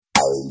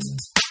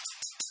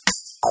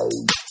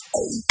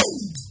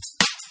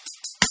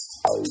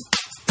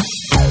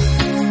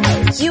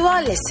You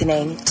are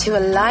listening to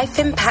a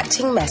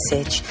life-impacting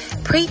message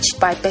preached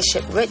by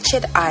Bishop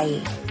Richard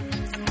Aye.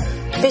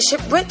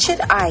 Bishop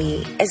Richard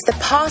Aye is the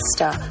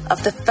pastor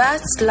of the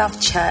First Love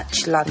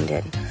Church,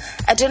 London,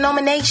 a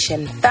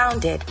denomination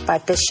founded by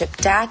Bishop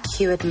Dag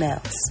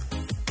Heward-Mills.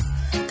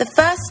 The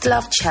First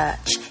Love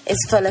Church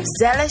is full of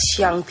zealous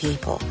young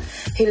people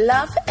who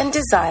love and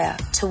desire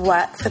to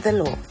work for the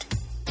Lord.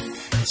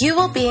 You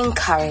will be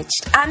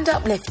encouraged and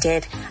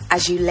uplifted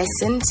as you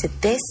listen to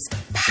this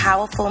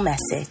powerful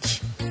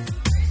message.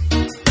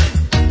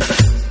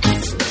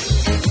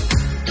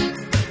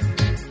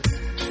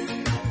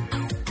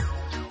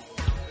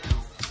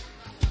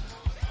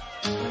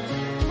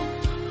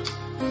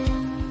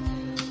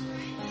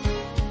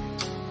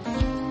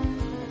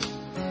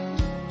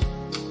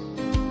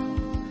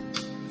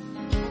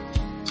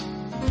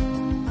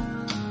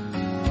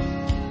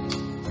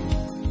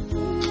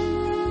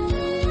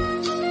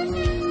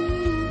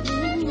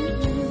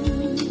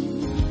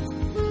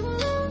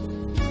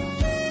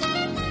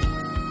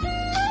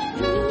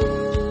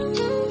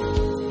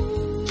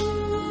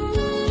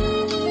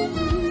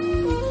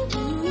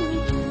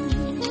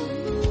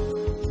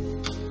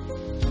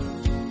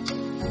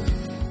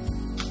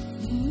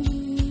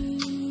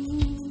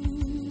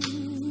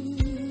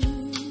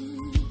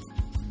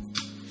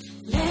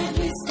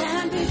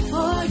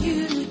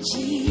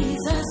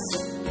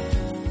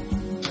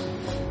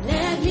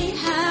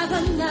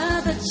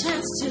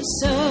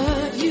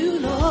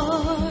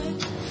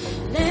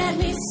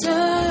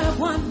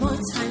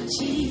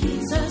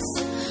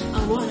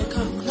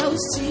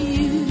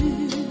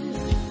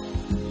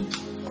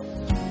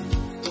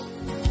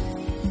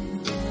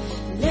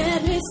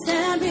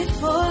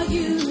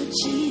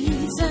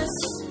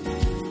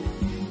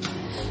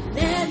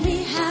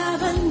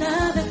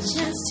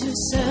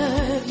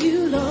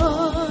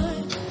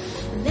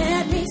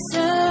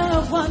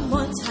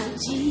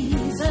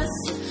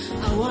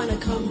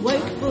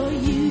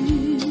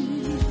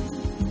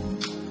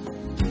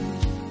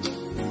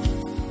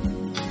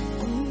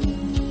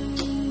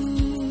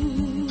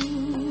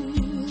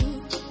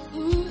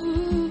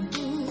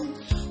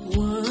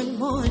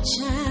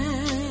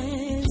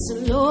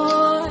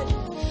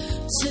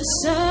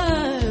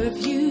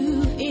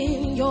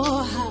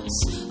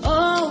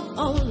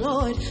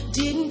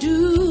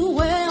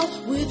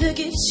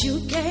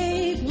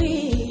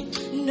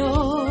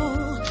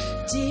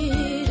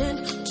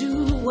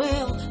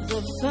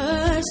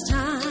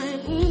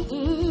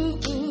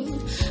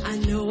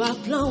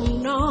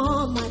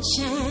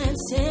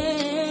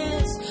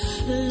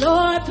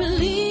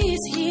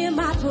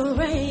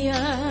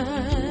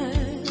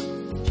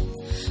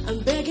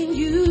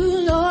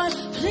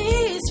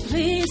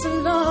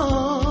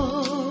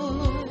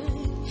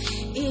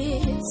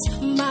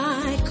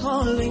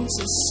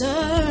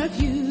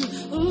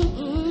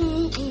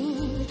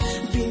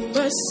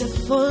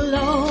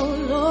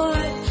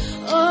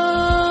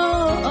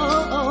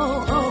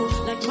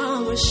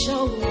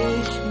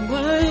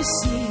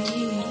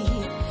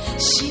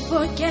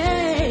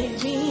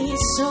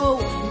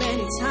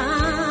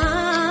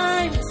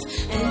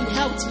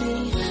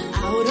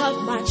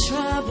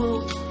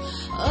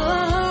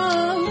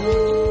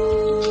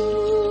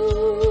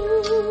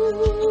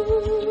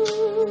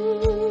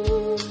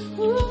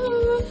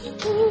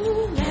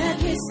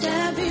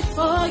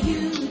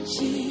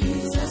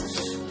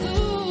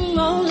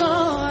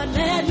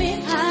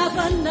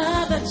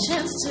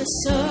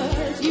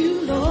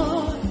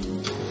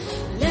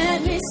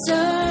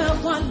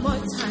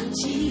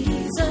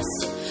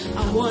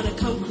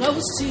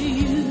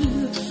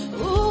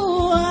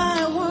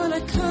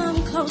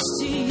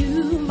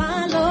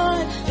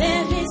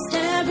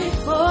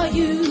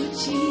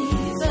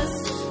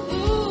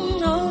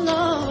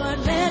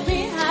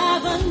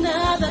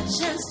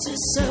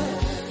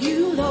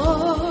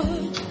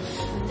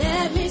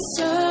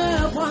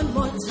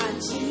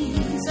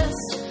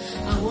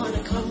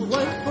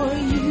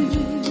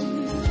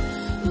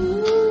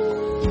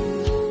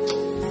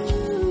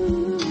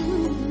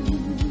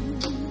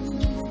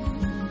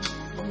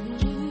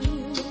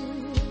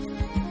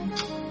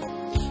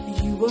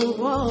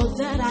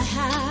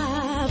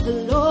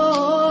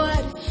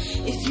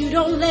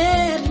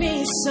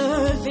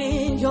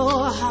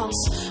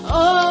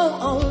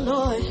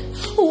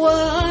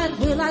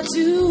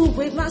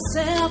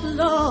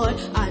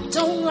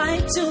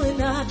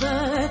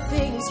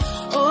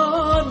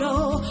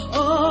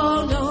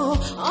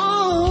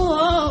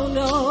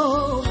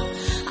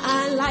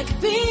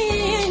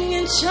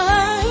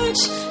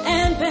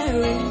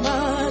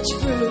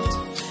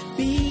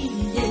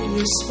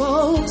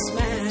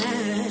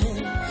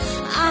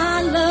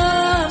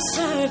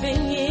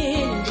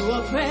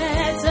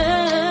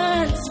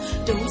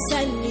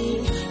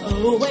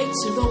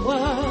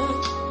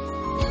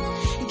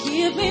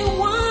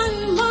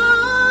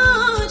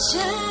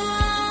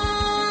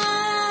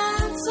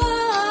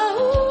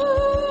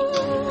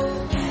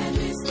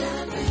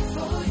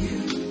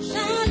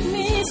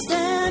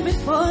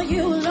 Before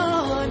you,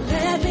 Lord,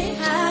 let me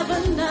have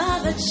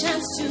another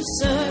chance to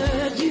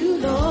serve you,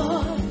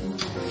 Lord.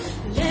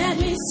 Let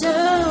me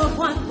serve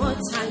one more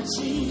time,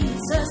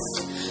 Jesus.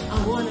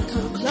 I want to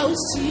come close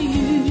to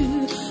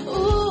you.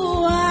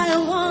 Ooh, I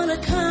want to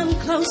come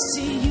close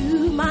to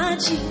you, my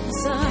Jesus.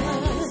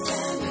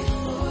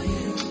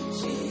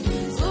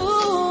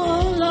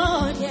 Oh,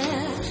 Lord,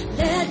 yeah.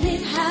 Let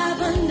me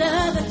have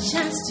another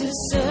chance to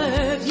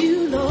serve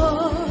you,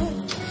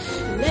 Lord.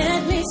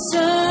 Let me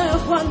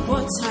serve one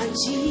more time,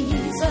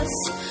 Jesus.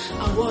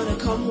 I want to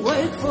come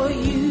work for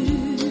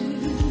you.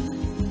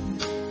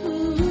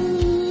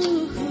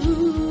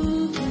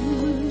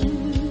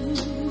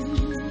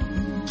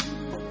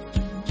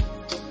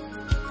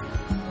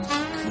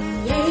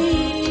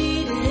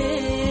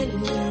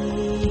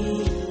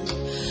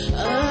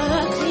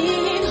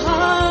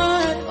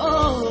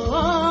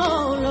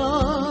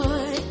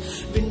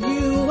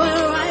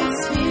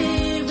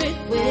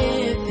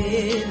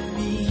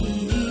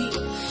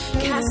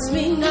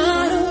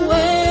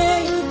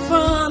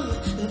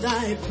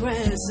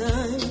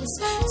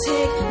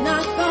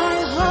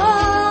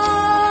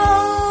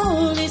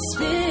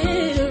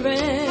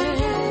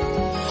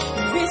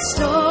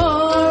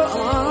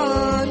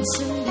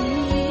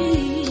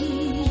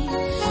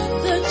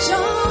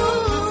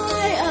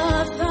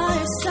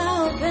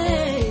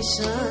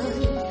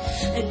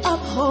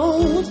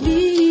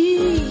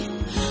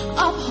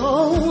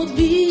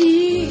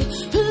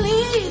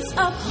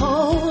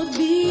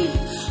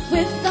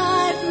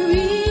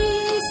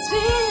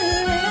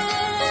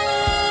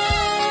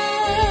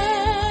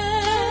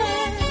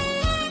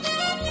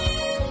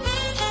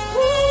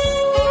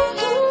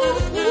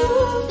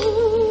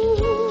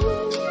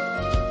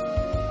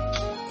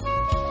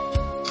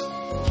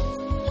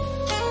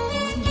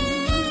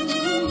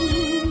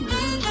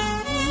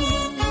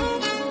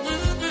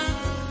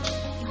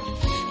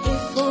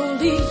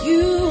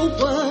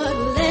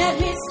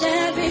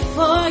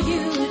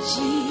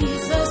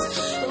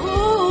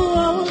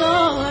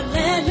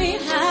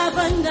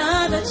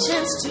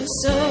 To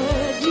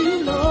serve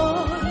you,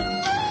 Lord.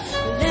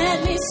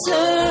 Let me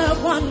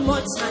serve one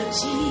more time,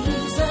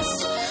 Jesus.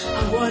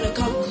 I want to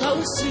come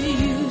close to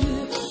you.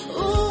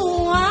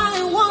 Ooh,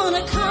 I want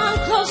to come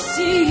close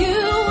to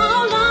you,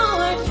 oh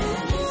Lord.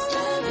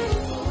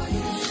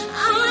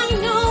 I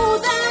know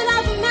that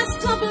I've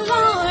messed up,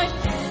 Lord.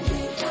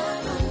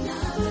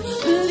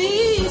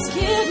 Please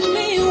give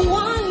me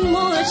one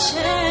more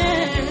chance.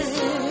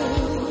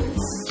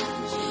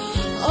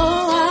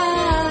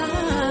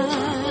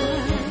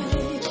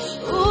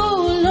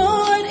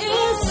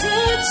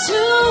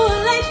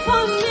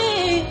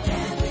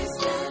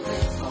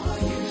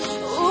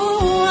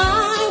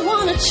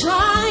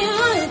 Try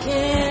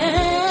again.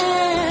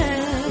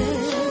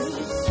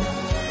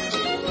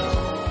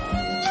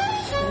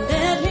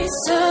 Let me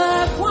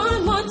serve one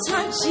more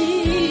time,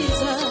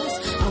 Jesus.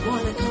 I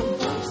want to come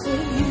back for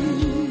you.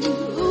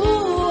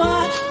 Ooh, I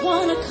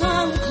want to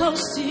come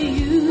close to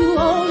you,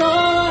 oh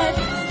Lord.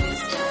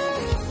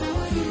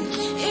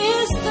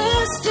 Is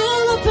there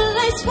still a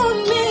place for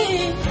me?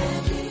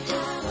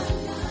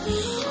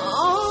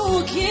 Oh,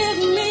 give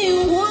me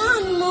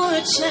one more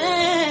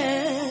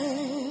chance.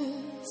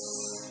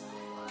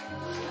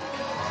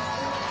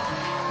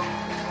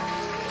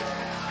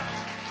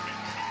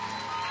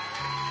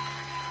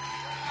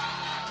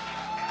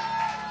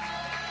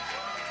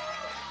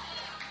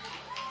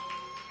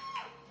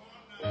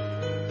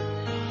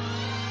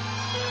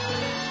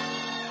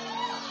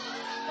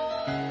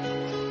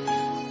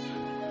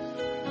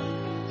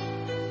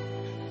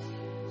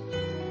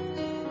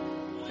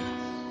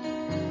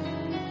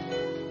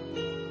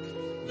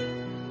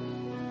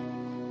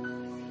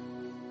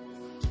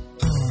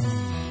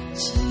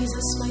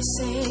 Jesus, my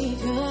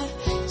Savior,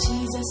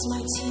 Jesus,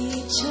 my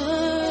teacher.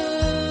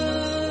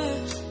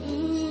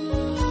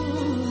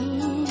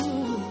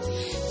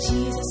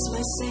 Jesus,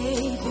 my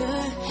Savior,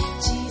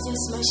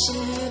 Jesus, my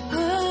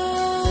shepherd.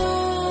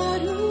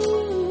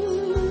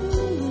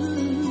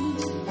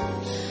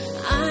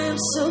 I am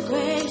so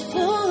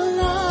grateful,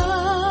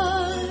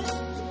 Lord.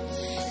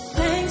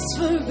 Thanks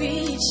for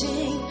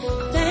reaching,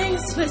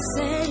 thanks for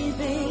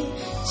saving.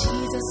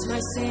 Jesus,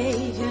 my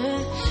Savior,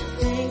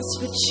 thanks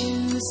for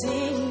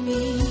choosing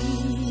me.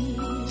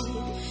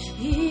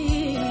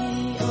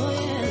 Oh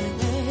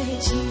yeah,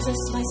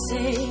 Jesus, my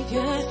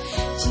Savior,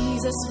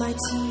 Jesus, my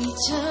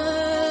teacher.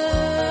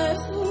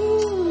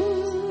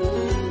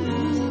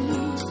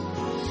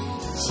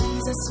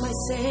 Jesus, my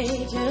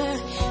Savior,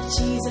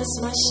 Jesus,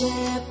 my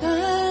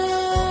shepherd.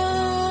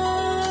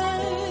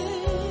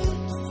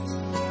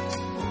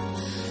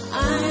 I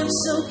am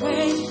so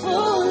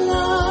grateful,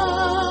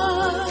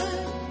 Lord.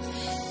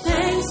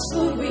 Thanks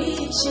for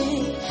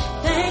reaching,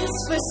 thanks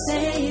for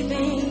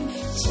saving.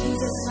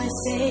 Jesus, my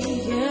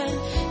Savior,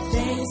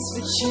 thanks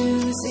for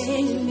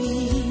choosing me.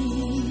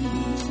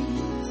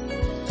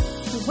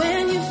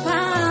 When you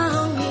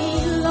found me,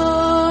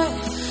 Lord,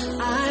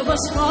 I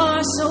was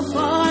far,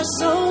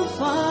 so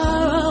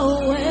far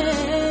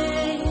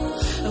away.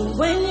 And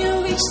when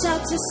you reached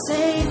out to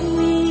save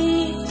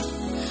me,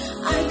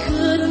 I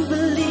couldn't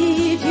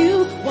believe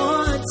you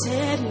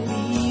wanted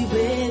me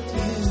with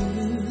you.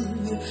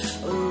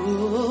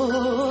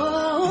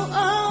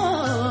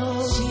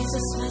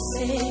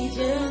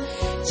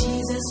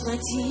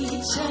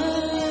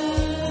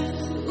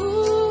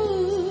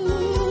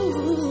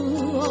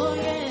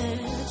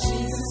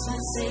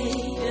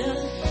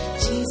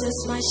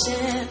 my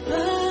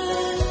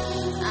shepherd.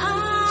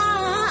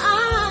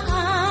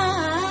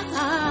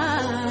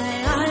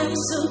 I am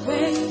so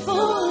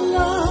grateful,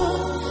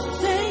 Lord.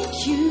 Thank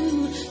you.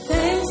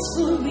 Thanks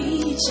for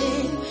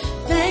reaching.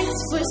 Thanks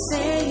for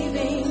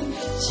saving.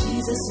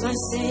 Jesus, my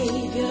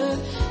Savior.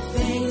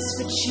 Thanks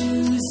for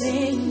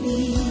choosing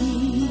me.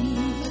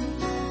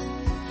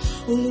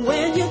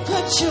 When you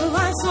put your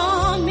eyes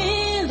on me,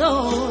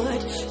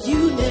 Lord, you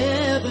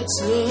never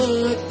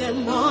took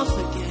them off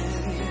again.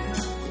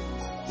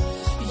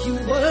 You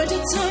were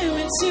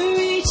determined to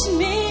reach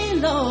me,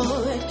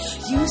 Lord.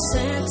 You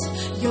sent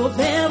your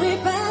very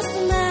best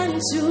man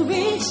to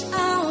reach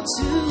out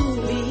to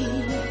me,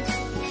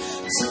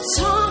 to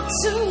talk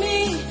to me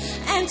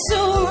and to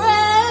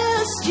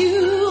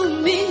rescue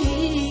me.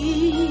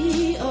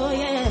 Oh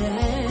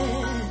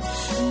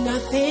yeah,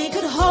 nothing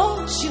could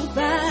hold you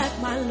back,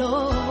 my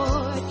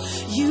Lord.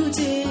 You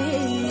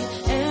did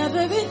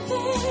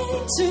everything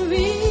to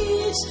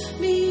reach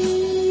me.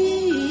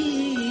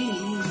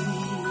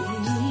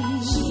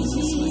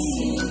 Jesus, my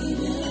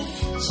Savior,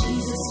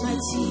 Jesus, my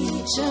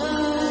teacher.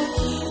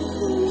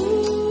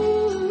 Ooh.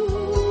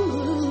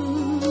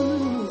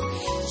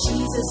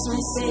 Jesus,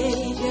 my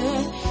Savior,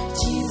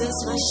 Jesus,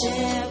 my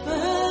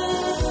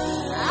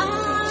shepherd.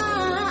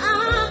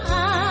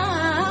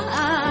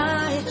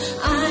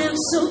 I am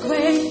so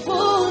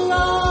grateful,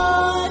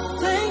 Lord.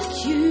 Thank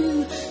you.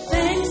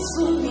 Thanks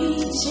for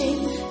reaching.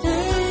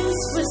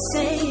 Thanks for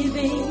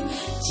saving.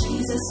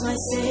 Jesus, my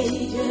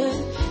Savior.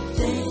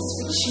 Thanks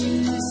for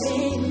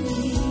choosing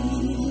me.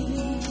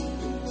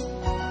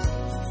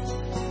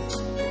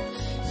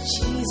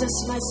 Jesus,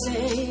 my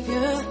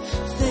Savior.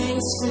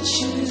 Thanks for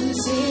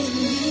choosing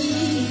me.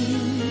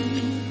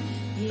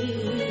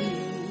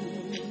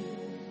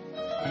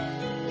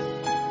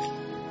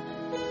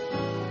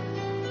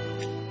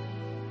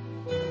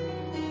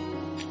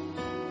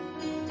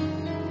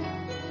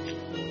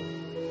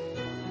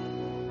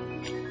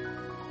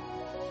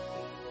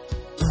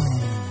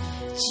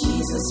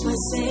 Jesus, my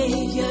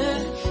Savior,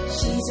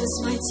 Jesus,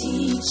 my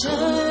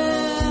teacher.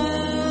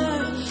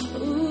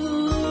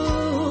 Ooh.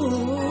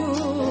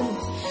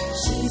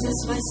 Jesus,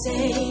 my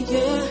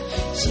Savior,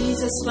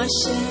 Jesus, my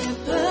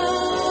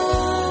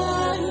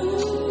shepherd.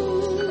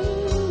 Ooh.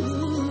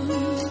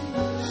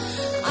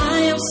 I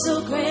am so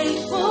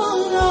grateful,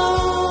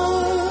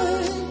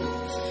 Lord.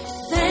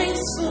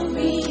 Thanks for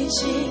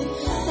reaching,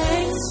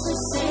 thanks for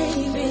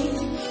saving.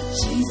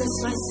 Jesus,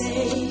 my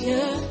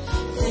Savior.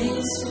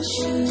 Thanks for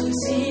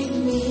choosing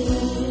me.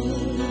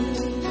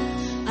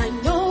 I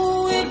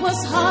know it was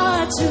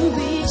hard to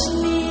reach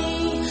me.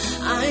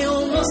 I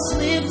almost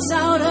slipped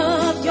out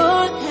of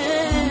your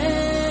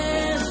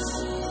hands,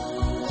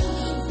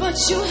 but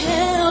you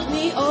held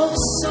me oh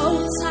so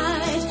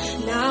tight.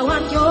 Now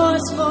I'm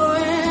yours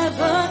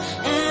forever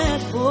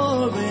and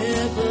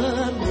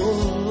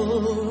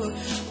forevermore.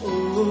 Oh,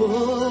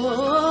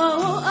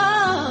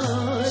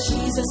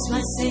 Jesus,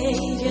 my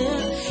Savior.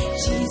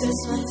 Jesus,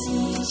 my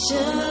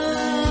teacher.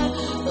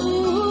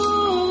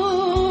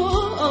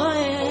 Ooh, oh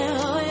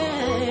yeah, oh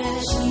yeah.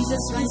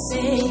 Jesus, my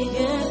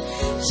Savior.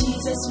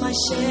 Jesus, my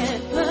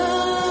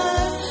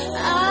shepherd.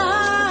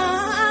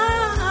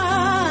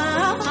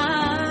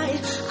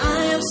 I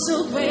am so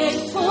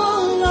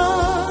grateful,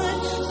 Lord.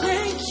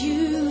 Thank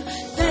you.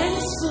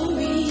 Thanks for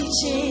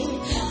reaching.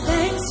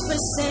 Thanks for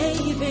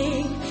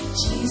saving.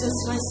 Jesus,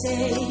 my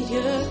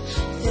Savior.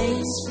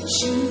 Thanks for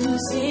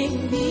choosing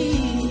me.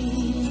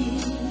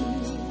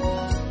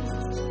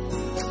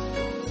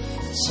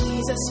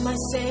 Jesus, my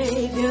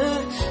Savior,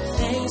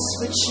 thanks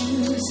for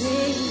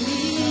choosing me.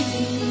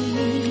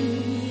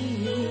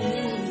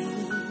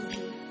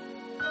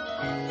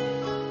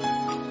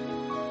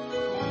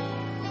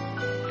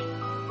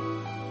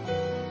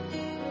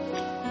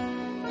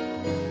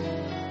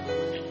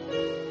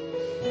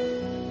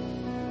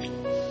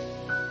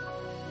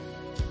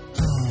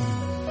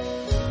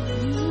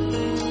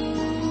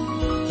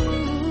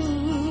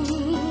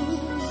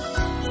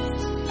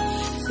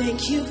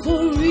 Thank you for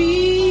reaching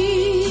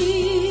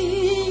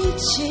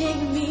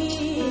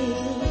me.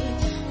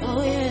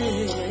 Oh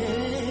yeah.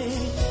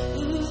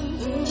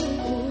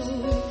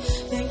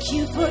 Thank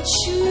you for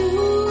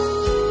choosing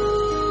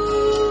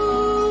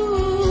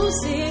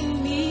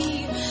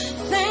me.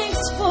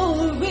 Thanks for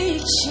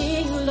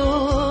reaching,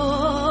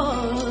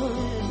 Lord.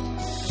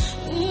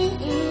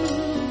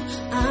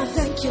 I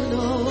thank you,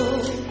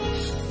 Lord.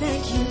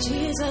 Thank you,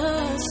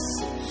 Jesus.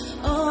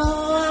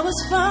 Oh, I was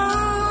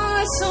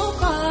far, so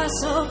far,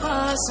 so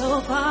far,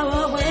 so far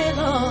away,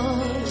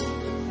 Lord.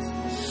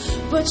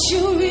 But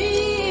you reached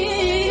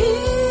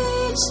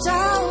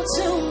out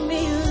to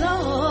me,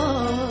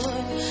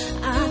 Lord.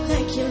 I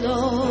thank you,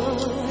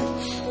 Lord.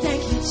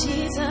 Thank you,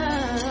 Jesus.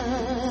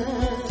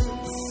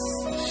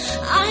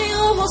 I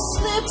almost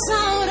slipped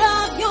out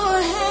of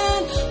your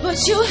hand, but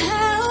you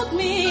held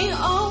me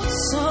oh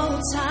so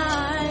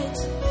tight.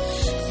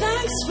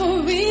 Thanks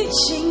for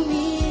reaching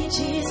me,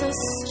 Jesus.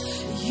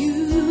 You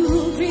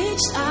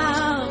reached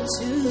out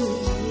to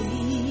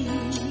me.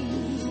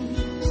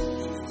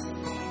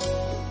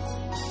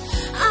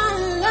 I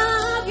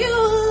love you,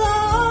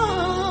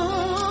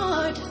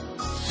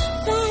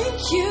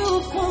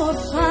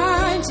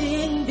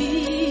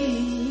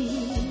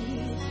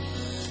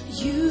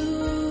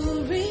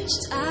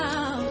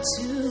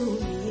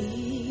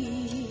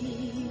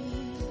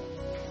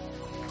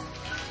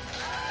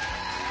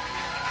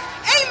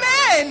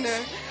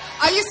 doing?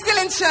 Are you still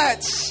in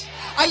church?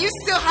 Are you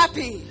still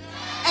happy?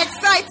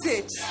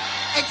 Excited?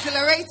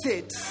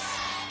 Exhilarated?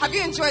 Have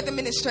you enjoyed the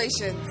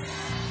ministrations?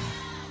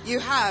 You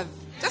have.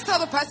 Just tell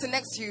the person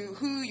next to you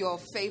who your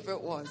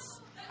favorite was.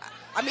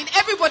 I mean,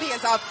 everybody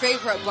is our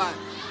favorite, but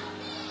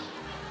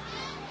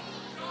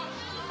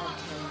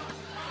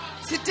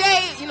okay.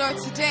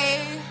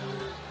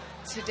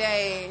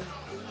 Today,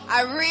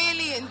 I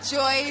really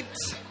enjoyed.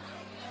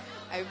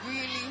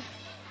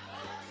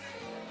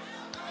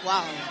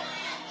 Wow.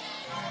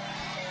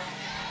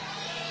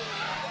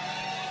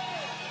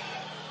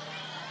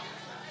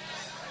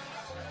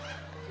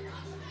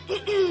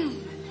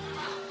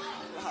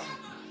 Wow.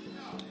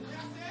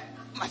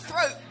 My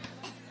throat.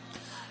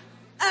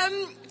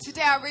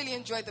 Today I really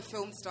enjoyed the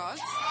film stars.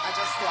 I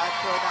just thought I'd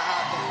throw that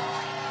out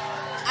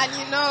there.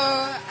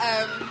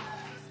 And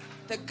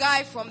the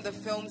guy from the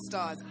film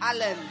stars,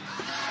 Alan.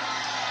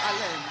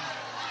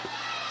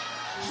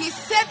 He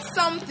said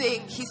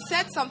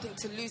something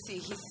to Lucy.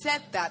 He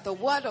said that the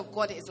word of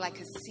God is like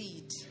a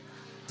seed.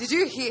 Did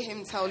you hear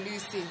him tell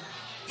Lucy?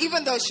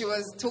 Even though she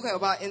was talking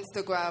about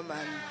Instagram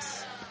and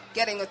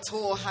getting a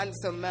tall,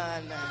 handsome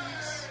man. And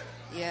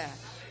yeah.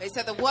 He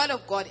said the word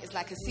of God is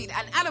like a seed.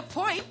 And at a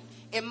point,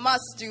 it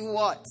must do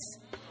what?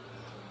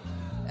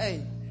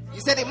 Hey,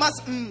 you said it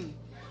must,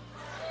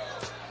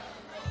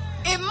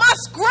 It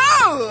must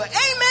grow.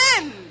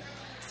 Amen.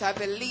 So I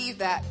believe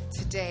that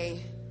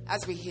today,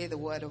 as we hear the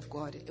word of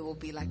God, it will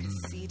be like a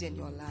seed in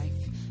your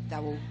life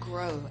that will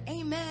grow.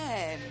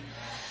 Amen.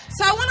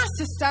 So I want us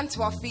to stand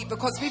to our feet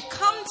because we've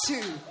come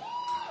to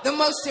the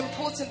most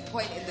important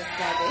point in the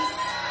service.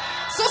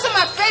 It's also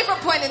my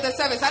favorite point in the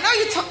service. I know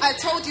I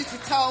told you to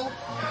tell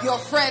your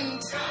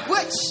friend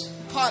which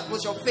part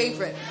was your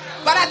favorite,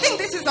 but I think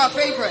this is our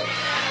favorite,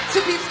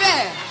 to be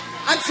fair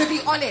and to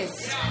be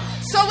honest.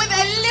 So with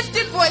a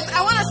lifted voice,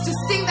 I want us to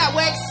sing that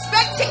we're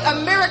expecting a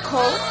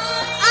miracle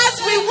as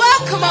we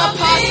welcome our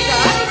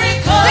pastor,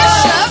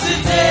 Bishop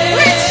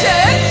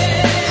Richard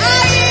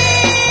Aye.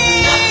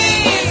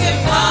 Nothing is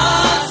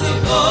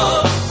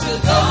impossible to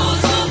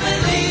those who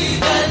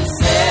believe and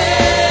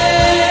say,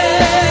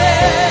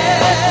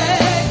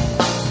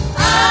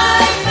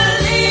 I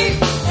believe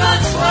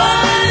God's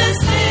word is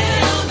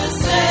still the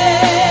same,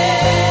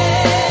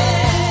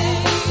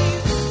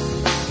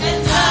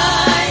 and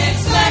I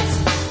expect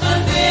a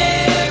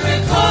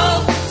miracle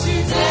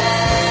today.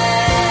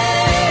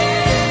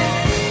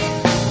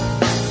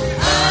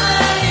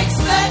 I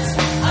expect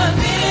a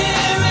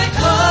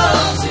miracle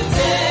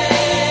today.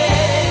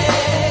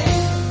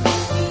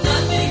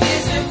 Nothing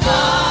is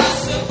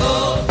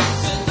impossible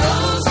to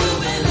those who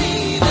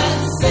believe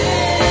and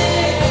say,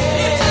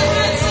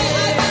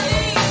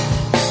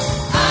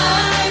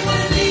 I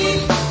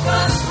believe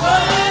God's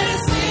word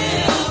is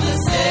still the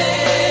same,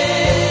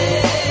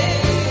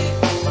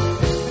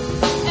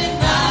 and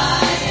I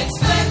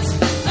expect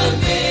a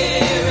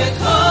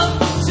miracle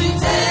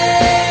today.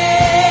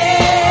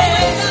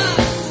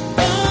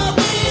 Oh,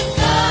 with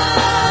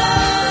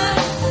God,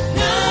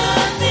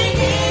 nothing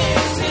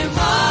is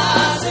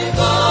impossible.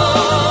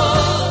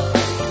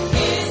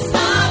 It's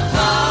not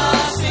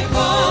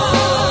possible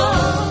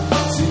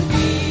to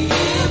be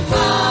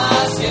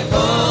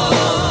impossible.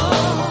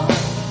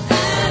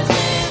 And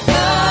with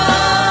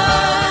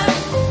God,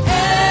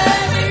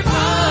 every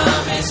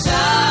promise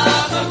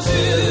shall come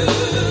true.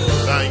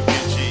 Thank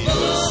you,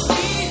 Jesus.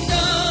 We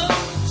know.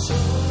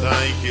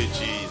 Thank you,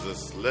 Jesus.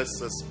 Let's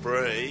just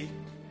pray.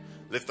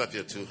 Lift up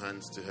your two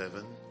hands to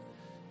heaven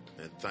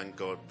and thank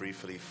God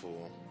briefly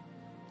for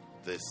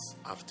this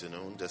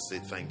afternoon. Just say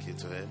thank you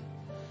to Him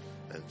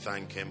and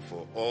thank Him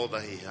for all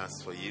that He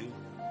has for you.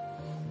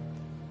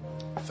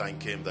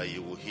 Thank Him that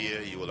you will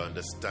hear, you will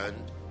understand,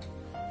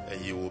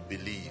 and you will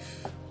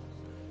believe.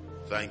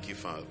 Thank you,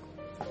 Father.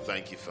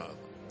 Thank you, Father.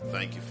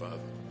 Thank you,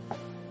 Father.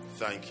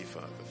 Thank you,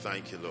 Father.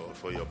 Thank you, Lord,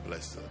 for your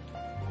blessing.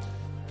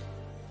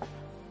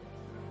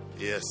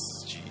 Yes,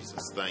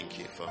 Jesus. Thank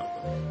you, Father.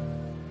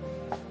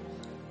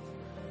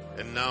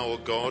 And now, oh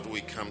God,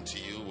 we come to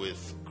you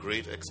with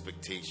great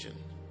expectation.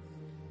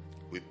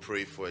 We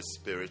pray for a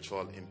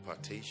spiritual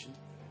impartation.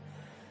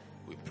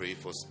 We pray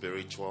for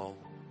spiritual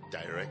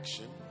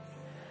direction.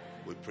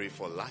 We pray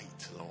for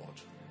light,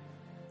 Lord.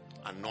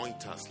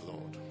 Anoint us,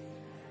 Lord.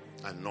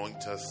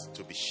 Anoint us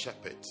to be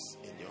shepherds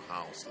in your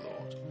house,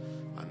 Lord.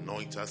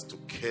 Anoint us to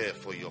care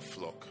for your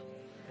flock,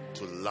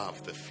 to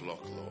love the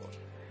flock, Lord.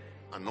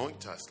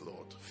 Anoint us,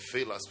 Lord.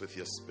 Fill us with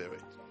your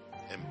spirit,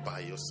 and by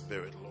your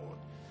spirit, Lord,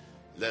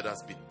 let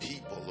us be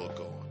people, oh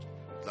God,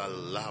 that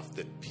love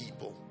the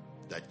people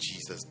that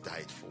Jesus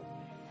died for.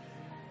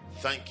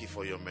 Thank you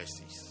for your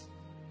mercies,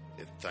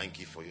 and thank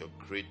you for your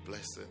great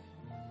blessing.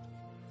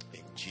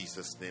 In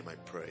Jesus' name I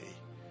pray.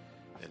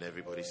 And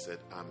everybody said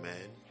amen.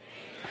 Amen.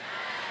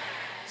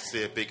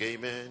 Say a big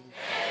amen.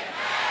 Amen.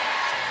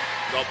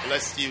 God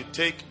bless you.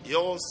 Take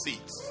your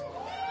seats.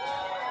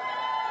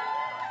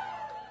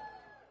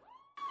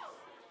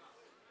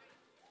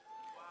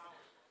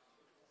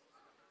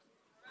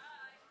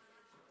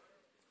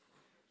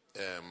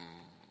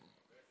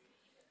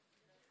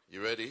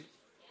 You ready?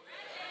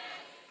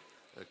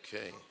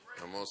 Okay,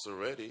 I'm also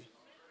ready.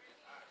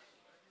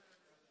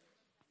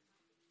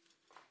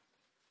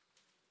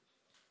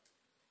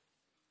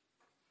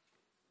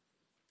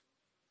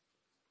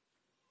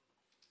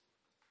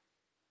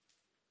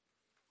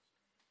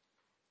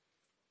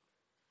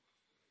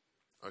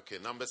 Okay,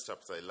 Numbers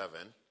chapter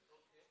 11.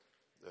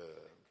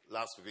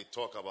 Last week we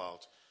talked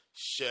about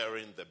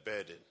sharing the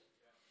burden.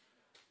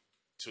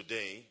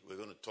 Today we're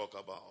going to talk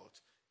about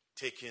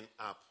taking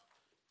up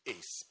a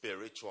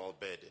spiritual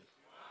burden.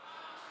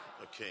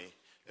 Okay,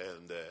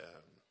 and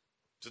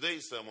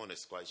today's sermon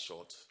is quite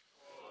short.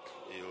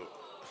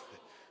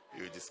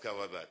 You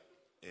discover that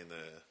in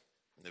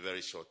a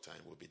very short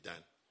time we'll be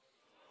done.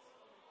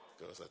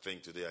 Because I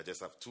think today I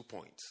just have 2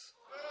 points.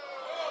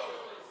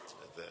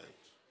 And then,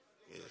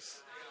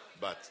 yes,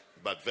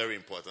 but very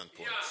important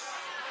points.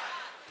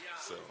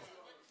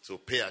 So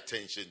pay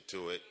attention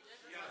to it,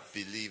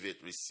 believe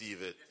it,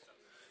 receive it,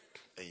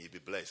 and you'll be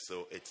blessed.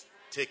 So it's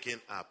taking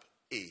up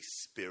a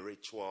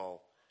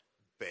spiritual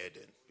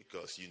burden,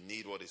 because you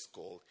need what is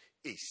called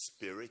a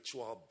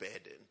spiritual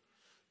burden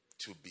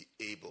to be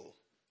able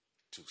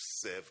to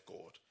serve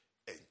God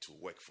and to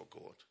work for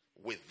God.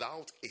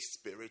 Without a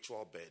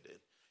spiritual burden,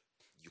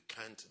 you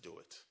can't do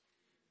it.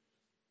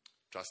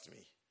 Trust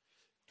me,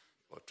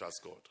 or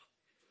trust God,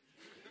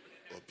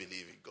 or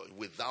believe in God.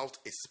 Without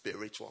a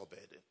spiritual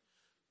burden,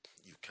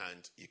 you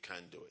can't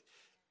do it.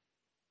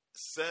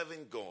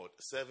 Serving God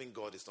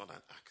is not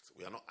an act.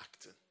 We are not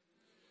acting.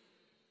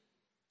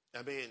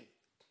 I mean,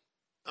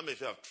 how many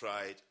of you have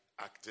tried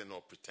acting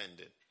or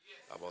pretending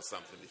about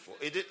something before?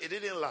 It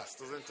didn't last,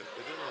 doesn't it?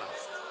 It didn't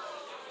last.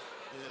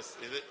 Yes,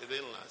 it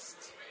didn't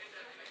last.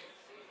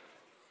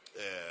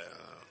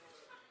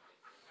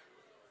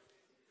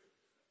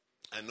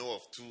 I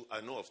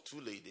know of two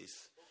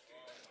ladies.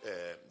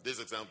 This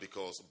example,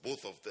 because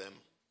both of them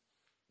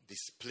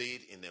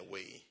displayed in a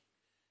way,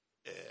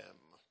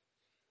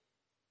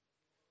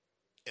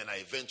 and I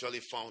eventually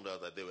found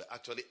out that they were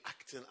actually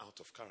acting out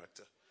of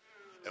character.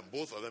 And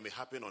both of them, it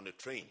happened on the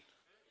train.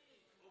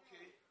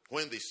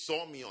 When they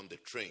saw me on the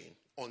train,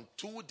 on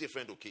 2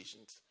 different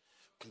occasions,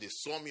 when they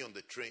saw me on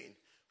the train,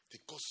 they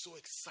got so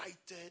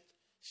excited,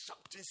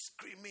 shouting,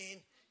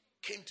 screaming,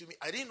 came to me.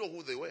 I didn't know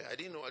who they were. I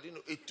didn't know.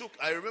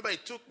 I remember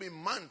it took me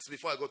months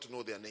before I got to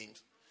know their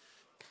names.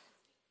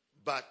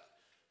 But,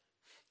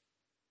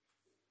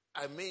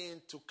 I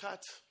mean, to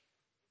cut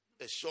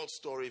a short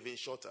story even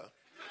shorter,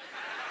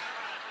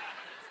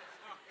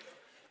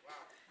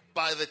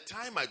 by the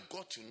time I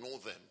got to know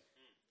them,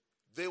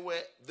 they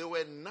were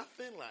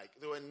nothing like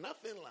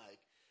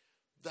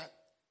that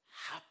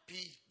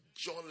happy,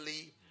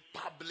 jolly,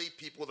 bubbly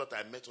people that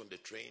I met on the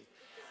train.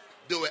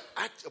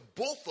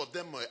 Both of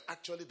them were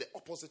actually the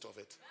opposite of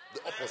it.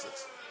 The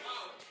opposite.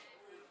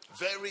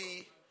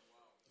 Very,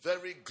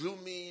 very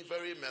gloomy,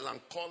 very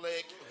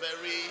melancholic,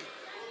 very,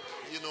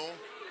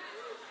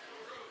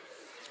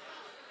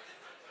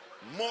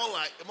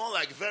 more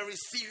like very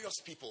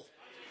serious people.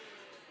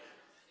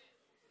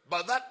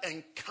 But that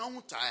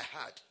encounter I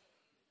had,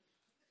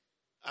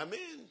 I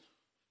mean,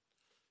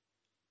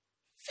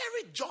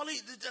 very jolly,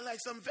 they're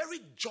like some very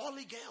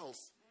jolly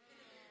girls.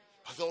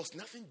 But there was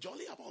nothing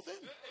jolly about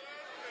them.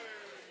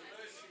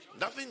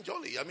 Nothing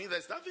jolly. I mean,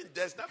 there's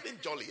nothing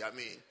jolly. I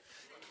mean,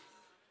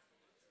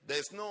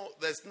 there's no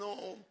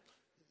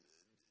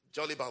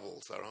jolly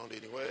bubbles around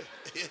anywhere.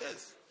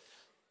 Yes.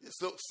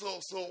 So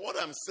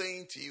what I'm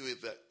saying to you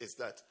is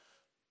that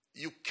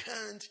you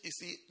can't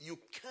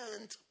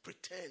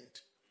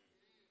pretend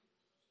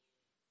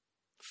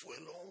for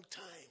a long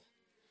time.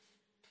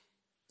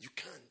 You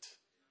can't.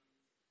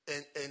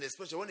 And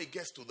especially when it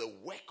gets to the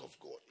work of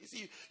God. You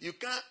see, you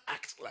can't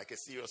act like a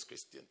serious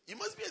Christian. You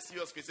must be a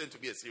serious Christian to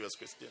be a serious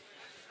Christian.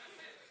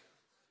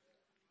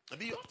 I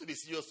mean, you have to be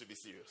serious to be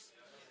serious.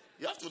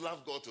 You have to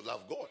love God to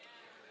love God.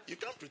 You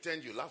can't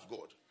pretend you love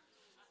God.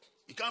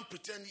 You can't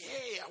pretend,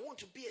 hey, I want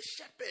to be a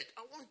shepherd.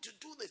 I want to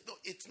do this. No,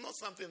 it's not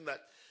something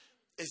that,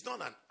 it's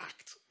not an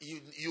act.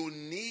 You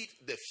need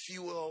the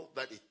fuel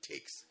that it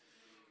takes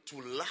to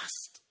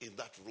last in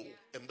that role.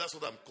 And that's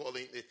what I'm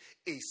calling it,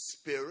 a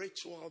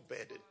spiritual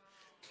burden.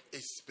 A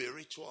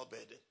spiritual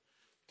burden.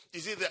 You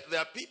see, there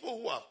are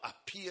people who have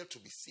appeared to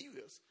be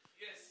serious.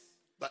 Yes.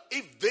 But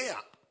if they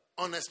are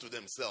honest to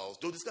themselves,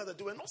 they'll discover that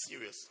they were not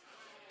serious.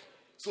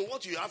 So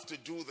what you have to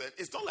do then,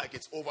 it's not like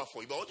it's over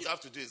for you, but what you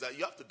have to do is that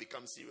you have to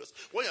become serious.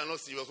 When you're not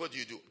serious, what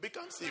do?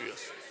 Become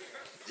serious.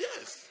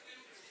 Yes.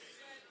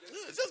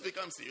 Just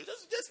become serious.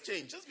 Just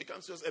change. Just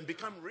become serious and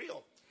become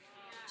real.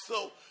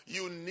 So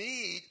you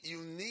need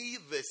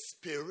the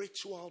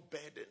spiritual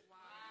burden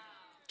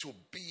to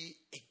be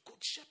a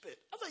good shepherd.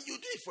 After you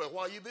do it for a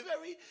while, you'll be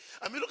very...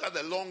 I mean, look at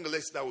the long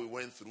list that we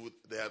went through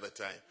the other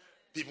time.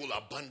 People will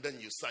abandon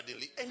you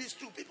suddenly. And it's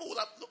true. People will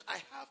have... Look,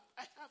 I have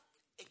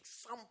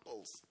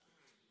examples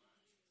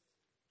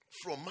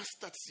from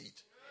Mustard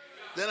Seed.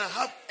 Then I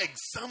have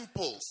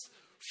examples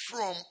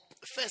from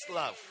First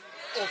Love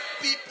of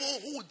people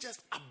who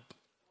just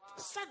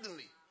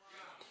suddenly...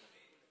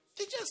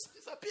 They just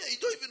disappear. You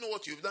don't even know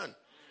what you've done.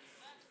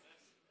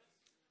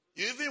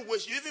 You even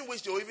wish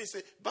they'll even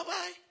say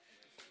bye-bye.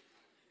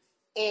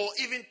 Or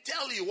even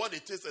tell you what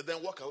it is and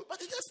then walk away. But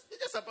they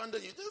just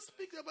abandon you. Just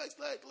pick their bags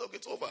like, look,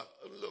 it's over.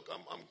 Look,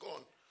 I'm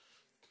gone.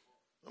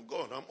 I'm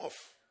gone. I'm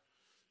off.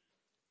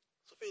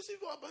 So you see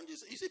people abandon you.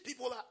 You see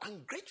people are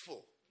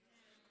ungrateful.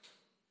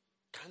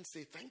 Can't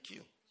say thank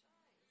you.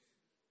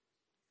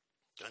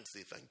 Can't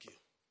say thank you.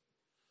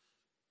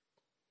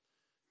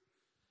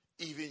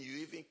 You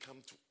even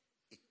come to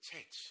a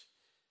church.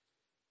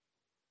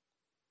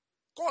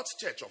 God's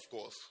church, of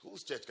course.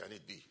 Whose church can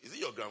it be? Is it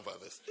your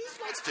grandfather's? It's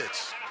God's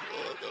church.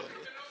 Oh, no.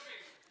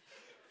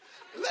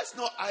 Let's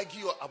not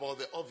argue about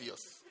the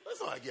obvious.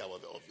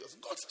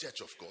 God's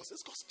church, of course.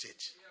 It's God's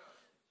church.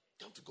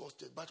 Come to God's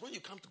church. But when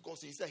you come to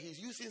God's church, he said he's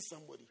using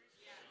somebody.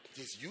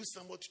 He's used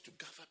somebody to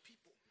gather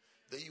people.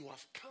 Then you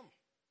have come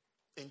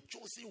and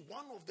chosen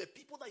one of the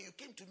people that you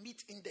came to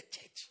meet in the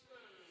church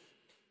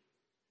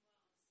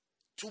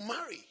to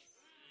marry.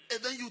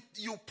 And then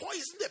you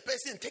poison the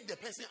person and take the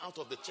person out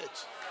of the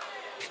church.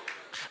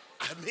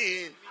 And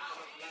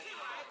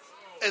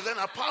then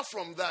apart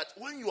from that,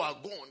 when you are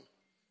gone,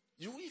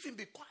 you even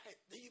be quiet.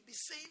 Then you be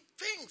saying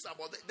things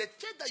about the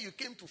church that you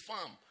came to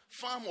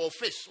farm or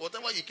fish,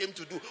 whatever you came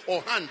to do,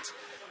 or hunt.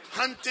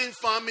 Hunting,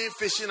 farming,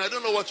 fishing, I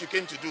don't know what you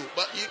came to do,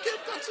 but you came,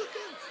 that's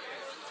okay.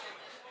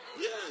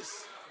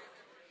 Yes.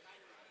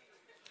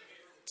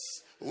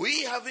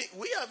 We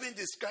haven't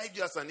described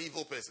you as an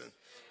evil person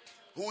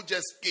who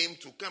just came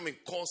to come and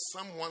cause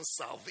someone's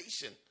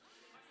salvation.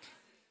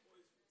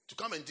 To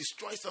come and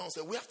destroy someone.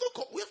 We have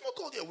not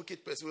called you a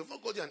wicked person. We have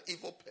not called you an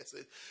evil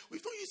person.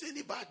 We've not used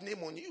any bad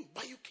name on you.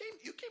 But you came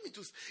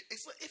into,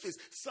 it's like if it's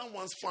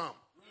someone's farm,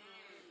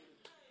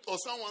 or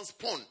someone's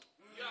pond,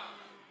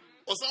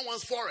 or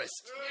someone's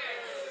forest.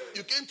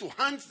 You came to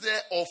hunt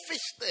there, or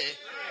fish there,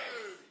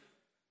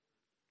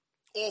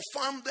 or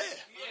farm there.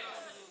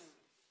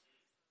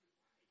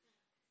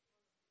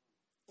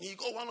 You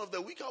got one of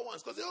the weaker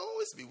ones, because there will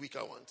always be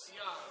weaker ones.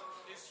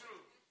 Yeah, it's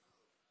true.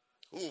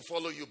 Who will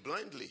follow you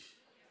blindly.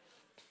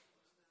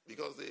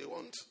 Because they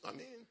want,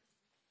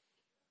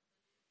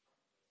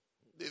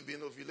 they've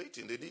been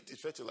ovulating. They need it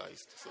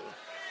fertilized. So,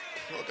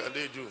 what can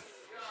they do?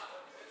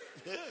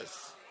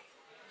 Yes.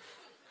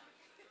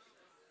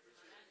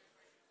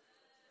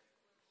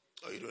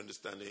 Oh, you don't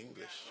understand the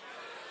English?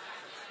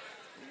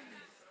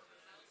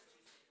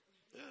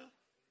 Yeah.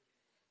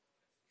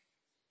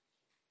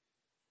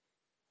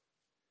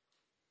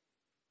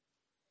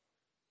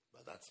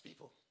 But that's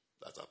people.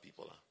 That's how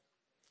people are.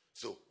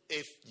 So,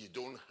 if you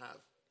don't have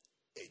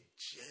a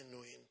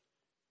genuine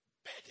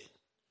burden,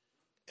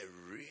 a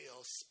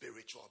real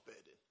spiritual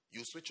burden,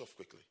 you switch off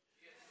quickly.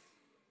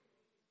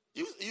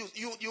 You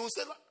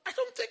say, I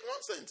don't take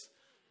nonsense.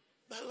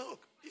 But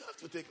look, you have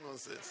to take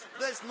nonsense.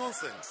 There's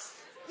nonsense.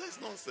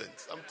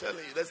 I'm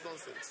telling you, there's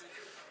nonsense.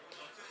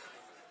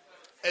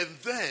 And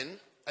then,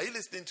 are you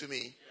listening to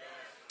me?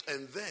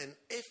 And then,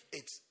 if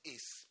it's a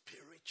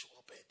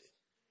spiritual burden,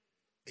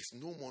 it's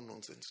no more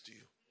nonsense to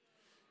you.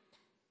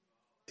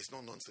 It's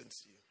not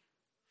nonsense to you.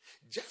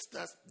 Just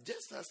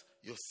as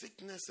your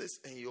sicknesses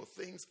and your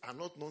things are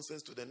not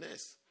nonsense to the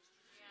nurse.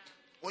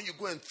 When you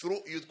go and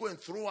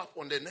throw up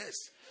on the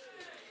nurse,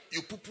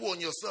 you poo-poo on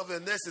yourself,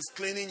 and the nurse is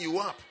cleaning you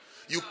up.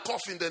 You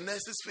cough in the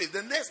nurse's face.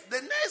 The nurse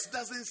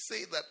doesn't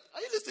say that.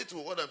 Are you listening to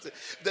what I'm saying?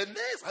 The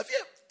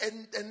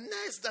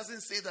nurse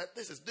doesn't say that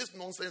this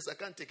nonsense, I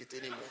can't take it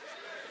anymore.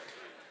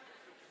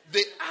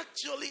 They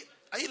actually,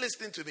 are you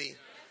listening to me?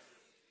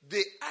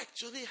 They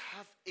actually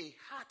have a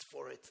heart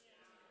for it.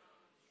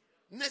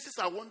 Nurses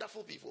are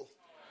wonderful people.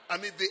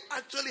 They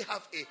actually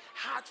have a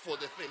heart for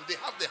the thing. They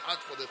have the heart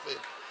for the thing.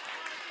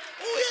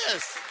 Oh,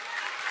 yes.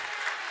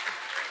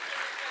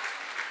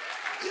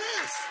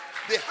 Yes.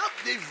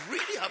 They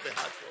really have a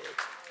heart for it.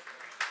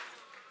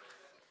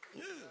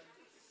 Yeah.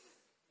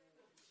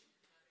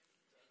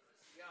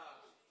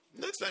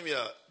 Next time you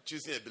are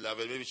choosing a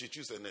beloved, maybe you should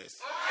choose a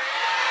nurse.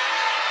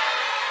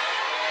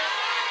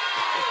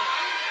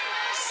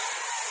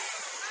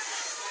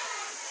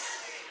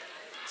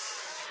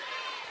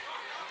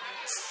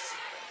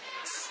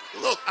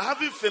 Look, I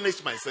haven't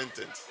finished my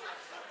sentence.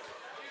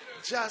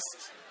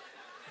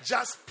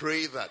 Just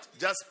pray that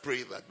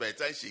by the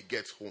time she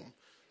gets home,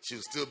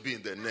 she'll still be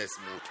in the nurse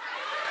mood.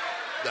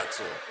 That's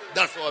all.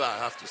 That's all I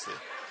have to say.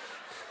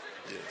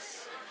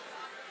 Yes.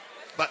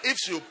 But if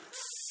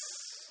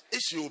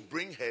she'll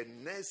bring her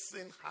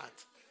nursing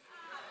heart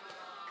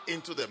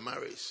into the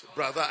marriage,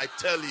 brother, I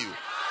tell you,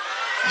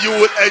 you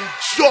will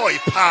enjoy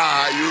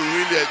power. You will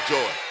really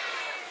enjoy.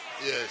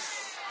 Yes.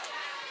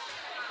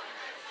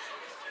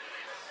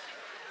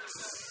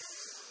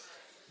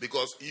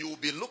 Because you will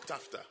be looked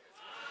after.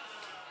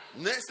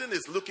 Nursing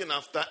is looking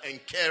after and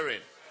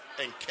caring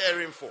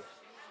for.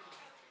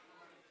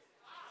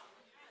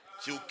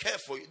 She will care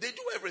for you. They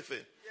do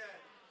everything.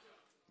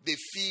 They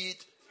feed,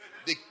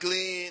 they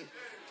clean,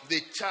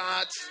 they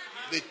chat,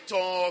 they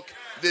talk,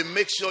 they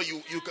make sure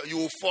you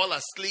will fall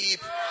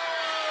asleep.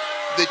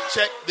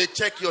 They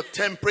check your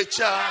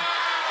temperature.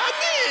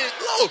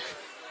 Look,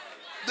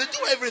 they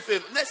do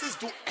everything. Nurses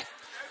do.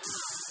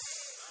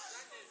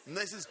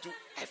 Nurses do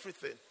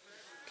everything.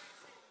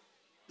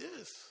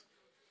 Yes.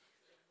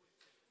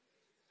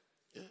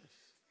 Yes.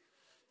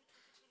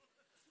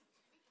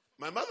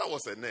 My mother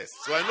was a nurse,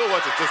 so I know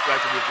what it is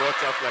like to be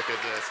brought up like a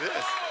nurse.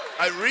 Yes.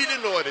 I really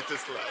know what it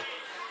is like.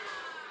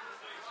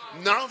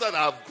 Now that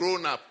I've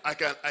grown up, I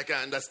can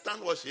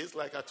understand what she is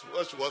like,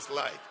 what she was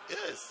like.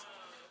 Yes.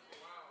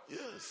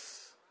 Yes.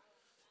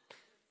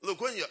 Look,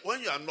 when you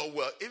are not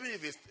well, even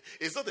if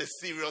it's not a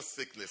serious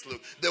sickness,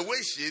 look, the way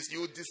she is,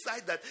 you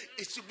decide that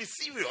it should be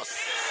serious.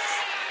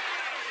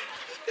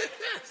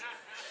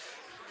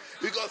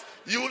 Because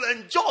you will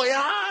enjoy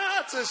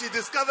her till she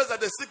discovers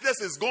that the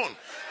sickness is gone.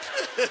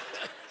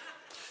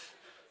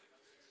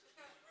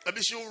 I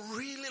mean, she will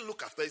really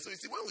look after it. So you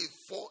see, when we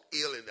fall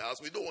ill in the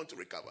house, we don't want to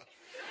recover.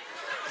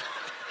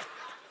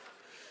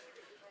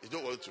 You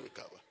don't want to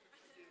recover.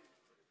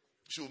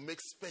 She will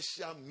make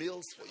special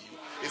meals for you.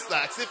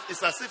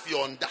 It's as if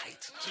you're on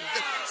diet. She will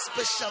make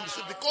special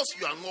meals because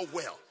you are not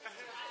well.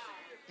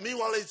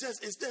 Meanwhile,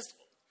 it's just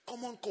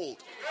common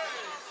cold.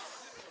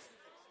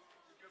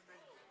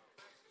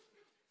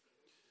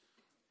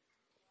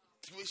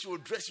 She will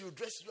dress you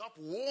up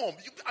warm.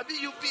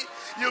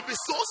 You'll be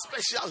so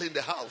special in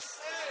the house.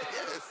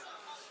 Yes.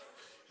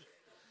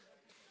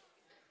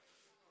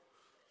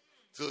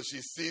 So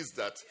she sees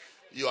that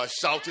you are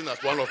shouting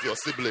at one of your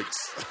siblings.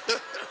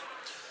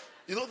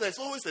 You know, there's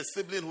always a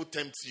sibling who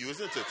tempts you,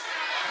 isn't it?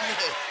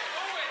 Yeah.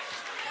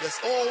 There's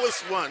always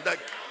one that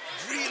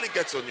really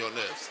gets on your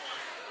nerves.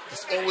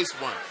 There's always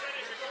one.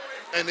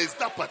 And it's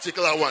that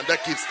particular one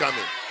that keeps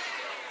coming.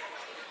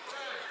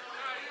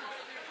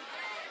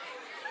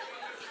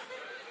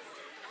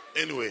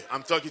 Anyway,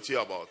 I'm talking to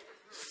you about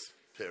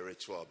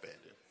spiritual bending.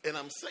 And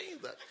I'm saying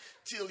that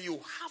till you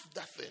have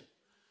that thing.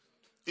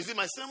 You see,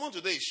 my sermon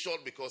today is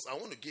short because I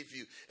want to give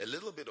you a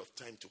little bit of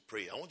time to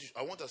pray.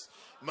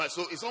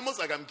 So it's almost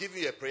like I'm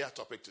giving you a prayer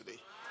topic today.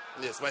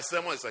 Yes, my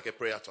sermon is like a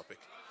prayer topic.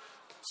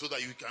 So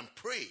that you can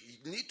pray.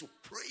 You need to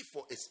pray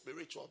for a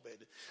spiritual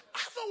bending.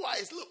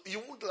 Otherwise, look,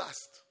 you won't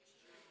last.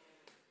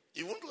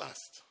 You won't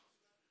last.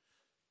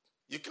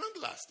 You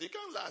can't last. You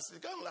can't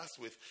last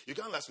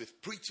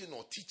with preaching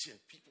or teaching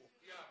people.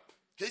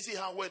 Can you see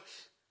how when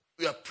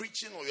we are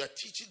preaching or we are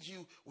teaching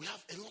you, we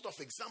have a lot of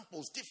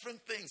examples,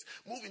 different things.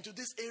 Move into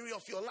this area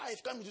of your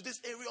life. Come into this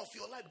area of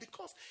your life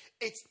because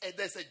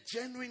there's a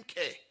genuine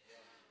care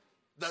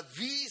that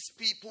these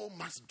people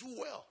must do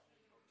well.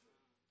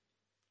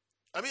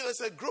 I mean,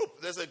 there's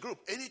a group.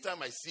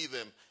 Anytime I see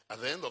them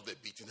at the end of the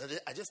meeting,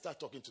 I just start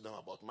talking to them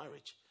about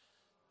marriage.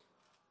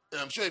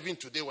 And I'm sure even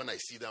today when I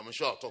see them, I'm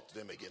sure I'll talk to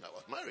them again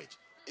about marriage.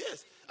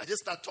 Yes, I just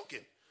start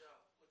talking.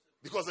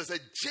 Because there's a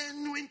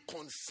genuine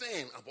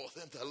concern about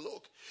them that,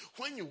 look,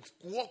 when you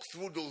walk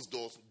through those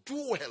doors,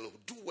 do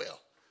well.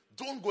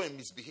 Don't go and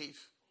misbehave.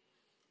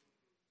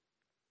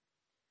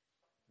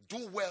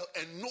 Do well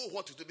and know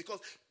what to do because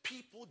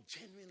people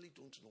genuinely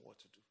don't know what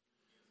to do.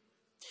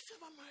 You've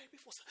never married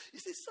before. You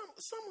see,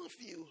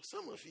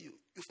 some of you,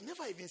 you've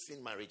never even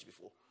seen marriage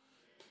before.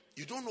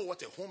 You don't know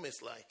what a home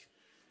is like.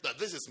 That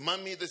this is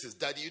mommy, this is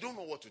daddy. You don't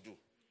know what to do.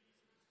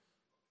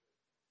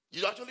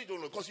 You actually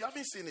don't know because you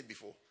haven't seen it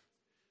before.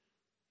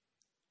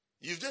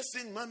 You've just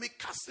seen mommy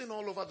cussing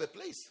all over the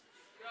place.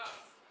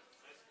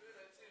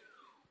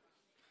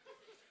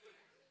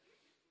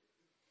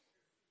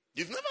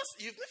 You've never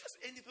seen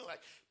anything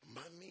like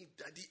mommy,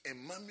 daddy,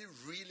 and mommy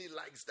really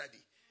likes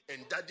daddy,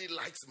 and daddy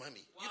likes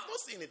mommy. You've not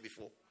seen it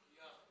before.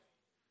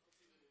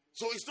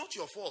 So it's not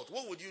your fault.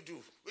 What would you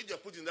do when you're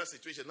put in that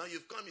situation? Now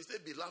you've come, you say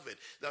beloved.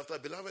 Then after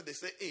beloved, they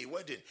say, hey,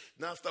 wedding.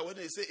 Now after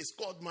wedding, they say it's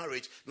called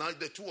marriage. Now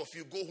the two of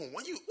you go home.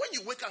 When you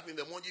wake up in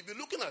the morning, you'll be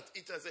looking at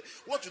each other and say,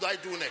 what should I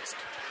do next?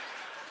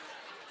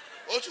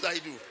 What should I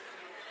do?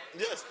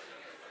 Yes.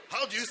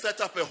 How do you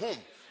set up a home?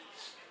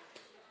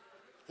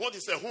 What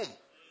is a home?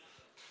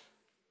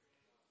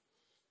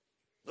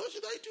 What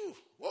should I do?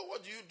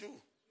 What do you do?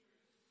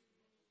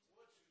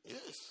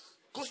 Yes.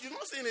 Because you've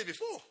not seen it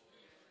before.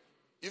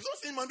 You've not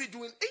seen mommy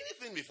doing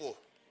anything before.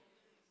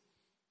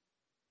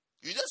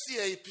 You just see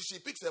her, she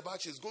picks her bag,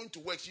 she's going to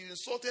work, she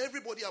insults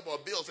everybody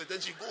about bills, and then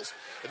she goes,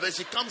 and then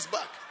she comes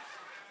back.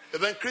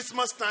 And then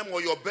Christmas time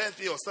or your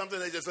birthday or something,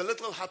 there's just a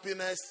little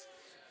happiness.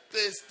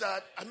 There's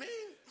that. I mean,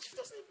 she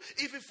doesn't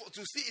even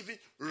to see even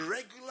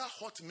regular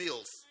hot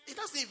meals. It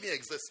doesn't even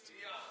exist.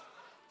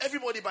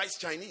 Everybody buys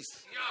Chinese.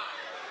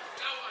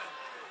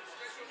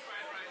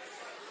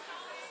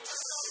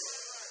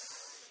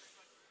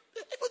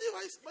 Everybody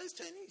buys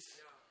Chinese.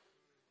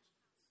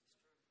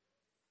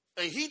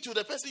 And he too,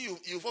 the person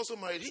you've also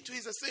married, he too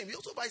is the same. He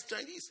also buys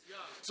Chinese.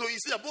 So you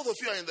see that both of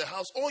you are in the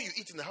house. All you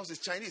eat in the house is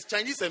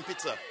Chinese and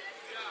pizza.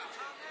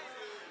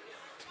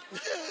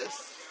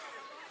 Yes.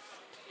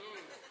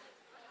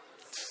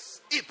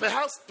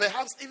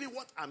 Perhaps even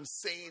what I'm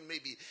saying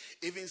maybe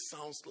even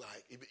sounds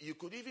like, you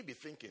could even be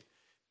thinking,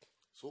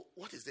 so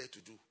what is there to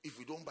do if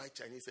we don't buy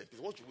Chinese and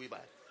pizza? What should we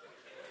buy?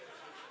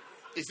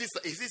 Is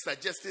this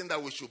suggesting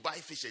that we should buy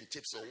fish and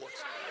chips or what?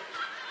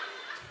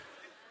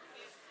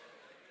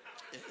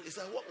 It's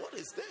like, what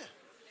is there?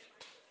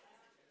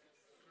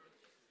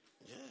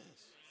 Yes.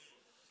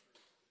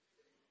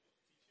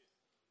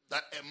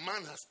 that a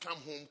man has come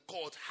home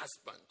called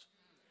husband.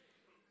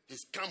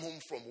 He's come home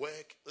from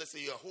work. Let's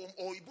say you're home,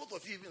 or both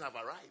of you even have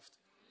arrived.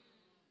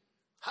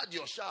 Had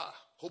your shower,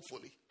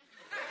 hopefully.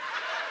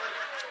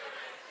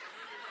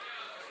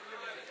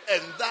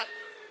 and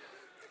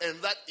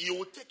that you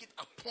will take it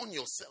upon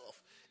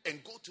yourself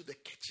and go to the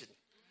kitchen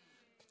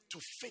to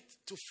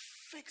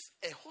fix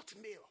a hot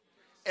meal,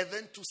 and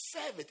then to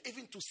serve it,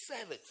 even to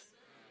serve it,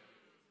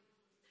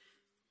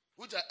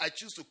 which I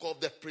choose to call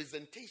the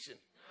presentation,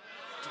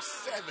 to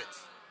serve it,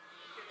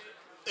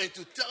 and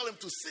to tell him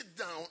to sit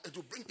down and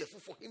to bring the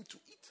food for him to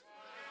eat.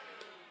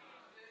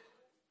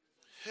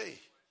 Hey,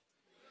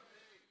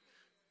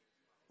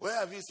 where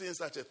have you seen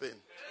such a thing?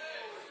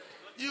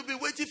 You'll be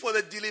waiting for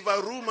the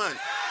delivery man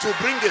to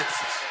bring it.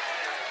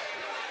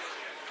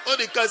 Or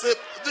they can say,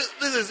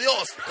 this is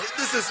yours,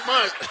 this is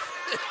mine.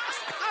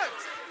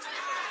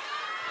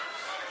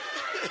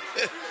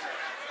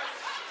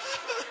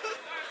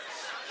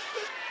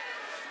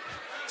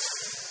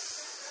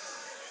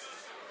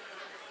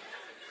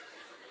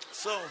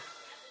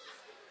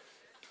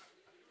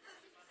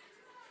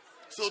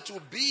 So to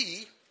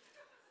be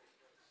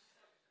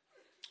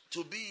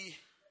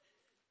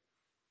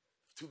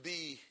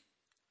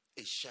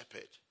a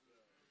shepherd,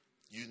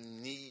 you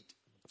need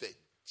the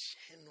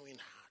genuine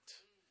heart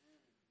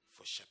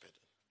for shepherding.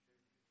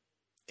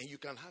 And you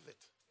can have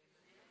it.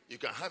 You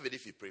can have it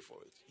if you pray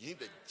for it. You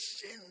need a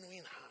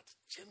genuine heart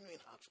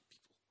for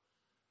people.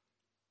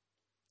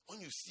 When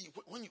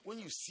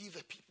you see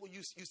the people,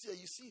 you see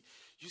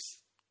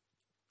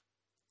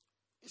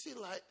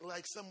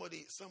like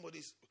somebody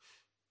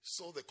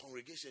saw the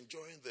congregation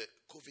during the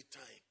COVID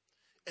time,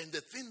 and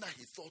the thing that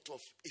he thought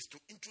of is to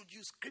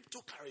introduce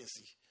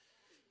cryptocurrency.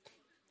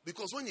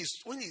 Because when he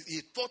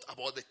thought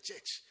about the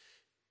church,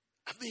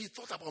 I think he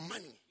thought about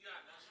money.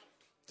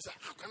 He said,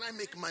 how can I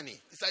make money?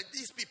 It's like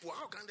these people,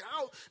 how can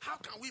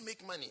we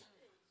make money?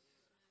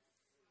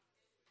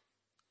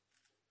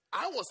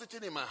 I was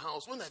sitting in my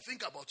house. When I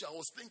think about you, I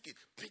was thinking,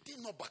 may they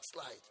not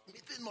backslide? May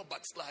they not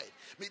backslide?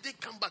 May they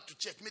come back to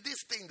church? May they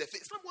stay in the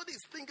faith? Somebody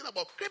is thinking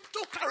about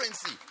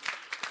cryptocurrency.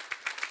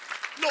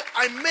 No,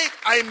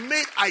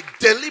 I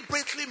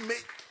deliberately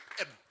made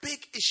a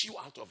big issue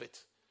out of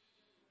it.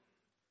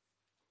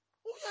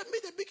 Oh yeah, I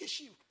made a big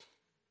issue.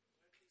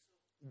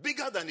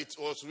 Bigger than it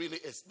was really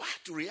is. But I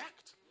had to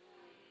react.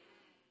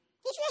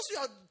 Because once you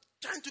are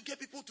trying to get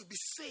people to be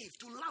saved,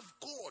 to love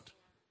God,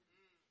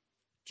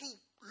 to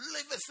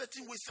live a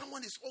certain way,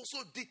 someone is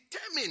also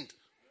determined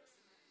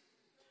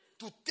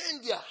to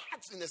turn their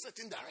hearts in a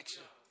certain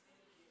direction.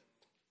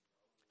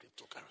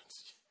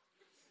 Cryptocurrency.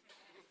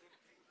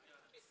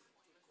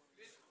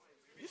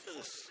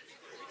 Yes.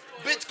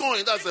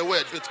 Bitcoin, that's the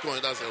word.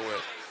 Bitcoin, that's the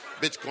word.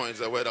 Bitcoin is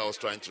the word I was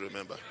trying to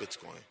remember.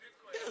 Bitcoin.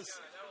 Yes.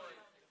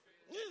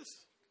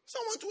 Yes.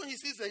 Someone, when he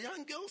sees the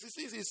young girls,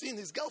 he's seeing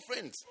his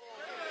girlfriends.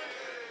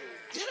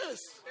 Yes.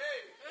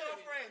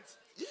 Girlfriends.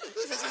 Yes,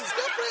 this is his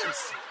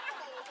girlfriends.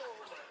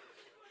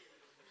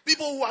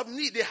 People who have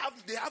need, they have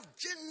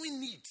genuine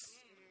needs.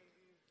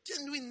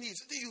 Genuine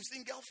needs. You've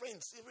seen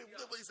girlfriends.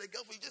 Everybody's a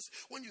girlfriend. Just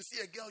when you see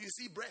a girl, you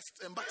see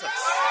breasts and buttocks.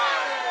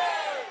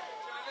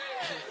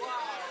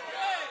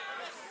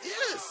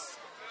 Yes.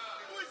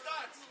 Who is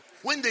that?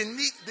 When they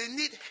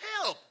need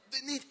help.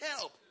 They need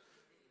help.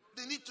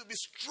 They need to be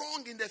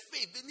strong in their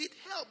faith. They need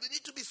help. They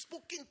need to be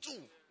spoken to.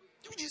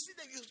 You see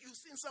that you've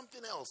seen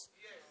something else.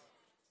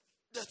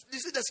 You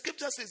see, the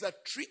scripture says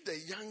that treat the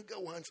younger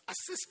ones as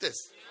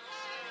sisters.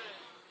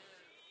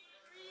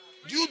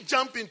 Do you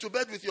jump into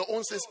bed with your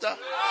own sister?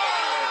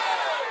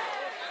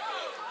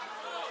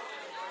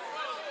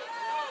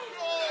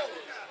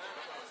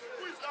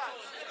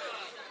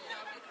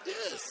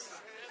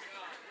 Yes.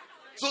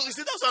 So you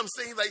see, that's what I'm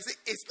saying. Like,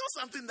 it's not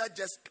something that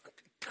just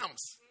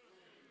comes.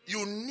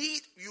 You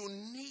need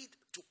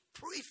to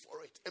pray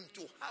for it and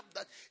to have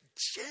that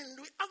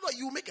genuine. Otherwise,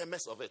 you make a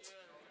mess of it.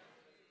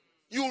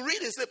 You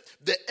read it, say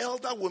the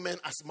elder women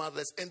as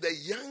mothers and the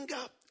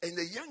younger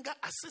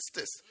as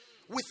sisters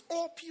with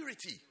all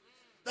purity.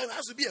 There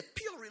has to be a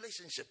pure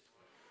relationship.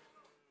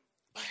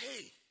 But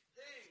hey,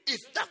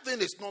 if that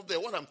thing is not there,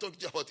 what I'm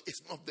talking about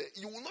is not there,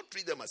 you will not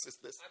treat them as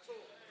sisters.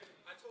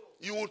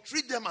 You will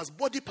treat them as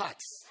body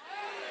parts.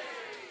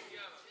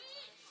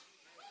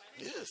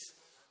 Yes.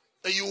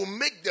 And you will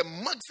make the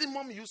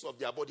maximum use of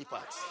their body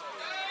parts.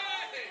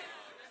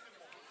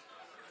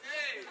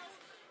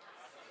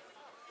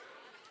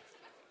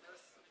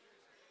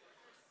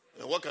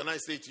 And what can I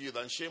say to you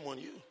than shame on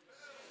you?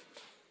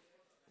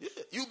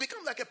 Yeah. You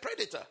become like a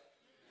predator.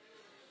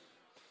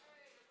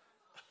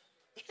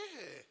 Yeah.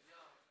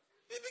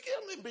 You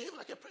behave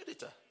like a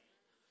predator.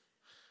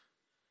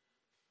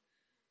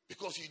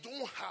 Because you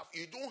don't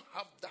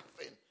have that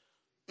thing.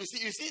 You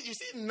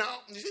see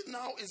now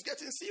it's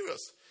getting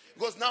serious.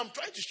 Because now I'm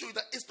trying to show you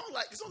that it's not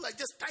like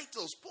just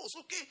titles, posts.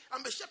 Okay,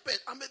 I'm a shepherd,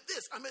 I'm a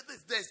this.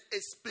 There's a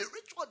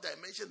spiritual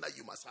dimension that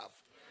you must have.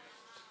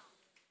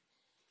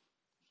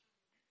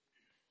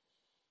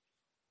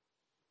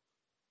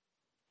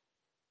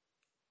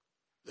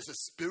 There's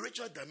a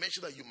spiritual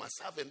dimension that you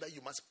must have and that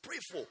you must pray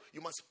for.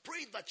 You must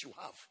pray that you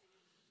have.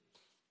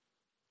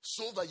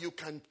 So that you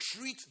can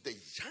treat the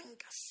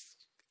youngest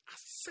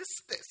as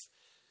sisters.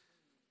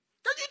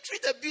 Can you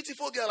treat a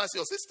beautiful girl as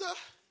your sister?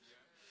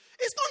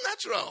 It's not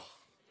natural.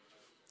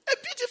 A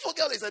beautiful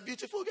girl is a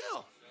beautiful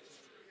girl.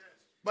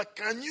 But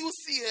can you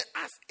see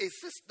her as a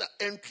sister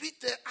and treat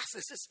her as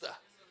a sister?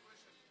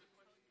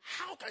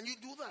 How can you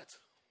do that?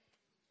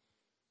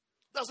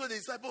 That's what the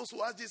disciples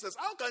who asked Jesus,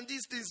 how can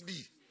these things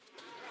be?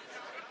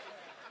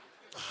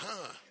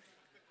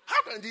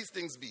 How can these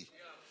things be?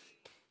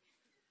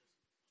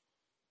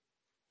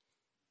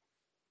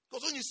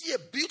 Because when you see a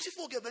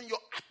beautiful girl, then your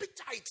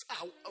appetites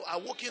are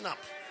waking up.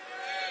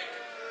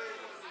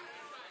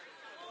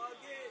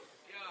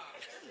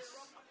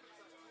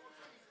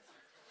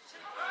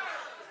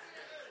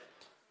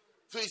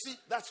 So you see,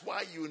 that's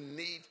why you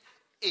need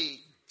a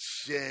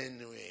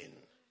genuine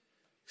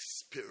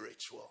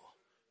spiritual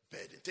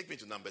burden. Take me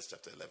to Numbers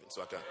chapter 11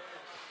 so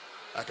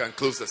I can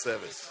close the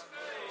service.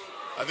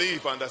 I think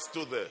you've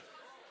understood there.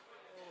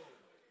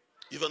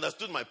 You've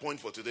understood my point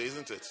for today,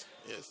 isn't it?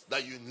 Yes.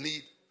 That you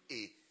need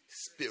a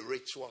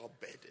spiritual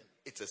burden.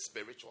 It's a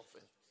spiritual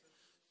thing.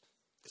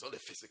 It's not a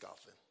physical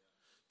thing.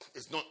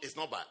 It's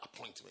not by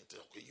appointment.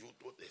 Okay, you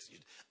do this.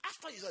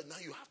 After you said, now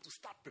you have to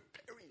start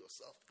preparing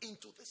yourself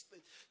into this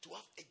thing to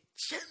have a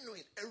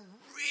genuine, a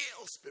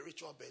real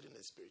spiritual burden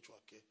and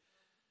spiritual care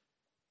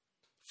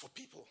for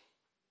people.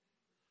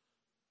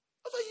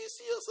 After you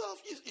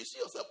see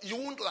yourself, you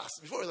won't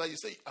last. Before that, you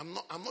say, I'm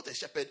not a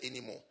shepherd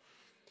anymore.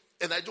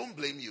 And I don't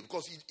blame you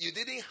because you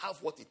didn't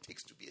have what it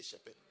takes to be a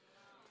shepherd.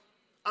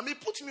 I mean,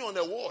 put me on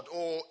a ward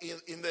or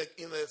in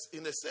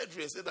the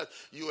surgery and say that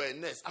you are a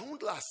nurse. I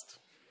won't last.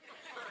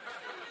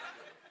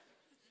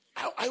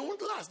 I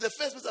won't last. The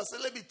first person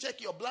said, let me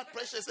check your blood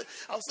pressure.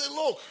 I'll say,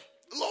 look.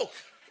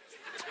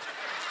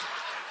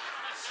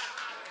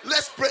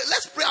 Let's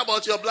pray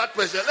about your blood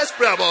pressure. Let's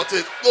pray about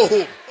it. Go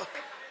home.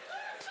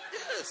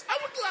 Yes, I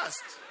won't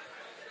last.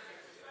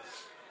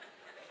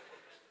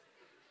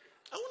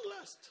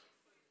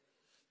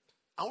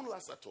 I won't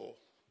last at all.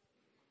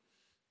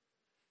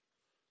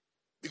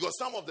 Because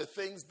some of the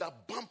things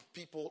that bump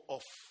people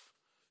off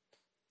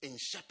in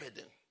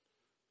shepherding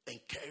and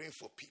caring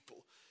for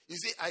people. You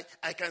see, I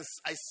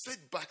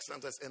sit back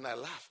sometimes and I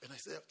laugh and I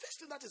say, this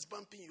thing that is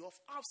bumping you off,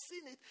 I've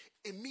seen it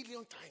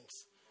 1,000,000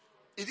 times.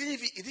 It didn't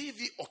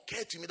even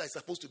occur to me that it's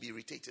supposed to be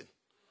irritating.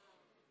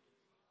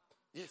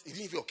 Yes, it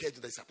didn't even occur to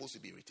me that it's supposed to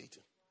be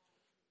irritating.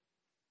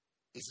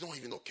 It's not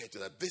even occurred to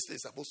that this thing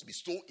is supposed to be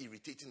so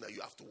irritating that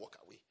you have to walk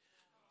away.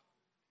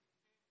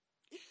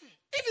 Yeah.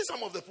 Even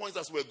some of the points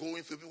that we're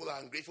going through, people are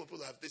ungrateful,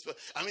 people have this.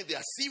 I mean, they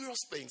are serious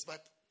things,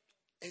 but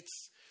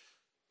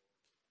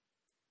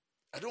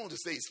I don't want to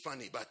say it's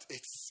funny, but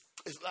it's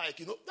like,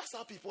 that's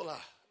how people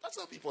are. That's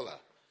how people are.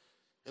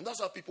 And that's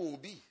how people will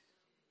be.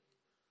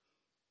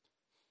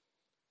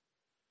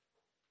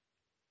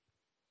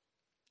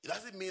 It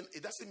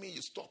doesn't mean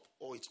you stop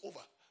or it's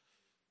over.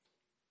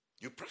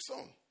 You press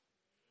on.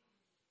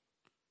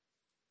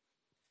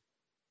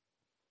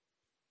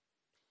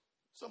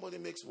 Somebody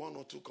makes 1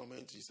 or 2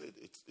 comments, he said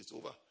it's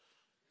over.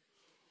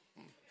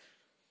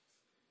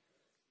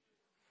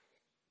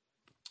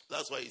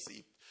 That's why you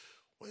see,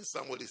 when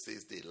somebody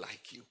says they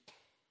like you,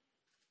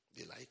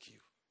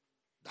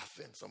 that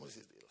thing, somebody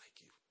says they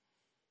like you,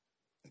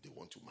 and they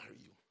want to marry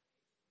you,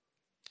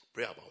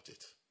 pray about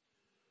it.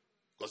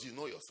 Because you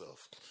know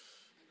yourself.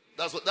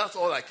 That's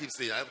all I keep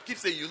saying. I keep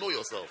saying you know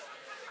yourself.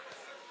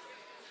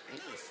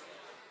 Yes.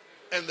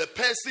 And the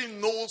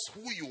person knows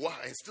who you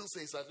are and still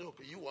says that,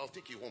 okay, I'll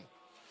take you home.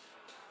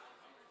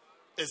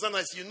 And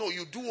sometimes you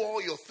do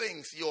all your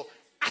things, your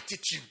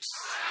attitudes.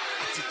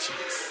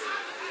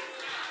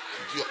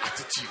 Your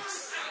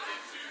attitudes.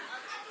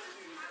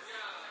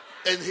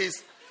 And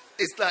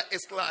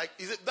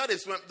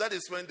that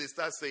is when they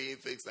start saying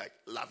things like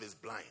love is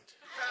blind.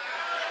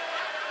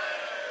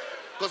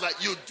 Because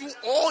you do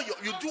all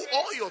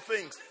your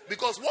things.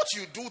 Because what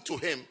you do to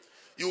him,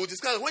 you will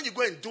discover when you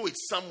go and do it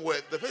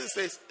somewhere, the person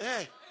says,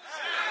 hey,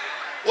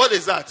 what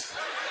is that?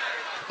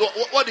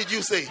 What did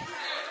you say?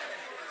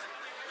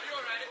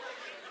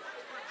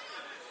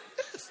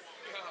 Yes.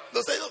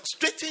 They'll say, look,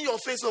 straighten your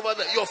face over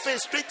there. Your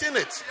face, straighten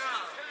it.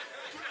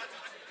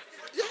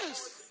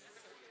 Yes.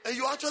 And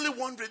you actually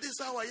wonder, this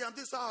is how I am,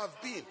 this is how I've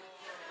been.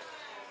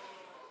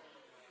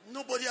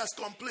 Nobody has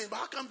complained, but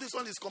how come this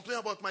one is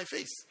complaining about my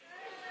face?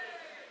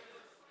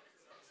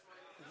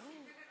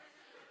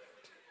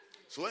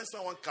 So when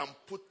someone can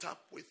put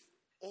up with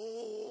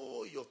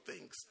all your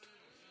things,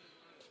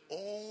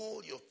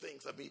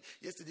 I mean,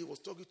 yesterday I was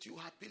talking to you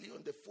happily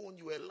on the phone,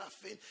 you were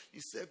laughing,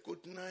 you said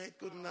good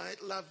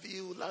night, love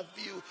you.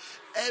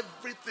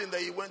 Everything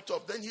that he went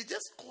off, then he's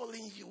just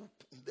calling you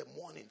in the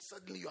morning,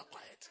 suddenly you are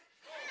quiet.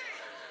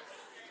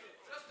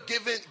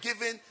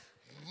 Giving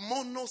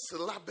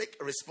monosyllabic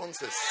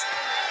responses.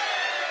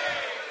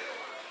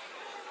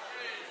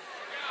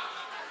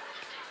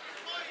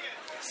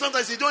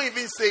 Sometimes you don't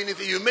even say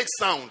anything, you make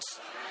sounds.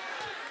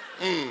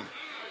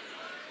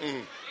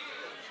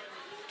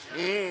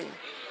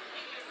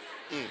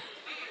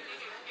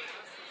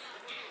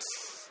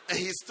 And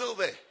he's still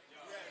there.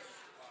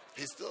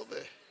 He's still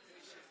there.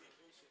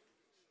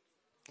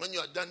 When you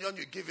are done, when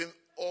you give him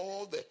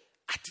all the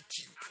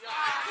attitude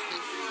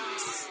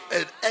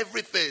and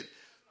everything,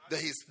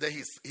 then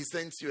he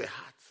sends you a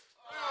heart.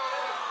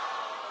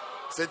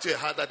 Sends you a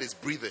heart that is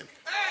breathing.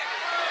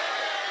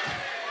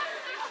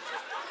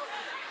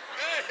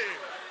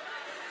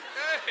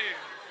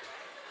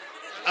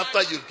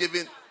 After you've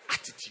given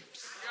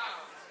attitudes.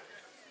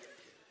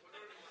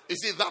 You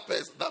see, that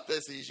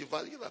person, you should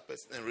value that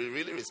person and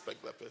really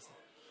respect that person.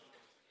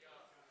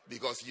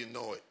 Because you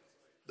know it.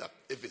 That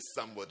if it's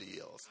somebody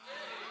else,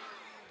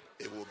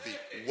 it will be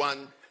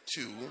 1,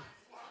 2,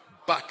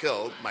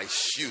 buckle my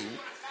shoe,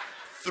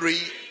 3,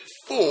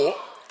 4,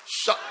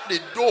 shut the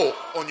door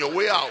on your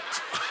way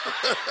out.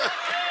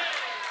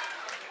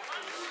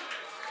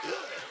 Yeah,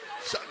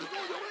 shut the door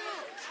on your way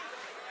out.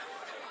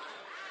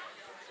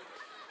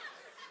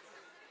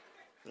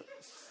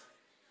 Yes.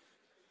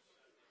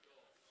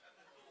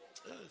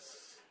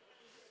 Yes.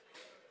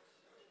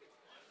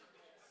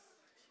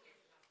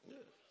 Yeah.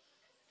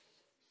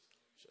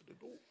 Shut the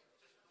door.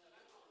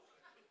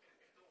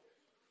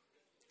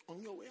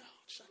 On your way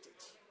out, shut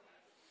it.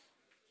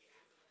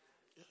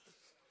 Yes.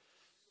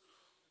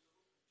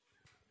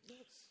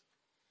 Yes.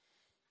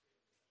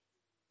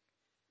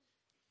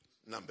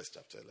 Numbers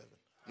chapter 11.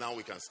 Now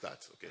we can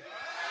start, okay?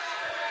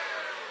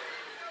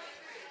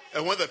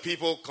 And when the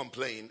people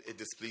complained, it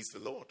displeased the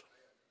Lord.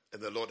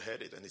 And the Lord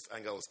heard it, and his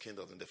anger was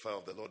kindled, and the fire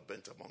of the Lord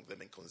burnt among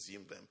them and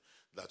consumed them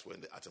that were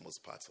in the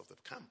uttermost parts of the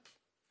camp.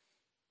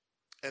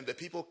 And the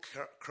people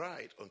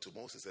cried unto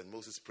Moses, and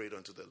Moses prayed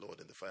unto the Lord,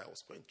 and the fire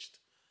was quenched.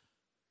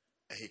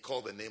 And he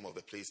called the name of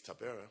the place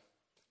Taberah,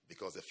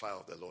 because the fire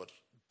of the Lord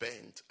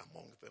burnt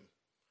among them.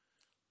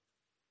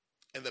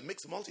 And the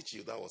mixed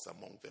multitude that was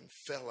among them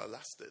fell and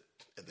lasted,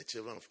 and the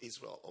children of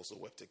Israel also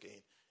wept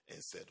again,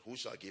 and said, Who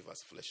shall give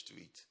us flesh to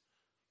eat?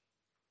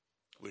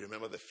 We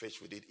remember the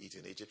fish we did eat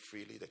in Egypt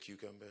freely, the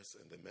cucumbers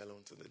and the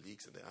melons and the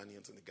leeks and the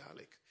onions and the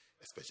garlic,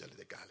 especially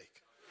the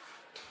garlic.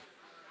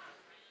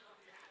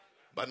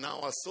 But now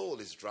our soul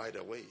is dried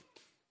away.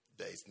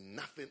 There is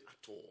nothing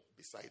at all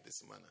beside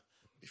this manna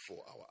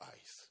before our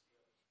eyes.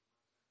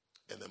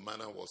 And the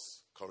manna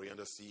was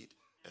coriander seed,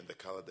 and the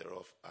color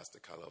thereof as the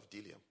color of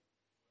bdellium.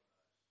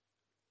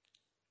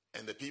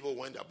 And the people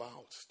went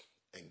about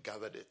and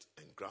gathered it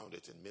and ground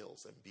it in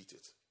mills and beat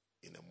it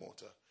in a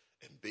mortar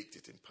and baked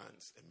it in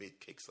pans and made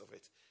cakes of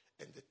it.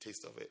 And the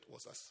taste of it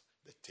was as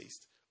the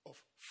taste of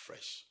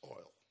fresh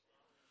oil.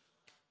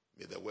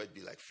 May the word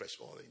be like fresh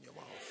oil in your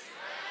mouth.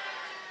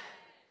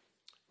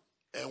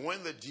 And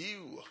when the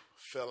dew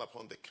fell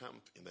upon the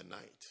camp in the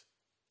night,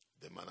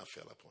 the manna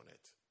fell upon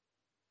it.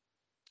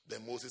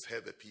 Then Moses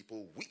heard the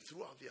people weep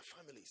throughout their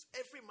families,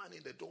 every man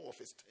in the door of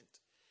his tent.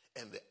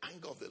 And the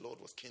anger of the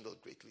Lord was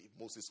kindled greatly.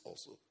 Moses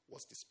also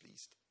was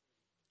displeased.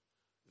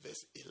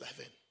 Verse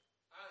 11.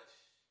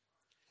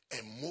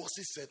 And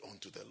Moses said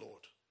unto the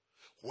Lord,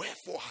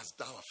 Wherefore hast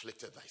thou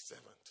afflicted thy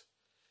servant?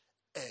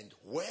 And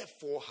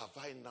wherefore have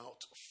I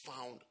not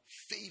found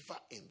favor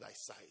in thy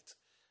sight,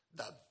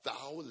 that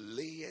thou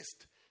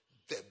layest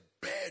the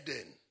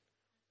burden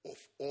of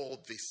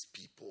all these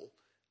people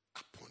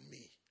upon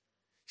me?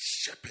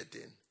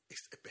 Shepherding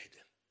is a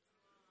burden.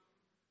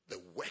 The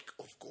work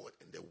of God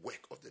and the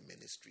work of the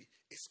ministry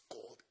is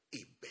called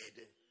a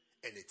burden.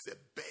 And it's a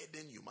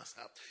burden you must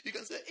have. You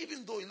can say,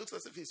 even though it looks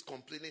as if he's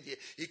complaining here,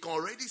 he can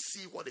already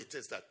see what it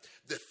is, that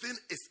the thing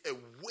is a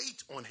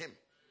weight on him.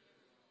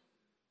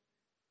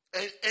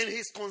 And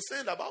he's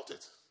concerned about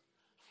it.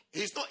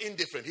 He's not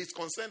indifferent. He's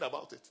concerned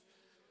about it.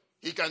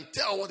 He can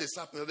tell what is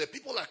happening. The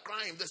people are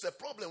crying. There's a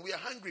problem. We are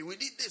hungry. We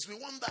need this. We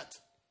want that.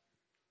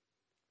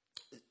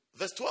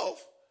 Verse 12.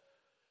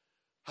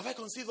 Have I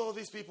conceived all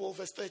these people?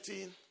 Verse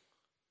 13.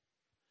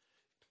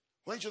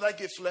 When should I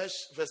give flesh?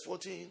 Verse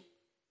 14.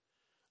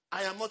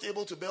 I am not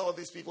able to bear all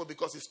these people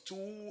because it's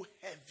too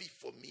heavy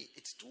for me.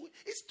 It's too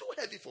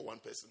heavy for one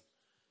person.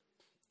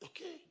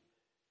 Okay.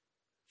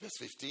 Verse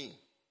 15.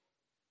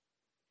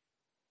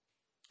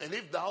 And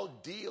if thou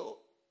deal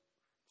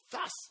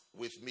thus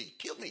with me,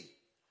 kill me.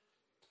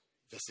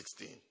 Verse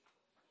 16.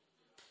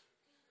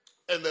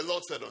 And the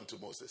Lord said unto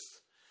Moses,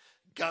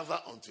 Gather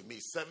unto me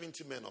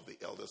 70 men of the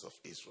elders of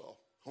Israel,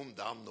 whom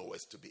thou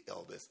knowest to be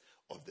elders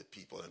of the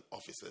people and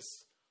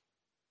officers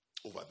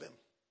over them,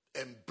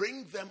 and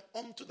bring them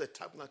unto the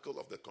tabernacle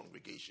of the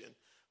congregation,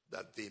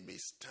 that they may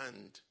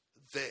stand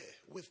there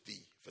with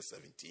thee. Verse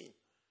 17.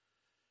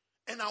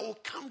 And I will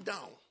come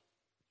down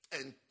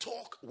and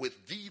talk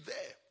with thee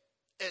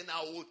there, and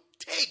I will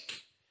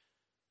take.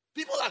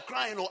 People are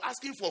crying or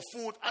asking for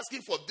food,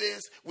 asking for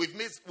this. We've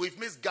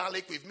missed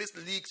garlic, we've missed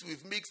leeks,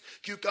 we've mixed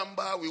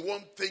cucumber, we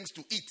want things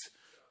to eat.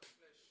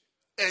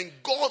 And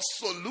God's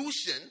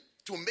solution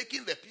to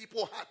making the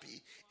people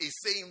happy is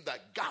saying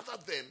that gather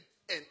them,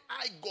 and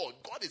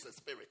God is a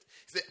spirit.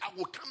 He said, I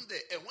will come there,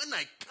 and when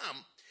I come,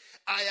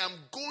 I am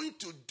going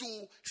to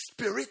do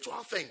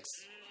spiritual things.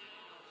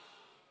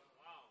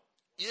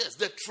 Yes,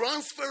 the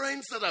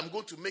transference that I'm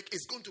going to make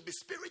is going to be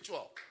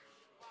spiritual.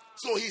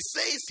 So he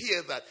says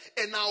here that,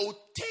 and I will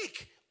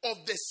take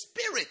of the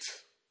Spirit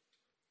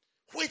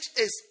which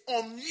is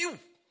on you,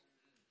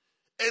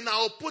 and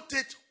I'll put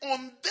it on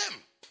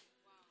them.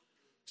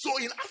 So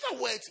in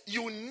other words,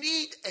 you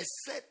need a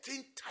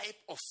certain type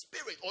of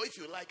spirit, or if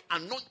you like,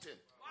 anointing,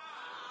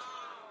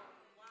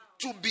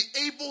 to be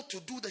able to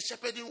do the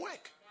shepherding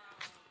work.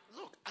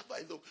 Look,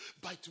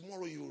 by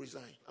tomorrow you will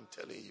resign. I'm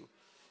telling you.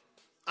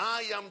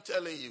 I am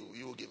telling you,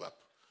 you will give up.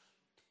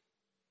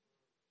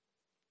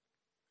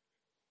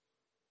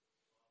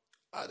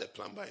 I had a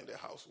plumber in the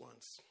house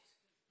once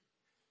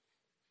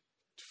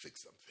to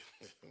fix something.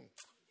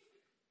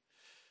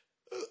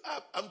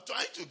 I'm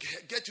trying to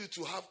get you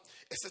to have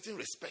a certain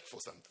respect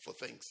for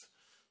things.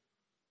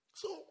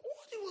 So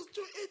what he was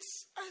doing,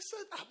 I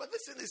said, but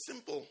this thing is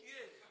simple.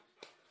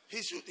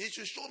 He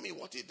should show me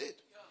what he did.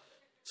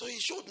 So he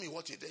showed me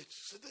what he did.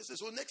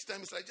 So next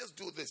time it's like, just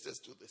do this.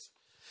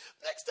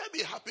 Next time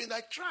it happened,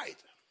 I tried.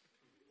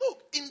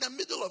 Look, in the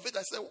middle of it,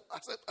 I said,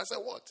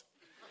 what?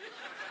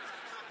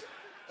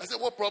 I said,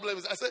 what problem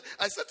is it?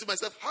 I said to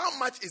myself, how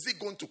much is it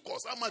going to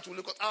cost? How much will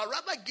it cost? I'd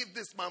rather give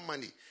this man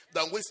money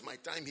than waste my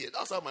time here.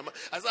 That's how my mind.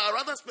 I said, I'd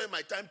rather spend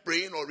my time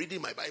praying or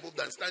reading my Bible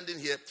than standing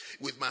here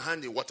with my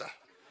hand in water.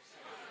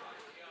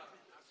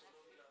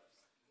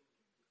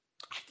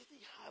 I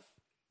didn't have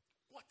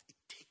what it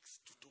takes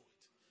to do it.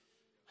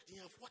 I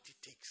didn't have what it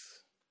takes.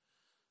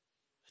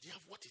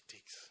 What it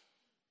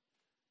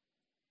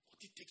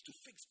takes to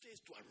fix this,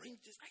 to arrange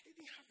this. I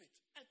didn't have it.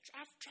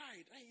 I've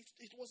tried.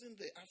 It wasn't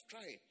there. I've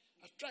tried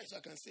so I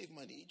can save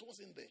money. It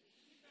wasn't there.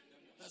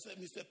 I said,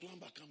 Mr.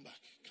 Plumber, come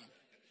back. Come.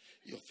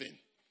 Your thing.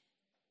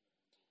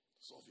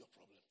 Solve your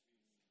problem.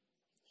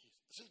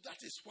 So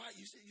that is why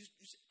you say,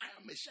 I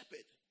am a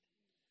shepherd.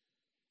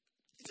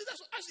 You see,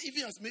 that's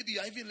even as maybe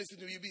I even listen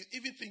to you,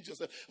 even think to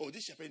yourself, oh,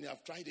 this shepherd,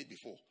 I've tried it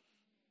before.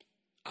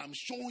 I'm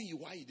showing you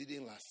why it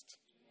didn't last.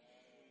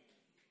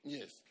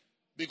 Yes.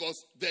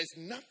 Because there's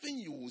nothing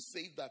you will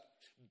say that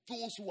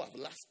those who have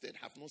lasted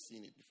have not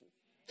seen it before.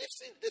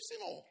 They've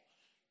seen all.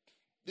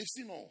 They've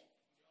seen all.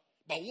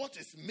 But what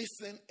is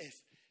missing is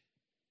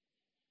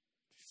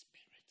the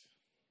Spirit.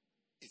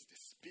 It's the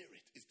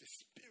Spirit. It's the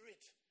Spirit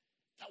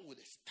that would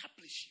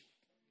establish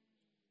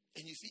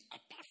you. And you see,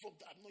 apart from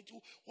that,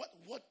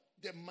 what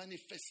the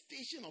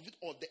manifestation of it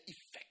or the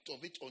effect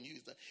of it on you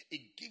is that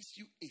it gives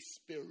you a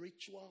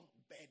spiritual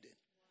burden.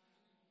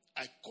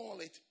 I call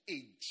it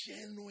a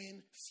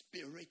genuine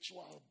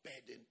spiritual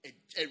burden.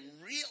 A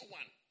real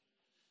one.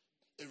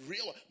 A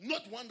real one.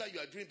 Not one that you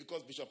are doing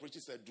because Bishop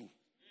Richard said do.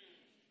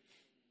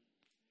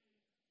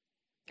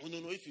 Oh,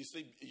 no. If you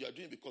say you are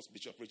doing because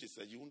Bishop Richard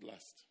said, you won't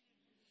last.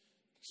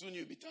 Soon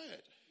you'll be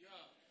tired.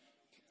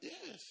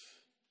 Yes.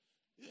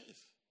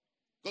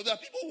 Because there are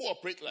people who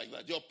operate like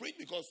that. They operate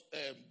because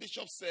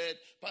Bishop said,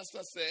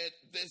 Pastor said,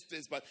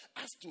 this. But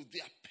as to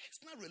their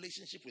personal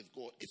relationship with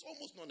God, it's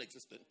almost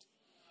non-existent.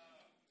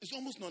 It's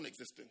almost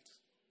non-existent.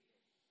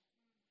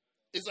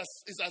 It's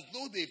as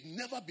though they've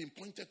never been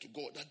pointed to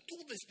God. That do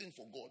this thing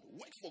for God.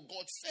 Work for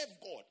God. Serve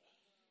God.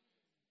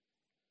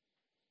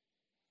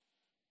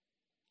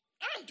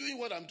 I'm doing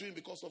what I'm doing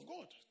because of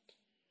God.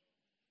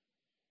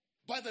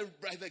 By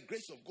the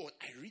grace of God,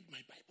 I read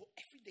my Bible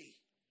every day.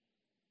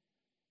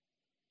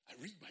 I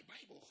read my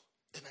Bible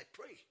and I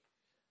pray.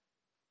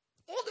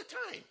 All the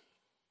time.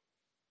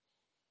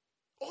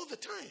 All the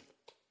time.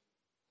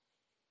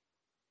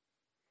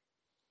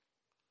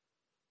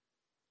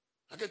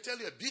 I can tell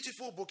you a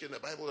beautiful book in the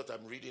Bible that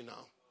I'm reading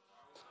now.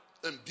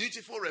 And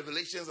beautiful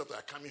revelations that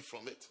are coming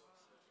from it.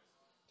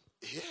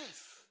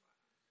 Yes.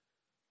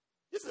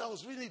 Yes, I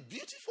was reading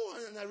beautiful,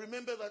 and I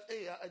remember that,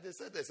 hey, they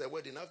said there's a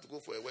wedding. I have to go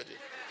for a wedding.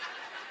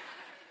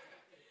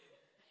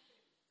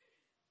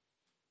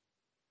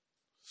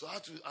 So I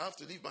have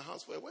to leave my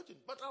house for a wedding.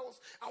 But I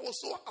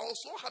was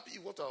so happy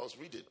with what I was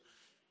reading.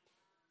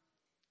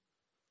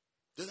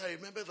 Then I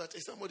remember that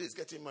if somebody is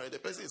getting married, the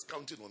person is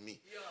counting on me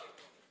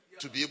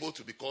to be able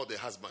to be called a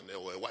husband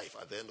or a wife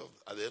at the end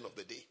of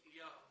the day.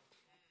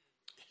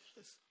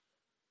 Yes.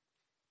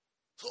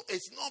 So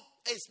it's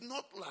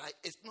not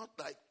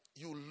like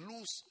you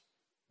lose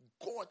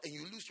God and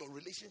you lose your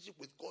relationship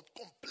with God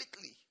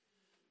completely.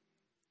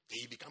 Then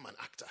you become an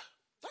actor.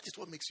 That is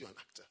what makes you an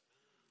actor.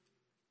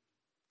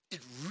 It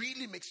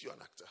really makes you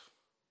an actor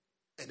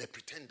and a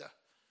pretender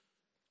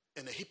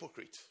and a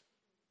hypocrite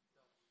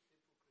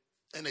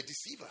and a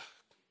deceiver.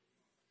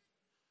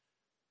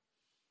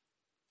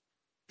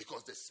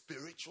 Because the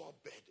spiritual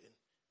burden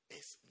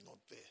is not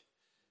there.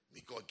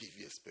 May God give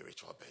you a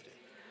spiritual burden.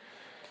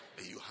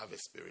 May you have a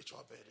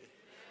spiritual burden.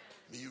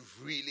 May you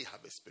really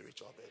have a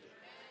spiritual burden.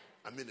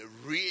 I mean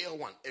a real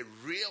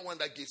one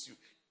that gives you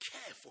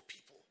care for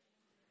people.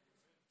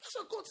 That's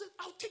what God said.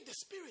 I'll take the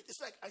Spirit. It's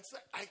like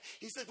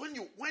He said,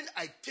 when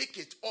I take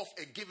it off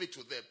and give it to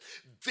them,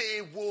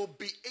 they will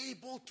be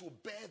able to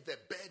bear the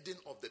burden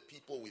of the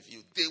people with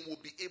you. They will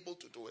be able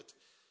to do it.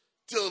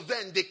 Till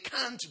then, they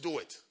can't do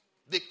it.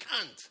 They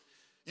can't.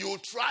 You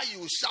will try, you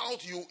will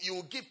shout, you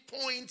will give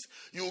points,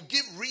 you will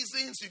give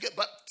reasons,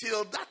 but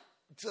till that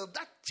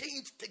that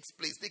change takes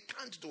place, they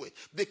can't do it.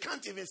 They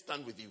can't even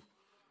stand with you.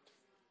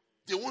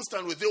 They won't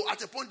stand with you.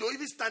 At a point, they'll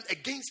even stand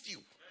against you.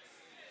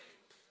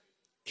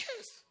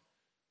 Yes.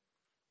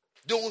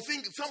 They will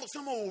think,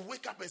 someone will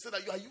wake up and say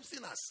that you are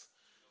using us.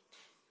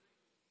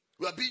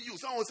 We are being used.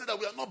 Someone will say that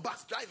we are not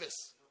bus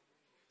drivers.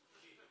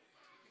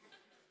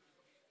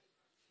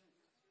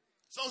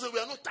 Someone will say we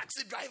are not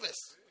taxi drivers.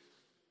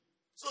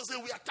 Someone will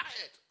say we are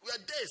tired. We are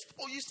this.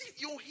 Oh, you see,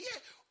 you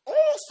hear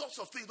all sorts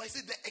of things. But I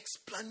say the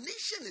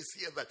explanation is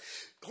here that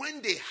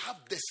when they have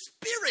the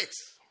spirit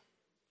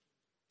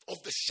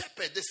of the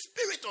shepherd, the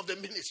spirit of the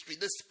ministry,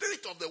 the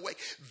spirit of the work,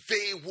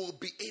 they will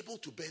be able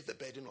to bear the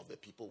burden of the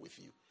people with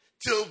you.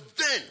 Till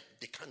then,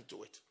 they can't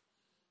do it.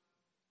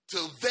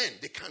 Till then,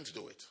 they can't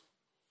do it.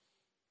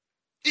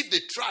 If they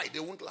try, they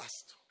won't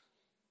last.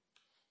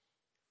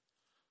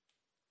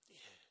 Yeah.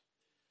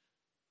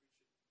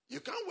 You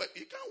can't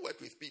work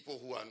with people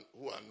who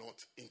are not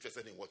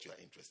interested in what you are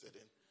interested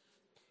in.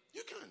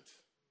 You can't.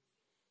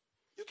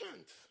 You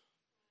can't.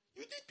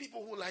 You need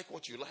people who like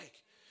what you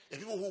like and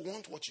people who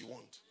want what you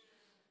want.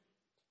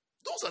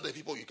 Those are the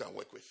people you can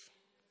work with.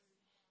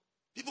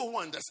 People who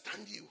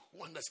understand you,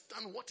 who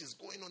understand what is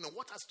going on and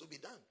what has to be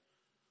done.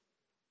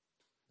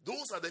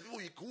 Those are the people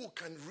who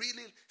can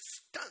really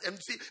stand and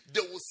see.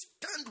 They will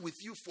stand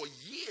with you for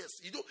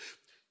years. You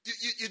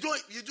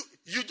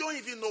don't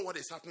even know what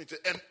is happening to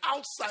them. And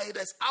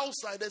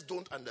outsiders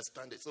don't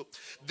understand it. So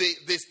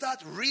they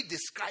start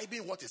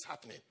re-describing what is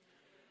happening.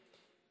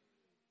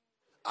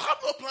 I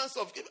have no plans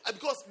of giving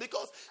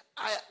because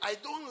I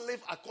don't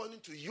live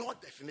according to your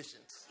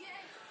definitions. Yes.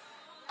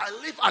 I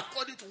live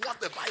according to what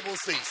the Bible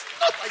says,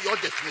 not by your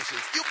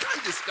definitions. You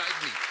can't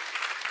describe me.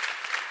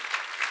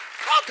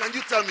 How can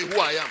you tell me who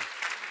I am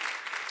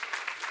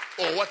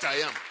or what I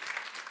am?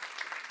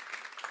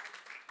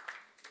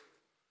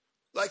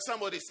 Like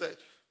somebody said,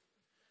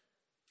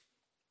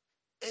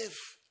 if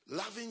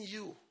loving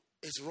you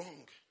is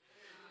wrong,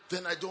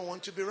 then I don't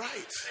want to be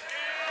right.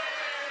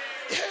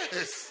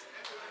 Yes.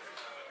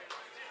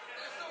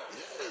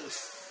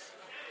 Yes.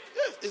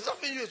 Yes. If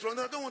loving you is wrong,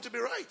 then I don't want to be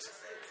right.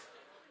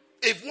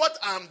 If what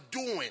I'm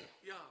doing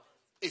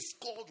is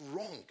called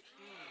wrong,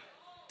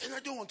 then I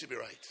don't want to be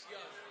right.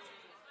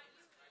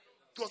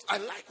 Because I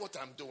like what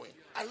I'm doing.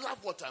 I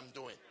love what I'm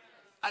doing.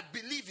 I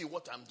believe in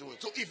what I'm doing.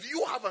 So if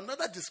you have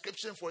another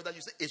description for it that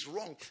you say it's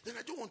wrong, then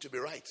I don't want to be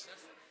right.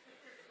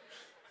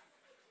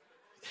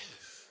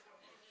 Yes.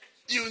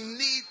 You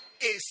need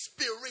a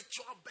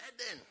spiritual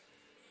burden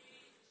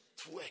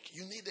to work.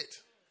 You need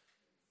it.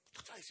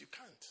 Otherwise you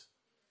can't.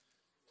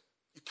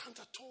 You can't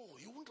at all.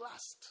 You won't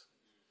last.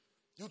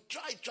 You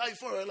try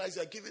before you realize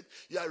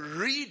you are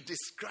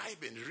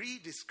re-describing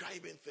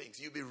things.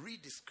 You'll be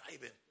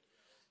re-describing.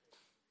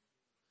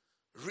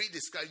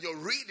 Your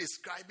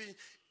re-describing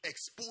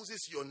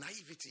exposes your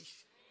naivety.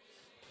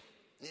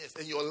 Yes,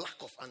 and your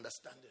lack of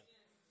understanding.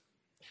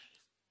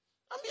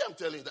 I'm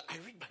telling you that I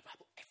read my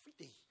Bible every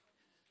day.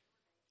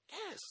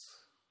 Yes.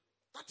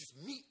 That is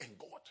me and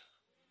God.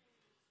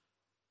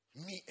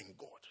 Me and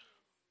God.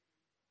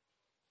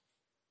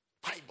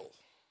 Bible.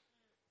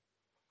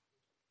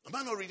 Am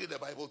I not reading the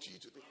Bible to you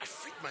today? I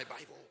read my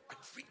Bible.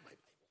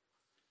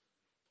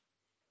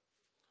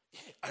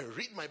 Yeah, I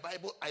read my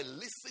Bible. I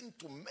listen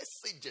to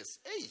messages.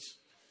 Hey.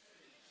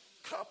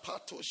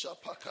 Kapatosha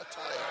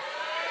pakataya.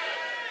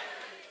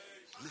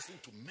 Listen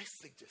to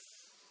messages.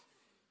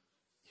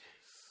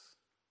 Yes.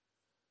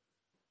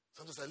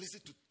 Sometimes I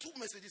listen to 2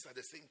 messages at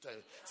the same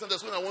time.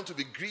 Sometimes when I want to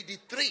be greedy,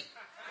 3.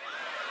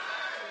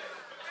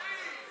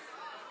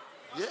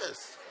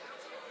 Yes.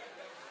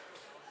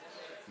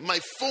 My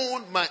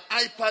phone, my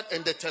iPad,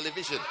 and the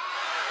television.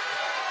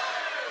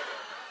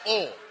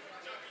 Oh.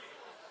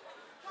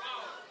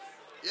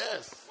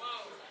 Yes.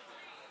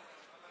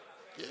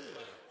 Yeah.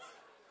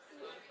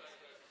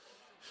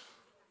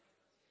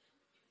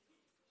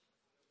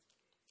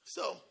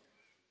 So,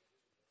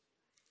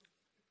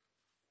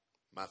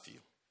 Matthew.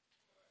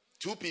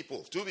 2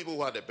 people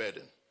who had a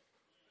burden.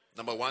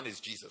 Number 1 is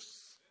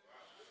Jesus.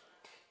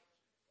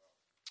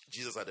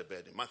 Jesus had a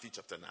burden. Matthew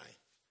chapter 9.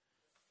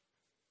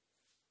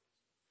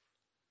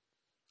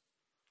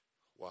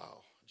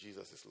 Wow,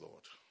 Jesus is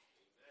Lord.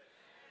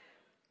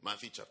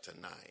 Matthew chapter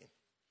 9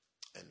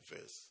 and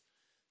verse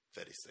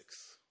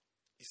 36.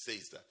 He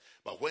says that,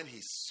 but when he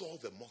saw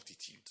the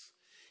multitudes,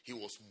 he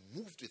was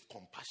moved with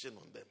compassion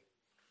on them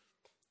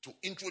to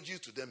introduce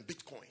to them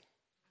Bitcoin.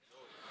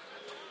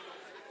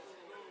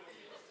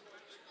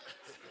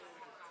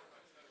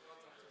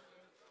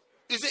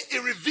 You see,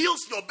 it reveals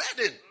your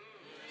burden.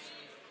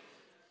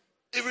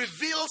 It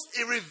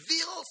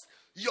reveals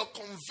your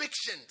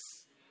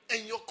convictions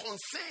and your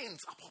concerns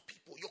about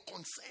people. Your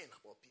concern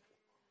about people.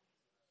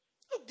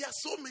 Look, there are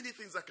so many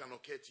things that can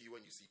occur to you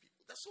when you see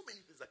people. There are so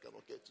many things that can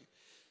occur to you.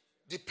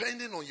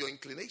 Depending on your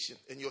inclination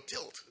and your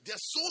tilt. There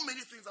are so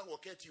many things that will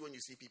occur to you when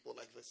you see people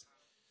like this.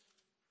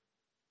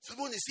 So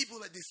when you see people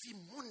like they see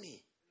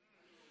money.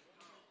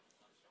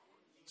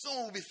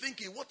 Someone will be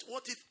thinking, what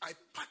if I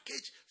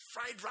package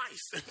fried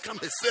rice and come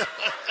and sell?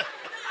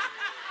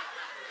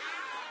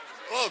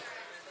 Look.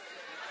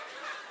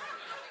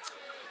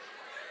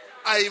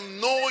 I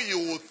know you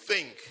will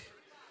think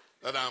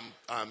that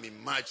I'm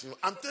imagining.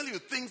 I'm telling you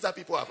things that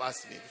people have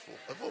asked me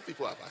before.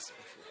 People have asked me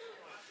before.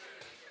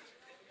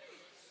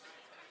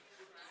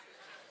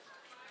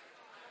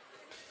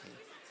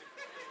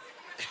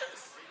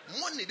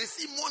 Money, they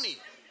see money.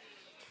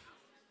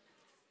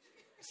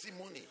 See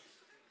money.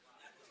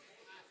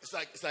 It's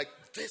like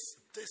this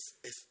is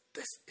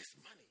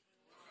money.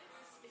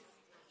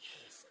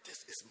 Yes,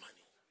 this is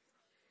money.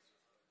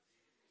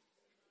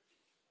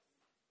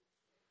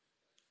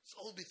 So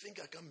I'll be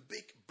thinking I can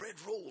bake bread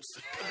rolls.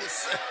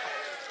 Yes.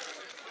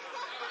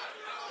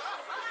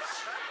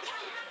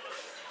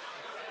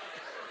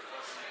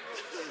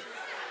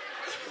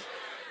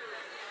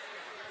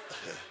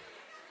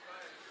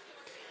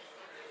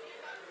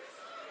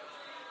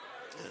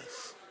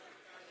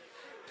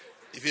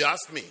 If you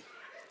ask me,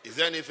 is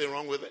there anything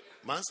wrong with it?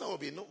 My answer will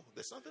be no.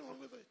 There's nothing wrong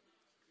with it.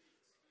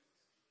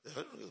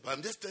 But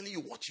I'm just telling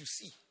you what you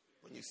see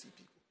when you see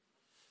people.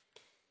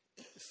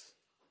 Yes.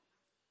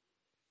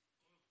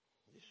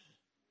 Yeah.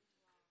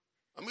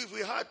 I mean,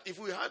 if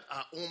we had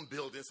our own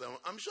buildings,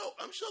 I'm sure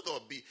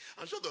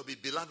there'll be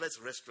Beloved's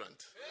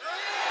restaurant.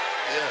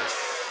 Yes.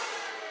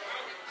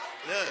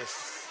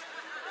 Yes.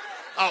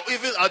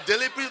 I'll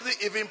deliberately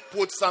even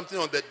put something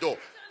on the door.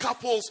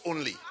 Couples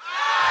only.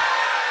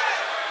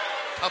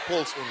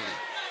 Couples only.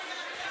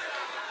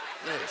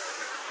 Yes.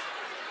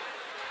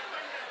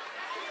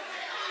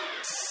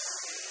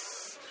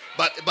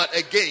 But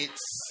again,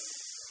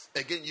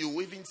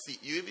 you even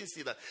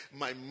see that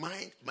my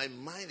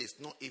mind is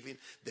not even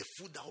the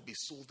food that will be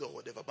sold or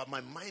whatever, but my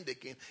mind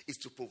again is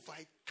to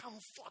provide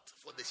comfort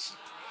for the sheep,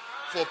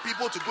 for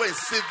people to go and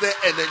sit there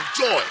and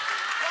enjoy.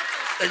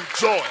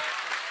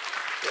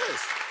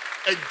 Yes.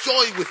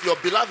 Enjoy with your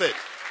beloved.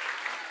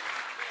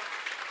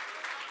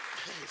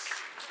 Yes.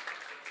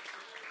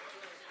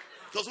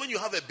 Because when you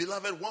have a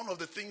beloved, one of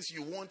the things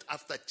you want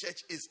after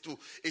church is to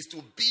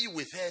be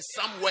with her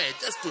somewhere,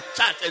 just to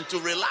chat and to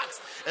relax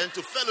and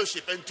to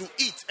fellowship and to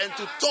eat and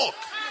to talk.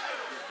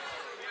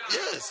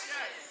 Yes.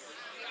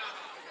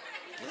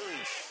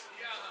 Yes.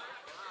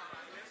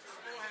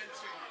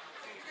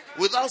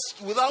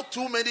 Without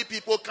too many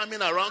people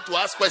coming around to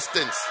ask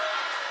questions.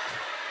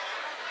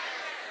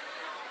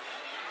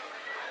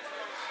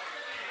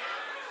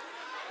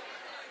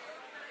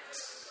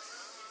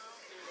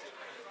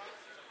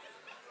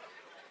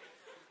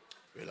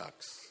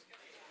 Relax.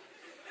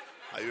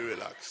 Are you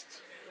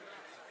relaxed?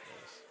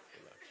 Yes.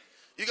 Relax.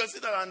 You can see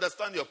that I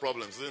understand your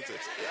problems, isn't it?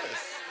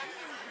 Yes.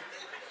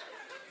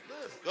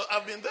 Yes.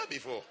 I've been there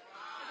before.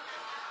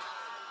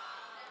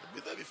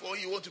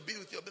 You want to be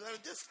with your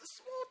beloved, just a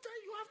small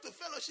time you have to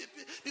fellowship.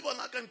 People are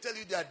not going to tell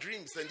you their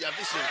dreams and their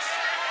visions.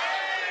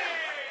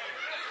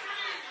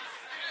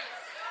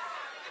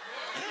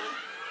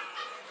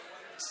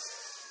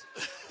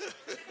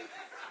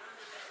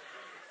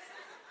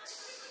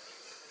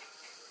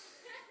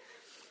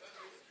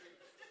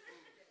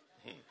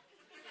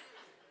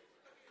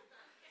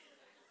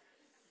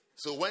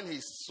 So when he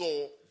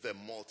saw the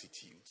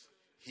multitude,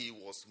 he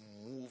was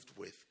moved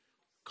with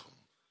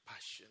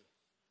compassion.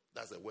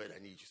 That's the word I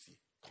need you to see.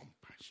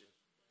 Compassion.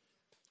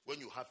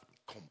 When you have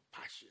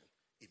compassion,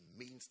 it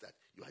means that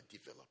you are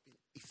developing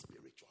a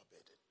spiritual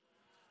burden.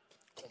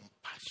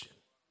 Compassion.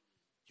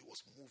 He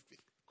was moved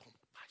with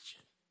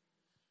compassion.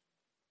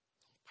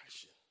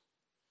 Compassion.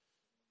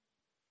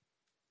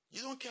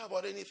 You don't care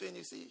about anything,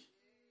 you see.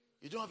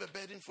 You don't have a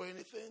burden for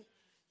anything.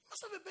 You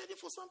must have a burden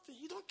for something.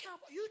 You don't care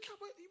about. You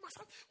must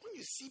have. When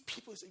you see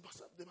people, you must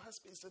have. There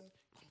must be some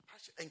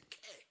compassion and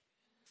care.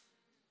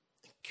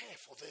 And care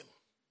for them.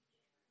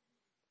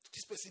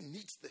 This person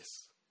needs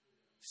this.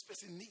 This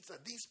person needs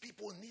that. These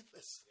people need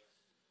this.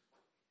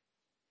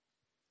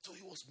 So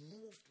he was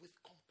moved with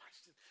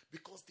compassion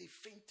because they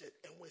fainted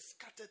and were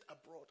scattered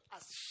abroad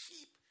as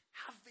sheep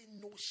having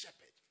no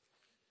shepherd.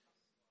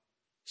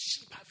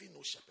 Sheep having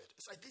no shepherd.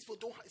 It's like these people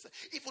don't have.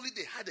 If only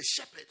they had a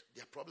shepherd,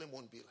 their problem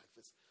won't be like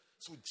this.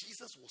 So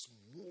Jesus was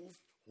moved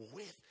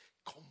with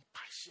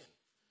compassion.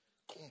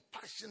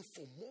 Compassion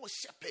for more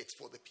shepherds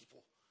for the people.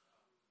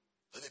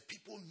 The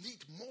people need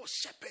more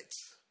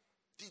shepherds.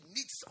 They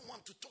need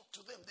someone to talk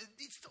to them. They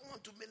need someone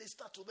to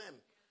minister to them.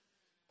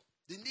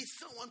 They need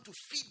someone to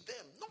feed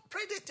them. Not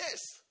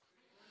predators.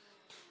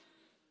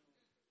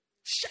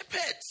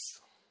 Shepherds.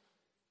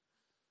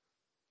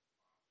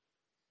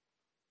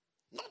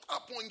 Not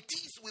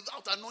appointees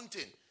without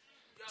anointing.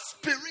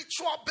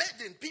 Spiritual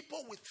burden.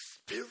 People with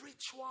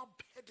spiritual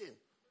burden.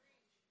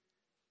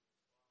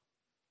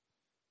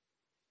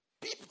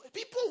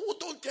 People who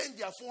don't turn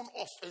their phone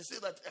off and say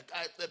that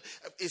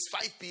it's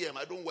 5 p.m.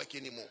 I don't work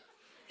anymore.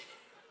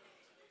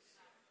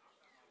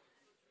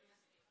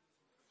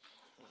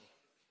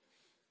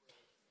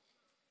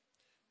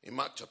 In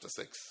Mark chapter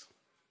 6.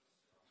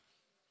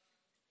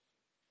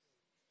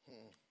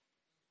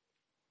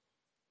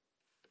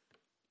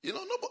 You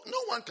know, no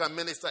one can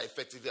minister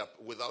effectively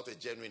without a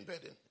genuine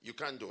burden. You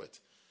can't do it.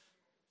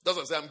 That's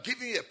what I'm saying. I'm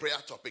giving you a prayer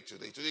topic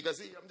today. So you can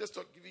see, I'm just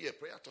giving you a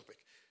prayer topic.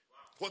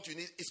 What you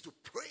need is to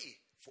pray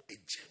for a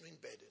genuine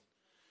burden.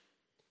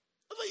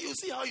 You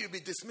see how you'll be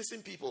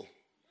dismissing people.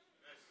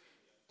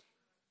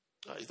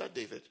 Is that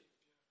David?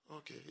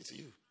 Okay, it's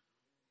you.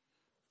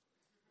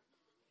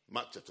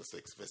 Mark chapter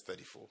 6, verse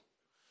 34.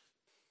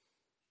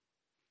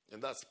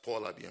 And that's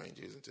Paula behind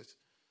you, isn't it?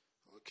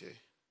 Okay.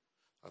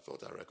 I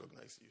thought I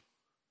recognized you.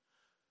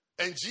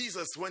 And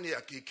Jesus, when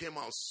he came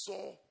out,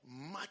 saw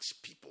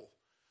much people.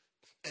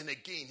 And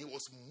again, he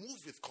was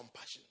moved with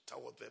compassion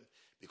toward them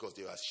because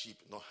they were sheep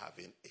not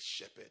having a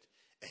shepherd.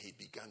 And he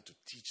began to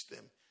teach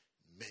them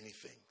many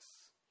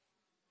things.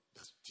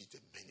 That's teach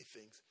them many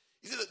things.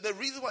 You see, the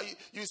reason why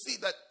you see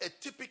that a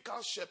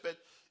typical shepherd,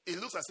 it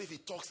looks as if he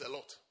talks a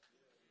lot.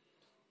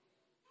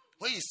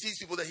 When he sees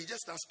people, that he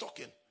just starts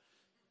talking.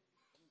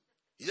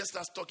 He just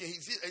starts talking. He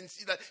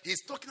see that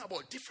he's talking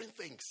about different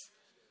things.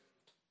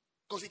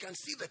 Because he can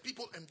see the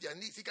people and their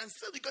needs. You can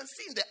see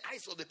in the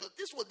eyes of the people,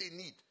 this is what they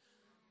need.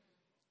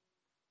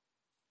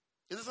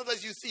 And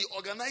sometimes you see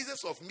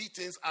organizers of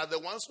meetings are the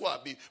ones who are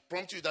being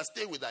prompt you that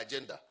stay with the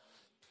agenda.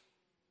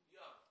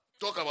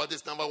 Talk about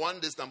this number 1,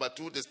 this number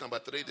 2, this number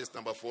 3, this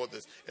number 4,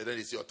 this, and then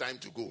it's your time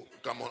to go.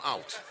 Come on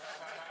out.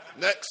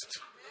 Next.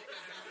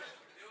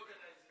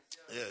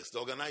 Yes, the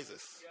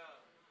organizers.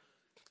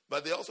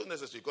 But they're also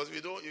necessary because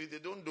if they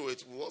don't do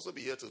it, we'll also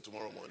be here till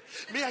tomorrow morning.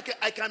 Me, I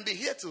can be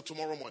here till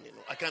tomorrow morning.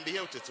 I can be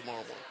here till tomorrow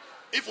morning.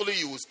 If only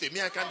you will stay.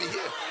 Me, I can be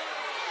here.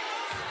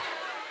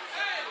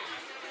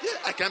 Yeah,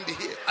 I can be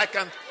here. I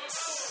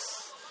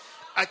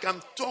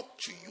can talk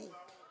to you.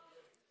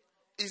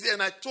 You see,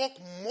 and I talk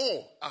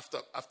more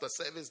after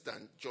service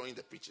than during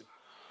the preaching.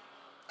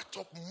 I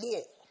talk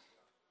more.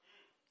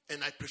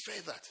 And I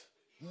prefer that.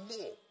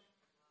 More.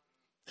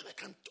 And I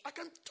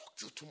can talk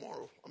till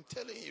tomorrow. I'm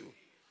telling you.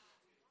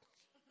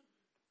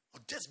 Or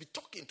just be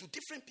talking to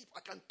different people.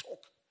 I can talk.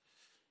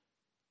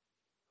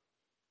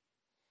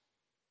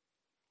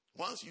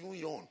 Once you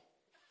yawn.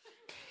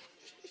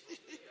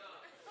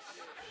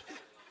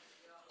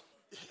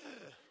 Yeah.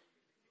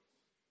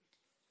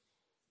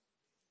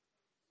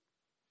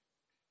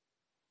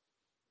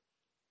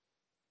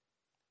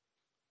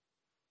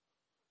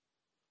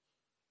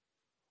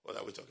 What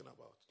are we talking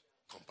about?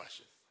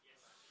 Compassion.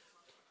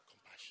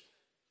 Compassion.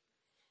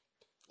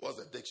 What's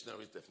the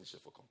dictionary's definition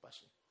for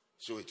compassion?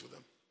 Show it to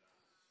them.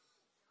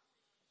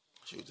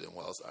 Show it to them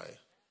whilst I...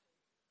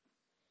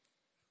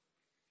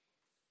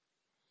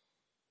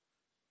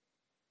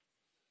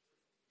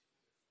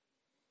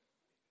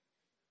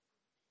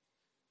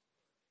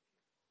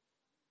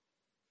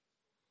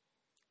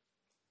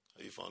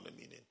 Have you found the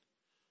meaning?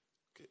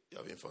 Okay, you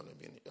haven't found the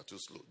meaning. You're too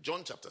slow.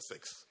 John chapter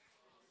 6,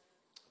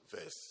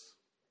 verse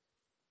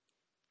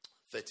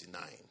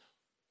 39.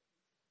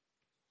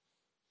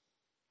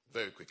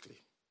 Very quickly.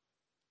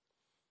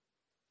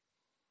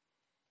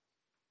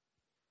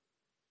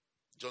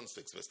 John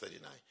 6, verse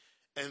 39.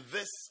 And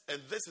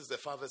this is the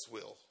Father's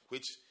will,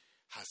 which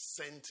has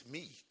sent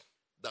me,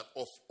 that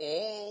of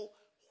all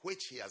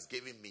which he has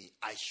given me,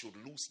 I should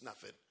lose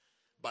nothing,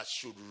 but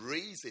should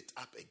raise it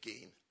up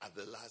again at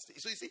the last day.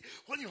 So you see,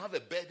 when you have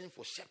a burden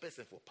for shepherds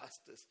and for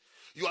pastors,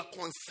 you are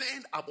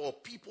concerned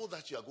about people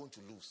that you are going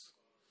to lose.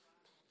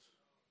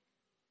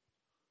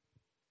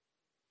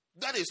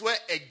 That is where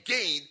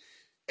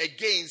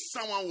again,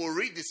 someone will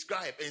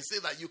re-describe and say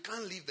that you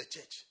can't leave the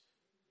church.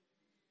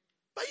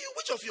 But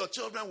which of your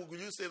children will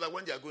you say that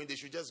when they are going, they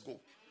should just go?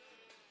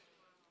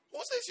 Who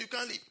says you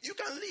can't leave? You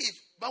can leave,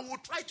 but we'll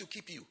try to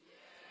keep you.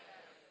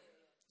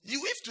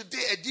 If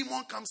today a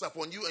demon comes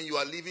upon you and you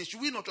are leaving,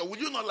 would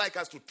you not like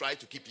us to try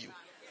to keep you?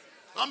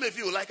 How many of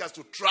you would like us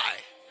to try?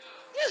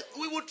 Yes,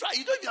 we will try.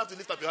 You don't even have to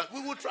lift up your hand.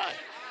 We will try.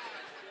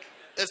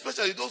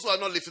 Especially those who are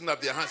not lifting up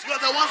their hands. You are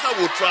the ones that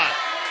will try.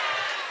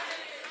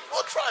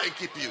 We'll try and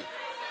keep you.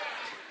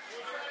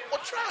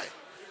 We'll try.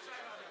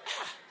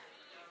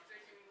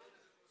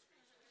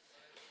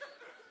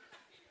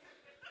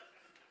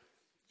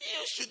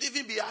 You should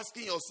even be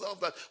asking yourself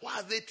that, why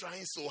are they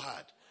trying so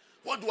hard?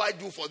 What do I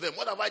do for them?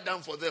 What have I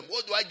done for them?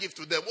 What do I give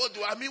to them?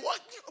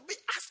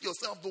 Ask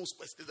yourself those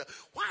questions.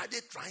 Why are they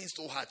trying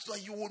so hard? So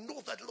that you will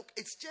know that, look,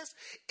 it's just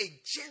a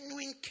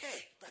genuine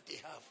care that they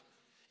have.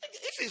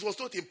 If it was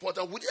not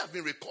important, would it have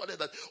been recorded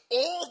that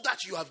all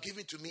that you have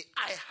given to me,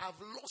 I have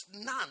lost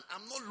none.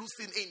 I'm not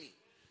losing any.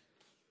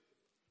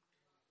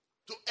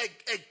 So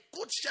a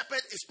good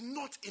shepherd is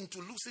not into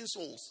losing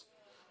souls.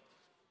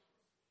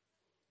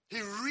 He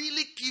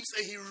really keeps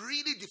and he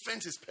really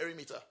defends his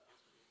perimeter.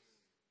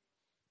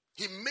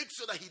 He makes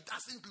sure that he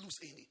doesn't lose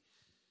any.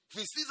 If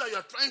he sees that you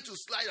are trying to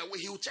slide away,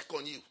 he will check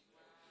on you.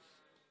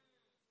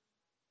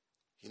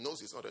 He knows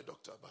he's not a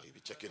doctor, but he'll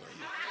be checking on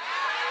you.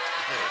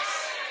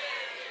 Yes,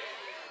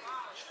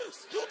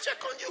 he'll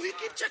check on you. He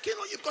keeps checking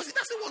on you because he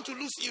doesn't want to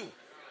lose you.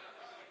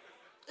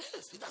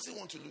 Yes, he doesn't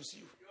want to lose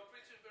you.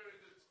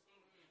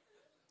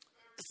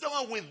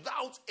 Someone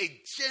without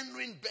a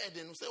genuine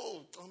burden will say,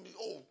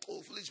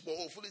 foolish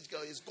boy, foolish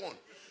girl is gone.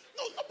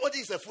 No, nobody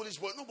is a foolish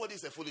boy. Nobody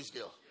is a foolish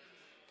girl.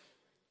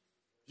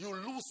 You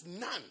lose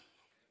none.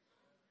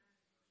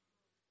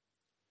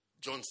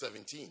 John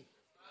 17.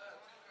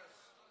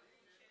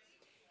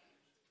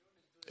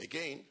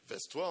 Again,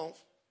 verse 12.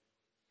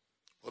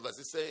 What does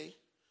it say?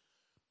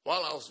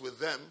 While I was with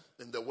them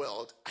in the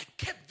world, I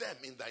kept them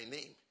in thy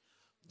name.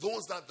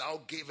 Those that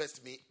thou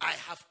gavest me, I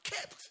have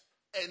kept,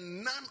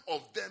 and none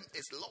of them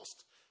is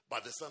lost,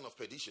 but the son of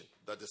perdition,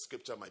 that the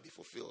scripture might be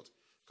fulfilled.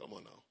 Come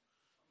on now.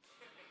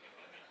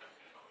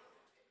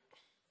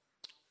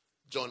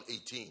 John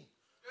 18,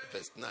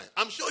 verse 9.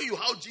 I'm showing you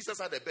how Jesus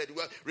had a bed.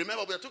 Well,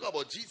 remember, we're talking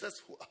about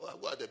Jesus who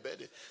had a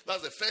bed.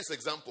 That's the first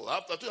example. I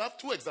have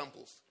two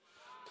examples.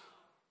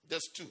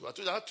 Just two. I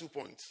have 2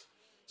 points.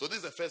 So this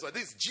is the first one.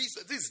 This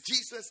is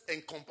Jesus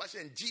and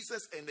compassion.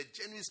 Jesus and the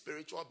genuine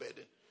spiritual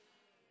burden.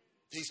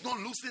 He's not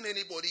losing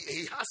anybody.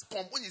 He has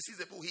when he sees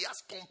the people, he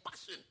has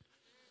compassion.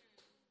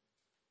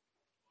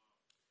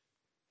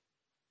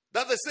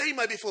 That the saying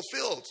might be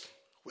fulfilled,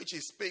 which he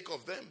spake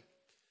of them.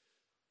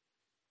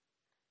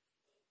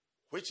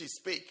 Which he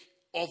spake,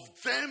 of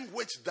them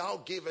which thou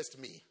gavest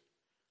me,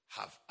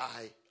 have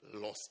I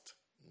lost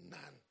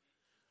none.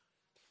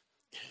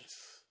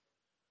 Yes.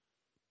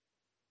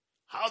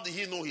 How did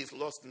he know he's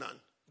lost none?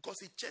 Because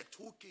he checked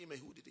who came and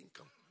who didn't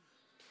come.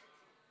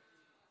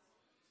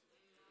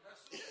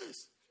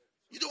 Yes.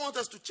 You don't want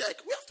us to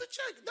check. We have to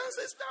check. That's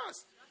the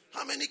stars.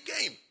 How many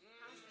came?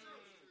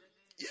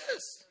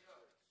 Yes.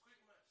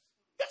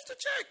 You have to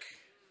check.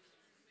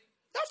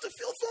 You have to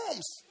fill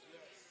forms.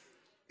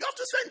 You have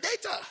to send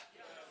data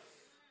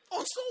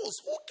on souls.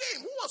 Who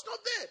came? Who was not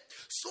there?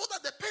 So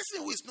that the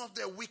person who is not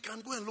there, we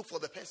can go and look for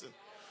the person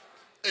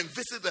and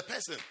visit the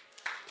person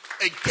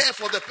and care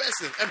for the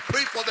person and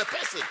pray for the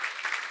person.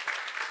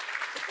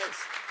 Yes.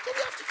 So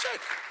we have to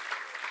check.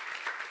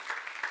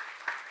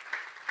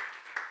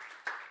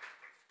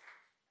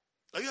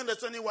 Are you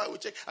understanding why we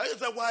check? Are you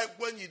understanding why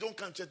when you don't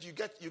come to church, you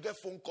get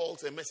phone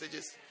calls and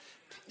messages?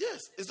 Yes.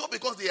 It's not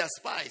because they are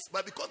spies,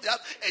 but because they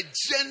have a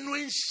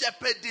genuine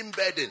shepherding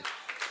burden.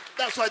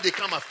 That's why they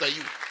come after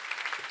you.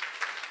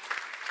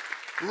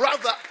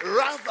 Rather,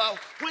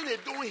 when you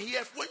don't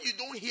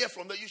hear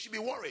from them, you should be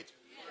worried.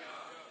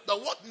 That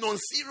what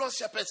non-serious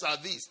shepherds are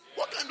these?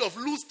 What kind of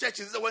loose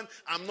churches is it when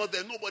I'm not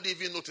there, nobody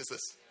even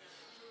notices?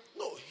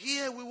 No,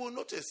 here we will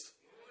notice.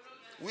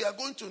 We are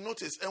going to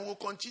notice and we'll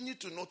continue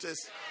to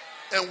notice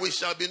and we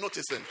shall be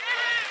noticing.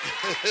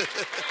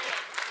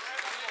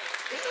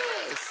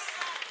 Yes.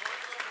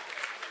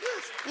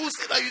 Who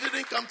said that you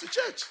didn't come to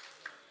church?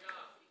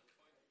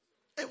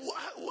 And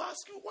we'll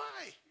ask you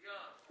why.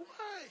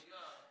 Why?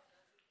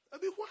 I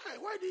mean, why?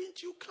 Why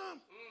didn't you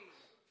come?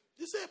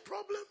 Is there a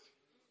problem?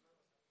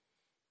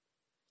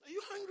 Are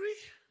you hungry?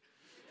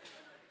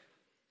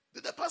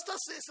 Did the pastor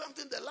say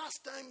something the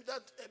last time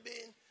that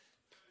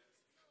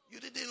you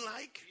didn't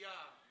like?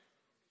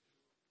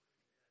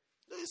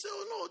 No, you say,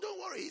 oh no, don't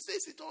worry. He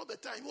says it all the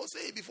time. He will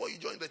say it before you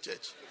join the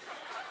church.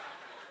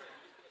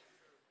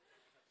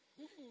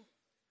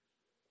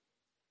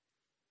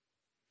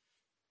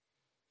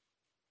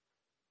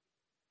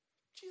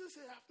 Jesus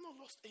said, I have not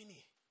lost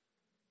any.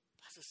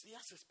 He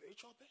has a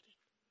spiritual burden.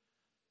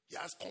 He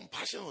has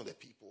compassion on the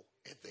people.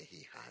 And then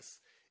he has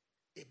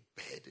a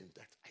burden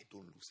that I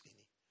don't lose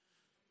any.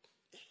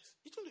 Yes.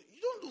 You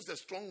don't lose the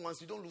strong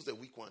ones. You don't lose the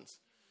weak ones.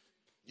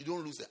 You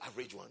don't lose the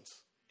average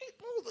ones.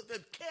 All of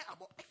them care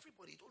about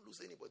everybody. You don't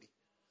lose anybody.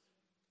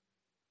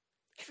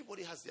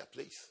 Everybody has their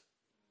place.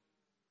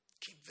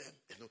 Keep them.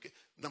 And okay.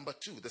 Number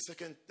two, the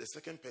second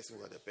person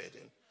who had a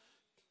burden,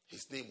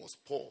 his name was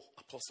Paul,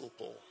 Apostle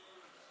Paul.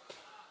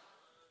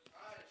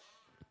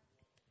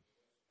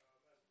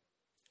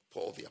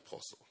 Paul the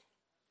Apostle.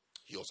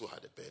 He also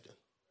had a burden.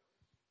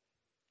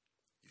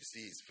 You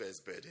see his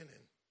first burden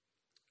in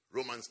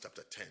Romans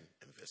chapter 10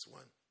 and verse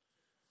 1.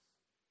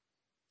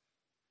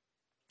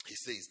 He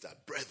says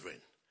that,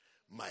 brethren,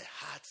 my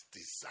heart's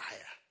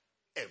desire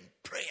and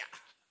prayer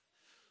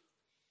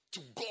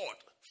to God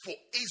for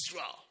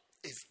Israel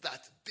is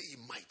that they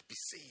might be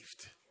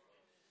saved.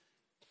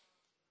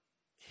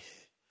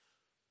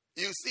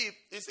 You see,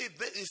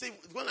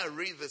 when I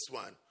read this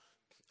one,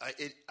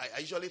 I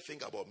usually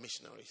think about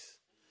missionaries.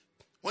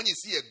 When you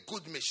see a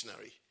good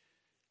missionary,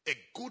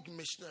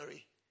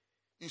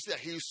 you see that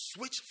he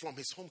switched from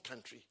his home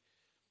country.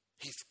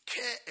 His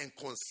care and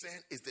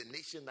concern is the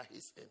nation that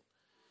he's in.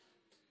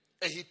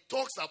 And he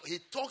talks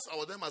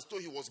about them as though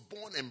he was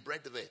born and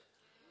bred there.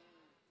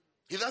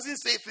 He doesn't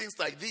say things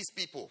like these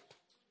people,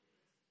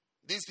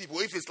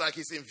 if it's like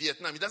he's in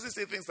Vietnam, he doesn't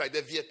say things like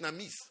the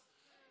Vietnamese.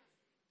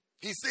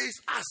 He says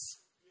us.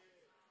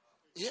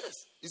 Yes.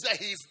 It's that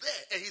he's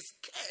there, and his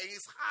care, and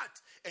his heart,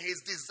 and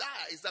his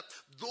desire is that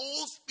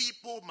those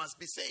people must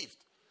be saved.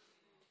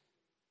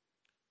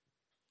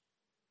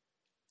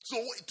 So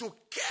to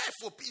care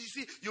for people, you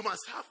see, you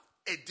must have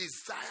a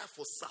desire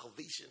for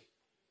salvation.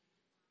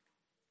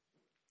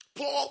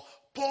 Paul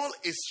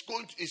is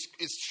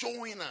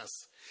showing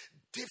us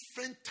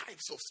different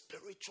types of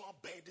spiritual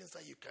burdens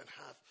that you can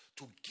have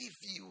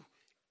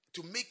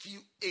to make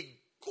you a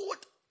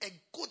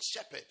good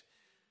shepherd.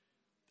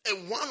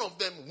 And one of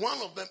them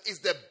is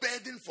the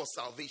burden for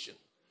salvation.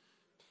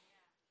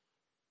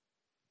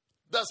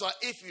 That's why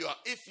if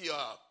you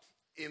are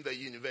in the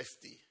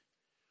university,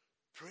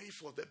 pray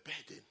for the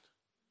burden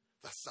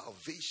that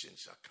salvation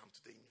shall come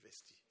to the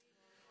university.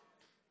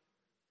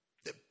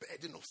 The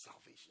burden of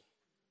salvation.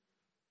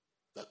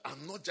 That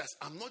I'm not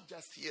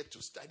just here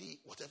to study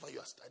whatever you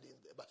are studying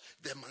there, but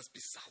there must be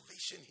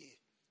salvation here.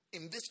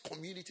 In this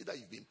community that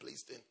you've been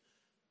placed in.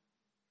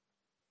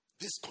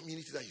 This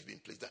community that you've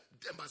been placed in,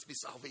 there must be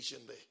salvation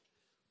there.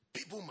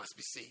 People must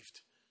be saved.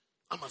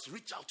 I must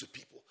reach out to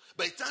people.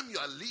 By the time you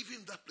are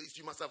leaving that place,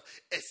 you must have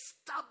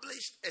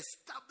established a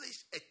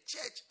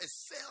church, a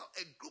cell,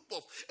 a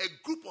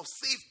group of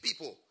saved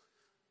people.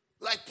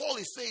 Like Paul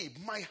is saying,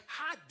 my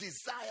heart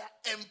desire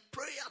and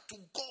prayer to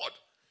God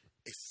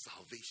is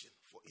salvation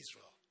for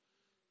Israel.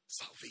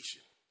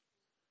 Salvation.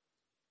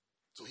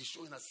 So he's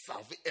showing us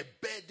a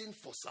burden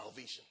for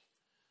salvation,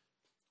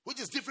 which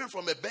is different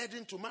from a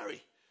burden to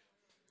marry.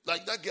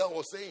 Like that girl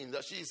was saying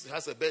that she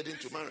has a burden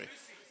to marry.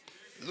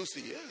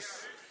 Lucy,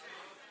 yes.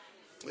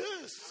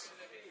 Yes.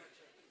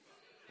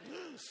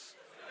 Yes.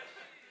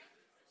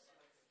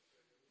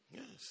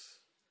 Yes.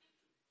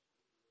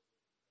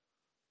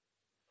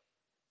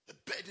 A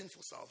burden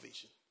for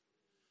salvation.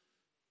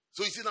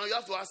 So you see, now you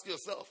have to ask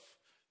yourself,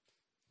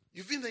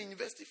 you've been in the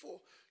university for,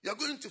 you're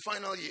going to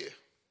final year.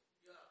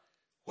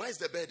 Where's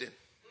the burden?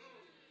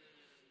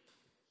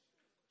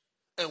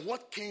 And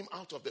what came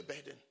out of the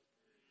burden?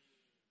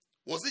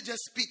 Was it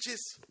just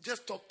speeches?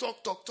 Just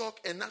talk,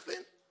 and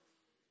nothing?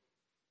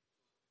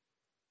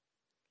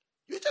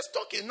 You're just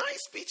talking nice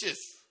speeches.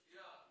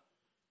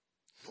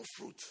 No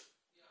fruit.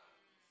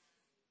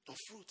 No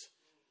fruit.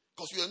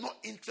 Because you are not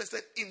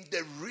interested in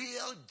the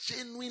real,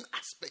 genuine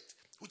aspect,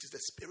 which is the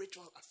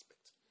spiritual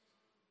aspect.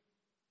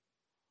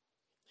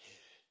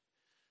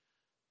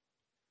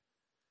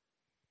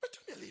 But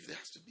I believe there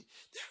has to be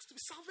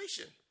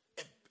salvation.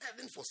 A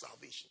burden for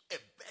salvation. A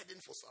burden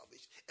for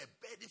salvation. A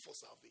burden for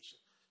salvation.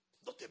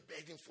 Not a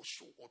burden for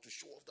show or to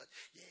show off that,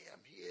 yeah, I'm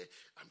here,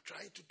 I'm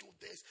trying to do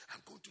this, I'm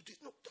going to do this.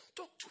 No, don't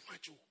talk too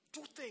much.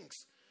 Do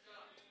things.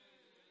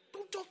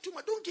 Don't talk too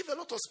much. Don't give a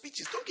lot of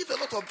speeches. Don't give a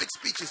lot of big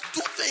speeches.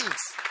 Do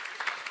things.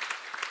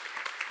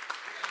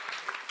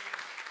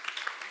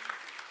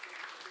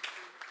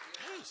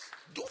 Yes,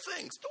 do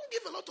things. Don't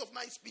give a lot of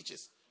nice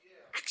speeches.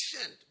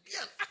 Action. Be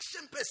an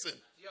action person.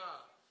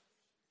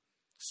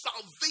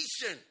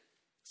 Salvation.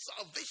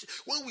 Salvation.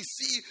 When we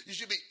see, you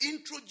should be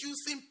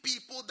introducing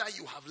people that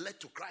you have led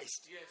to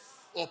Christ. Yes.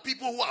 Or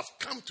people who have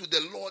come to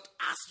the Lord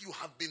as you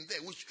have been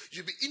there. Which you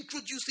should be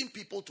introducing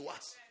people to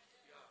us.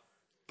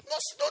 Yeah.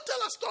 Don't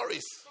tell us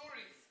stories.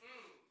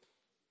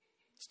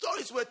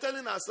 Stories we're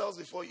telling ourselves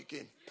before you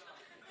came. Yeah.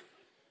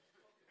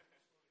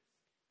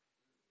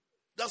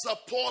 That's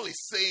what Paul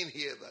is saying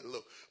here. That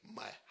look,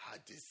 my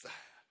heart desire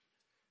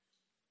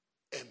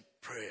and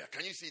prayer.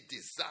 Can you see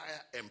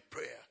desire and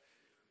prayer?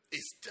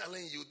 Is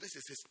telling you this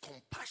is his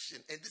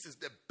compassion and this is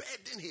the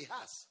burden he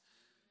has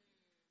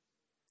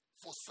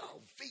for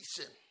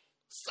salvation.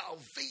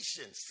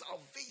 Salvation.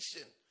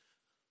 Salvation.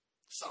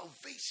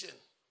 Salvation.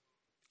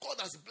 God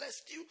has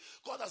blessed you.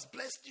 God has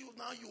blessed you.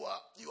 Now you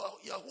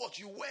are what?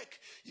 You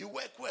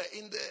work where?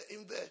 In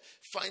the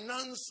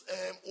finance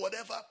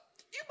whatever.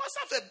 You must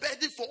have a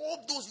burden for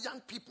all those young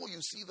people you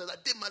see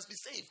that they must be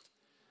saved.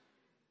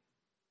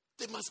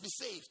 They must be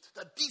saved.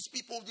 That these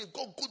people, they've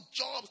got good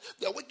jobs,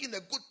 they're working in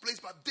a good place,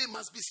 but they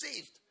must be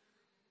saved.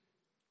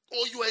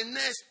 Or you are a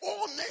nurse,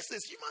 all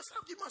nurses, you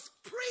must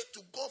pray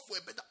to God for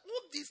a better.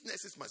 All these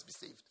nurses must be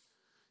saved.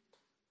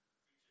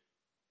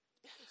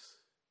 Yes.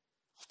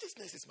 All these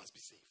nurses must be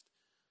saved.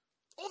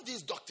 All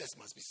these doctors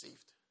must be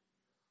saved.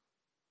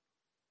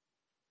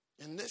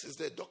 And nurses,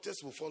 the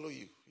doctors will follow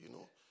you, you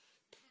know.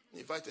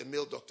 Invite a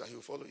male doctor, he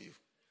will follow you.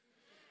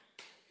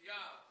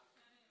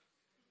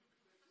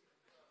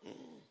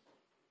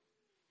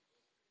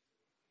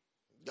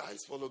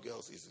 Guys follow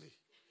girls easily.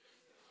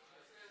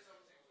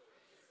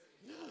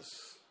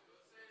 Yes.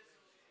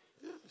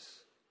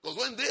 Yes. Because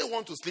when they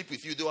want to sleep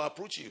with you, they will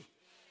approach you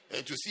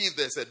and to see if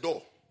there's a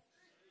door.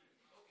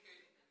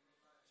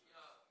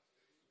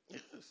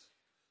 Yes.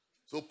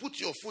 So put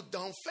your foot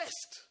down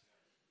first.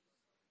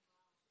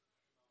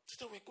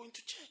 So we're going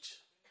to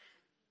church.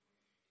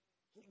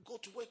 You go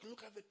to work,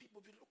 look at the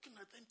people, be looking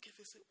at them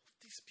carefully, say, oh,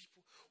 these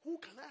people, who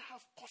can I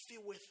have coffee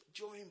with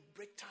during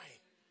break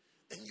time?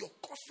 And your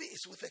coffee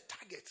is with a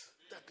target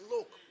that,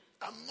 look,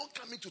 I'm not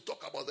coming to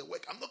talk about the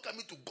work. I'm not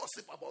coming to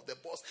gossip about the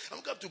boss. I'm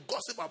not coming to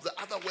gossip about the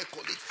other work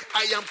colleagues.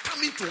 I am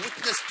coming to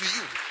witness to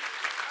you.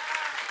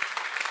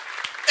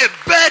 A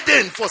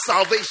burden for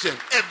salvation.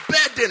 A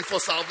burden for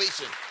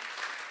salvation.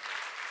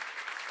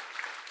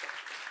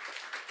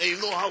 And you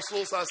know how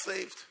souls are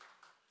saved?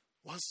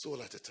 One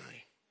soul at a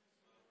time.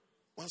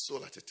 One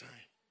soul at a time.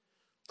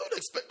 Don't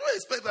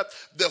expect that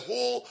the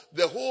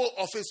whole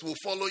office will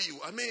follow you.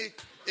 I mean,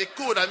 it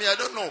could. I mean, I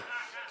don't know.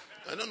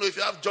 I don't know if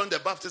you have John the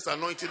Baptist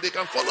anointing, they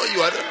can follow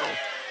you. I don't know.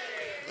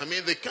 I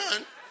mean, they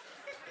can.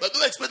 But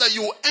don't expect that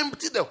you will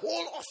empty the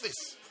whole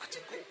office at a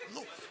go.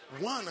 No,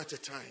 one at a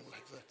time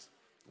like that.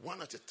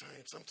 One at a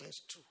time,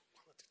 sometimes two.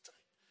 One at a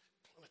time.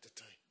 One at a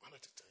time. One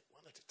at a time.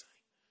 One at a time.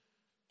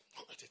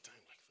 One at a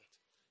time like that.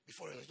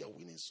 Before you're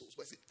winning souls.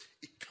 But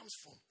it comes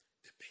from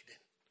the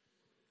burden.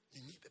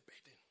 You need the burden.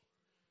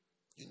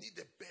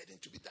 burden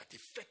to be that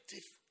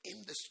effective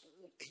in the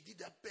school. And you need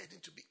that burden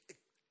to be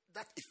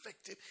that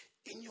effective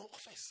in your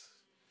office.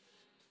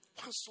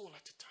 One soul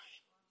at a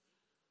time.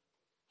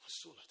 One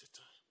soul at a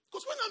time.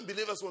 Because when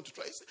unbelievers want to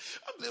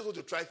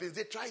try things,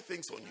 they try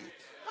things on you.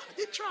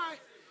 They try.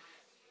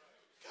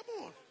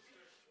 Come on.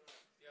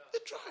 They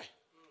try.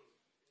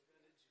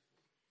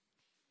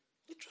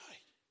 They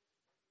tried.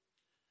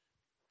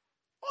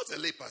 I was a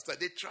lay pastor.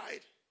 They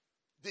tried.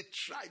 They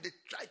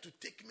tried to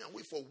take me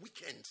away for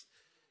weekends.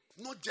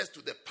 Not just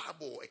to the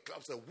pub or a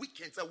club. So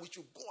weekends that we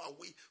should go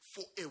away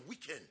for a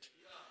weekend.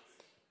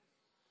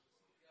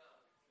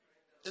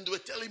 And they were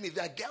telling me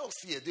there are girls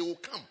here. They will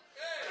come.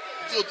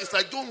 So it's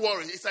like, don't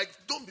worry. It's like,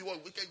 don't be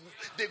worried.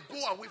 They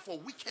go away for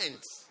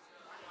weekends.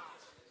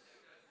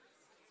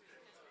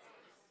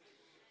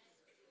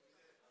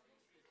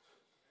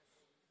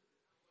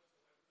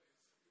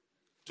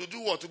 To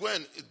do what? To go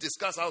and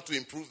discuss how to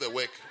improve the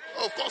work?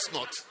 Oh, of course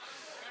not.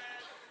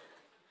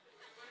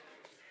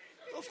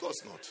 Of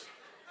course not.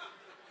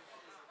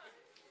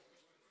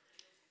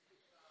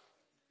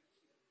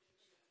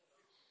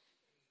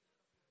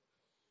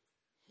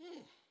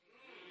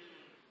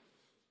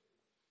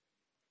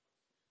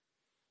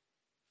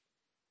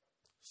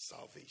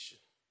 Salvation.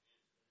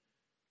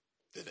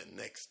 Then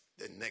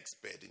the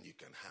next burden you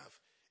can have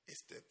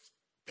is the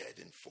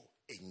burden for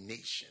a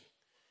nation.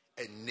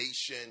 A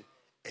nation,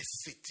 a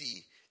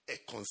city, a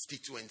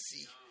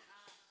constituency,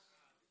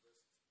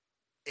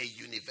 a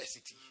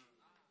university,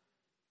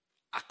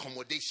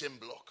 accommodation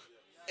block,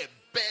 a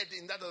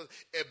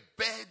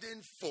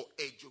burden for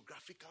a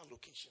geographical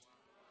location.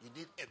 You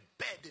need a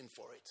burden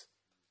for it.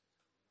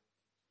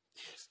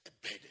 Yes, a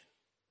burden.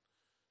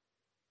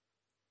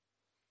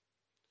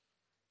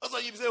 That's why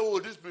you say, oh,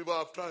 these people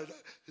have tried.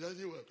 It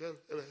doesn't work.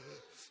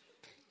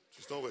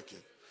 It's not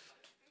working.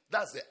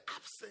 That's the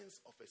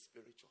absence of a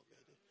spiritual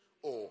burden.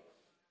 Or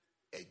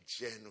a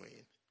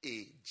genuine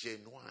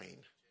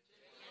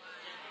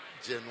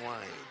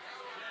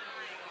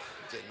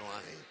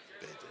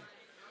burden.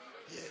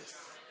 Yes.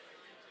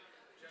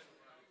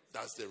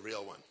 That's the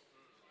real one.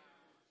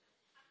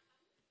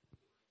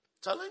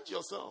 Challenge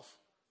yourself.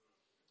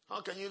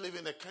 How can you live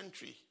in a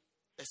country,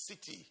 a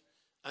city,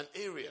 an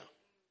area,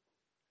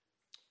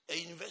 a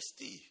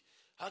university?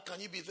 How can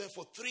you be there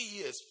for 3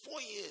 years,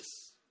 4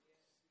 years?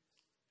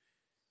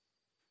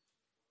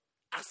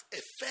 As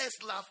a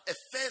first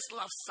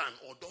love son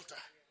or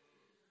daughter,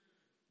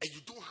 and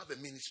you don't have a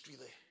ministry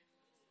there.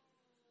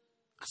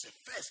 As a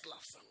first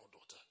love son or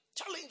daughter,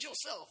 challenge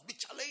yourself. Be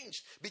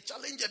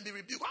challenged and be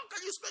rebuked. How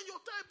can you spend your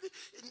time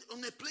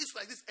in a place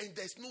like this and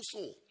there's no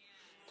soul?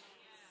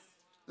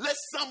 Let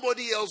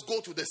somebody else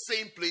go to the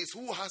same place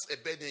who has a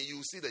burden and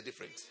you see the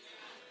difference.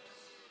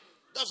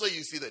 That's where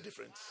you see the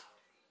difference.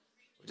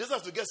 You just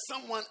have to get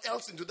someone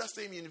else into that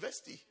same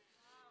university.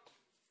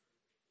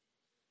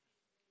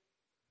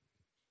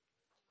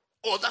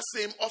 Or that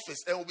same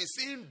office, and we'll be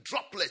seeing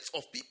droplets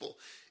of people.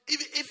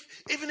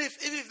 Even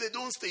if they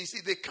don't stay, you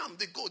see, they come,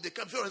 they go, they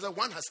come. Whereas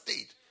one has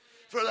stayed,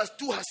 whereas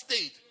two has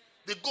stayed.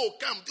 They go,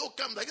 come.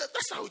 Like that.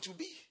 That's how it will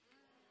be.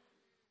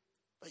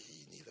 But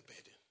you need a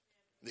burden.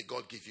 May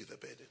God give you the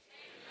burden. Amen.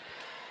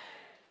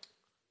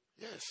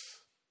 Yes.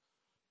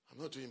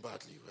 I'm not doing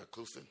badly. We are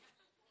closing.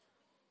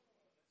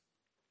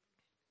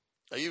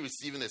 Are you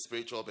receiving a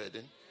spiritual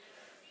burden?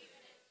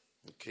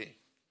 Okay.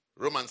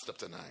 Romans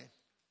chapter 9.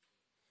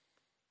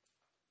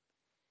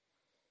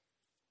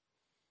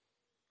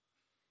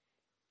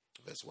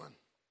 Verse 1.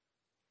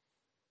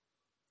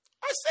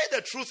 I say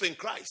the truth in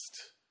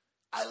Christ.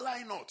 I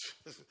lie not.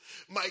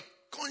 My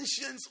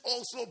conscience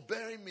also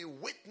bearing me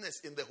witness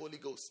in the Holy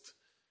Ghost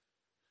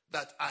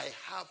that I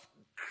have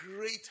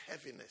great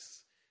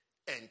heaviness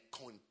and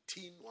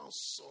continual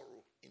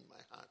sorrow in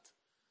my heart.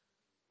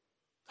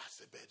 That's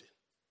a burden.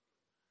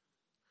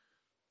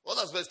 What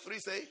does verse 3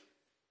 say?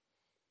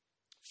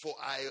 For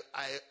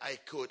I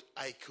could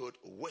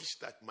wish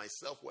that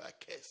myself were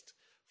accursed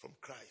from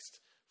Christ,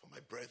 for my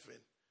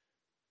brethren,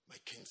 my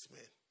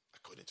kinsmen,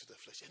 according to the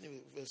flesh.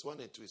 Anyway, verse 1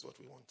 and 2 is what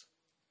we want.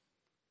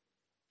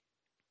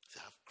 I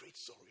have great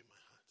sorrow in my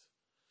heart.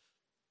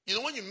 You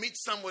know, when you meet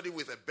somebody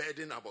with a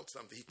burden about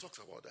something, he talks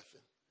about that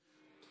thing.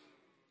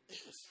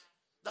 Yes.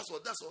 That's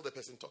all the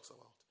person talks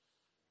about.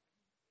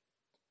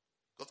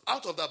 Because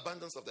out of the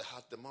abundance of the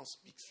heart, the mouth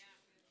speaks.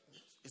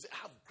 He said, I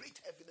have great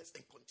heaviness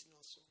and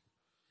continual sorrow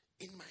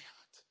in my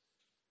heart.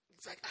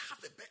 It's like I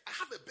have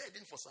a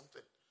burden for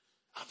something.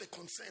 I have a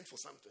concern for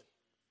something.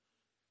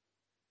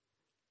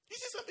 You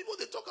see some people,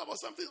 they talk about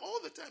something all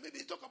the time. Maybe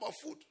they talk about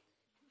food.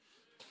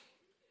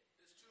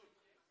 It's true.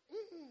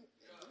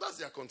 Mm-hmm. That's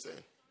their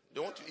concern. They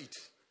want to eat.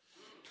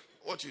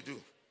 What you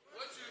do.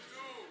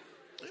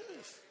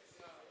 Yes.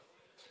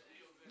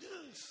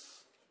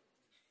 Yes.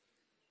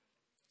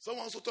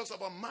 Someone also talks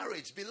about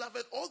marriage,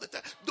 beloved, all the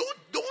time.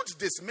 Don't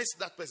dismiss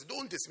that person.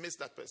 Don't dismiss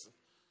that person.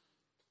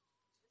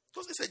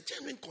 Because it's a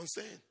genuine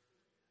concern.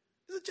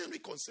 It's a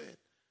genuine concern.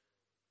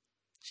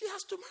 She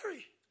has to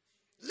marry.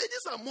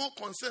 Ladies are more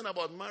concerned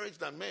about marriage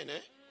than men,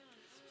 eh?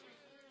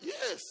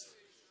 Yes.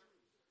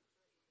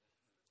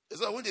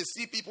 It's like when they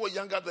see people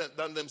younger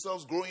than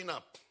themselves growing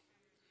up.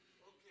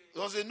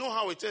 Because they know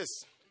how it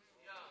is.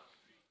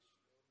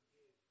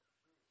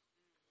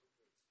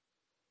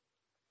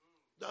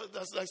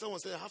 That's like someone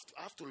said,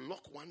 I have to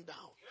lock one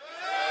down.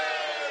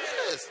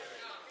 Yes.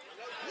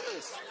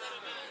 Yes.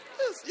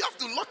 Yes. You have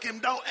to lock him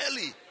down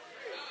early.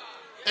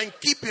 And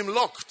keep him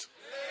locked.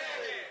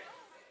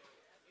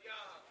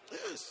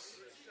 Yes.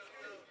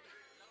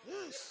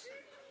 Yes.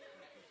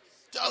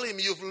 Tell him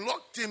you've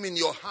locked him in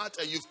your heart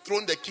and you've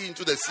thrown the key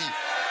into the sea.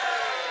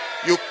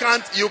 You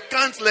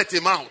can't let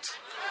him out.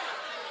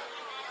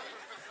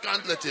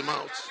 Can't let him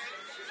out.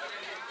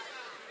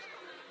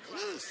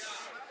 Yes.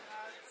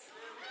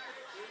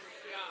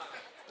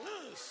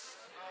 Yes.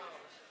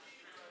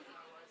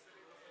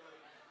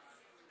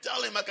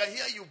 Tell him I can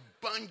hear you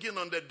banging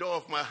on the door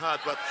of my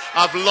heart, but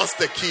I've lost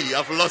the key.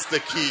 I've lost the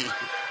key.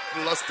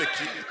 I've lost the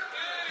key.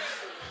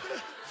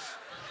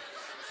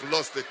 I've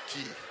lost the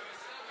key.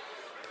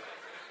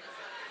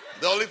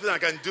 The only thing I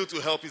can do to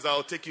help is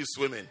I'll take you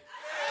swimming.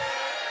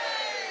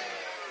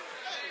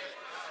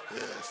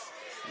 Yes.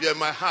 You're in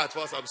my heart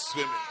whilst I'm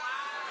swimming.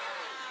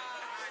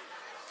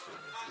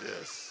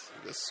 Yes.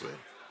 Just swim.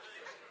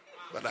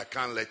 But I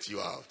can't let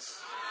you out.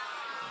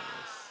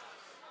 Yes.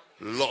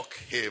 Lock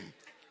him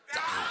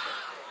down.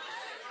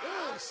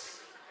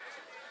 Yes.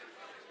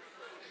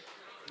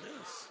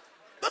 Yes.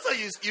 That's why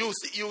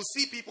you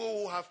see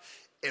people who have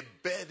a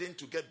burden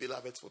to get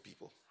beloveds for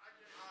people.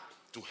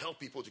 To help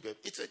people to get.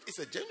 It's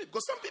a genuine,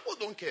 because some people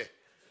don't care.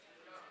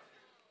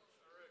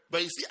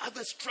 But you see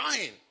others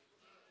trying.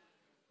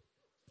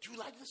 Do you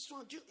like this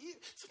one?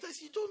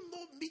 Sometimes you don't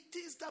know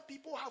meetings that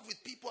people have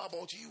with people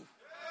about you.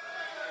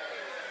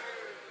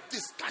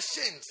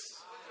 Discussions.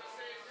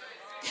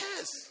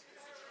 Yes.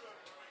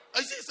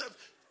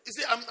 You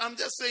see, I'm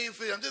just saying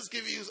things. I'm just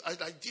giving you an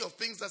idea of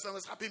things that's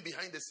happening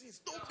behind the scenes.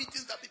 No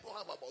meetings that people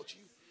have about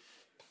you.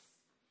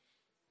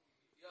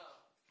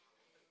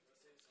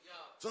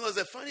 So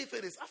the funny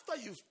thing is, after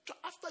you've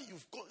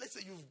gone, let's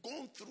say you've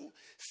gone through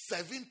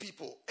 7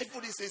 people,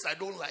 everybody says I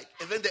don't like,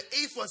 and then the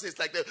 8th one says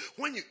like that.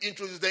 When you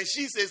introduce, then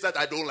she says that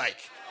I don't like,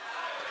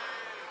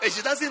 and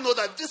she doesn't know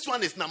that this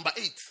one is number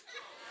 8.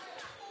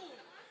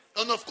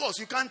 And of course,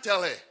 you can't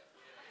tell her.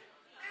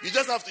 You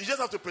just have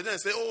to pretend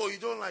and say, "Oh, you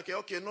don't like it?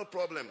 Okay, no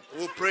problem.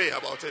 We'll pray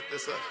about it."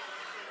 Yes.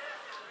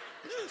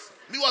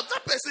 Meanwhile,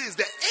 that person is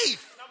the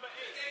 8th.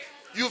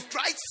 You've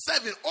tried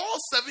 7. All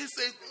 7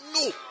 say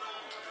no.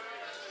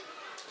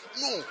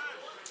 No.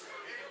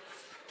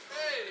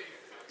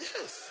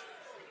 Yes.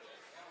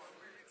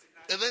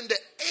 And then the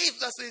 8th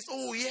that says,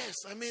 "Oh yes."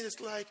 I mean, it's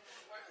like,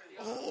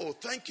 "Oh,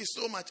 thank you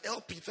so much,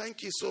 LP.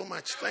 Thank you so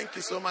much. Thank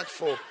you so much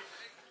for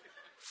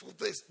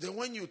this." Then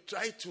when you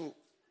try to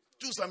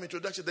do some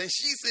introduction, then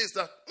she says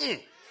that,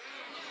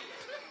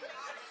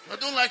 "I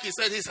don't like his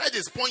head. His head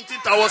is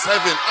pointing towards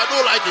heaven. I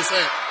don't like his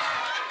head."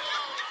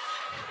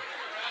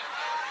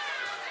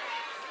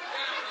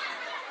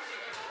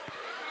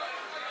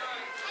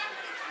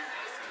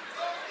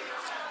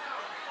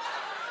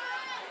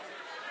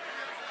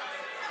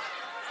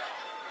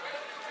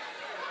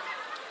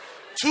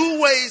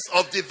 Two ways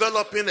of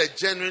developing a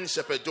genuine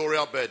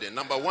shepherdorial burden.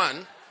 Number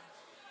one,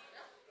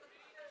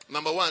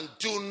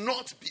 do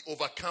not be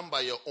overcome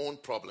by your own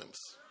problems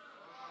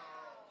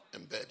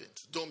and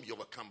burdens. Don't be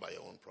overcome by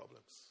your own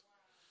problems.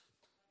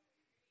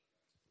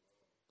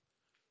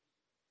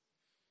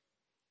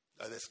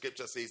 As the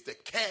scripture says, the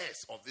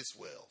cares of this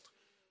world,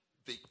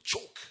 they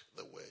choke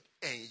the word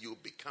and you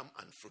become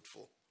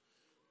unfruitful.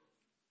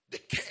 The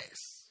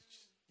cares,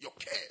 your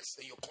cares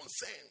and your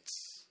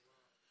concerns.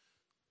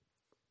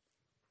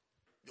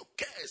 Your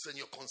cares and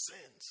your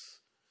concerns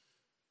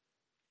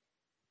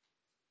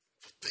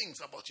for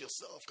things about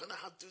yourself. Can I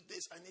have to do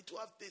this? I need to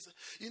have this.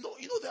 You know,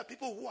 there are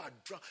people who are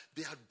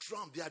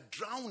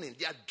drowning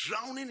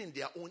in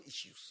their own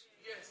issues.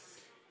 Yes.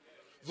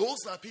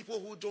 Those are people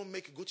who don't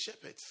make good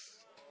shepherds.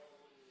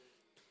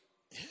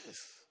 Yes.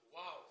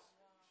 Wow.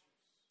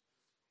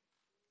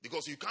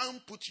 Because you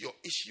can't put your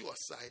issue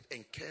aside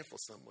and care for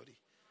somebody.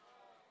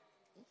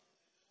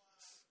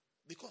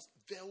 Because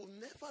there will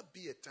never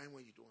be a time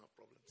when you don't have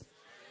problems.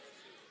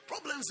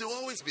 Problems will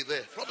always be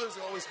there. Problems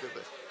will always be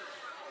there.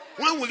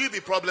 When will you be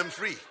problem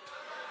free?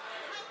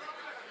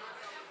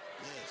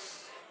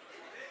 Yes.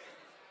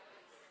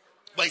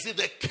 But you see,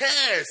 the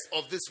cares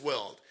of this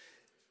world,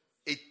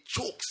 it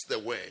chokes the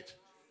word,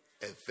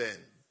 and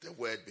then the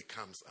word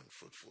becomes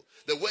unfruitful.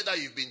 The word that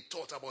you've been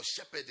taught about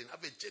shepherding,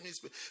 have a genuine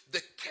spirit.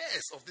 The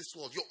cares of this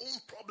world, your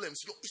own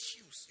problems, your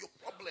issues, your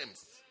problems.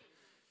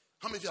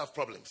 How many of you have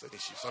problems and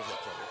issues? Some of you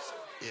have problems.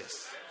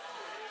 Yes.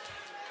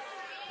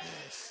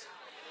 Yes.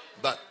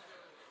 But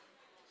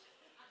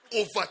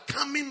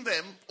overcoming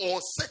them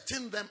or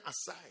setting them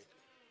aside.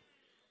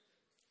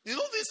 You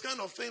know this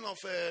kind of thing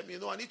of,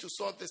 I need to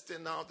sort this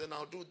thing out, then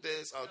I'll do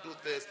this.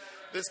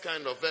 This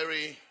kind of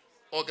very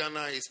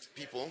organized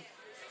people.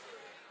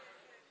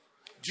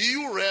 Do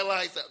you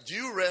realize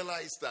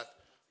that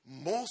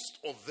most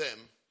of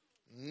them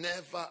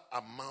never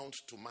amount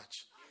to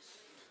much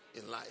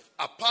in life,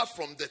 apart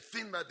from the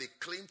thing that they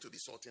claim to be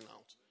sorting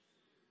out?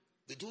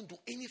 They don't do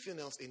anything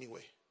else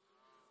anyway.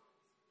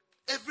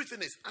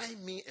 Everything is I,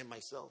 me, and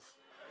myself.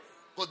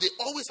 But they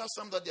always have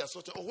something that they are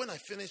sorting. Oh, when I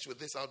finish with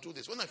this, I'll do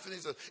this. When I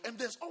finish this, and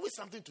there's always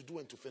something to do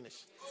and to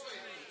finish.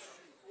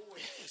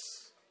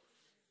 Yes.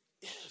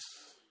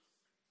 Yes.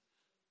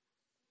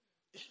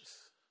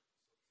 Yes.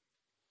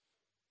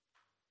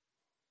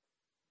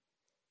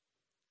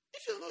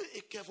 If you're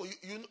not careful,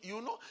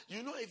 you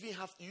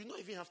not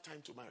even have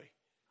time to marry.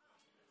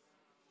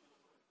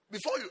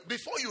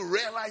 Before you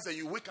realize and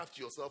you wake up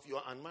to yourself, you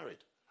are unmarried.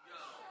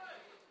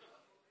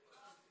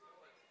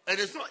 And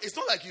it's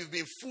not like you've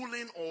been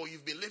fooling or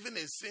you've been living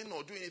in sin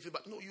or doing anything,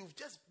 but no, you've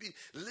just been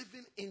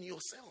living in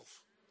yourself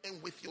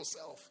and with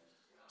yourself,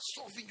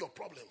 solving your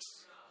problems.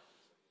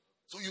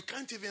 So you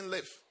can't even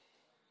live.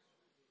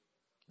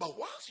 But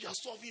whilst you are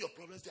solving your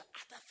problems, there are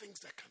other things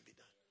that can be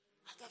done.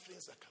 Other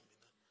things that can be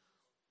done.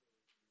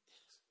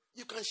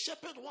 Yes. You can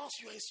shepherd whilst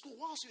you are in school,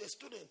 whilst you are a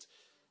student.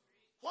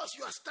 Whilst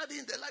you are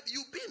studying the library,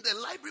 you be in the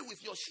library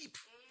with your sheep.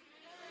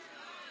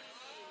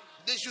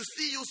 They should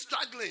see you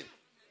struggling.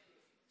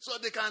 So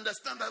they can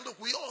understand that,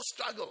 look, we all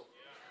struggle.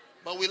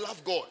 But we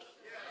love God.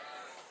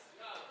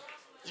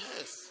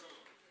 Yes.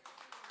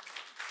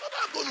 So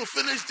I'm going to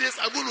finish this.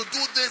 I'm going to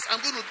do this. I'm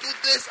going to do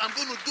this. I'm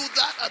going to do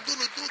that. I'm going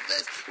to do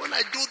this. When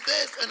I do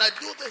this and I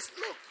do this,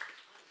 look.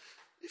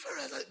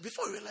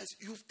 Before you realize,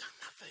 you've done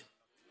nothing.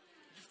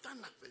 You've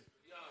done nothing.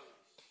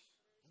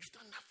 You've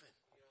done nothing.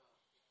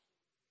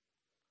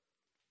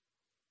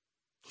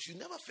 Because you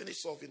never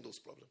finish solving those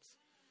problems.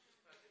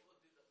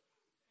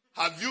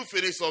 Have you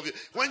finished solving?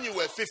 When you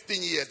were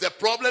 15 years, the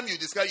problem you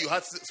described you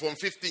had from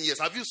 15 years,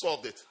 have you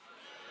solved it?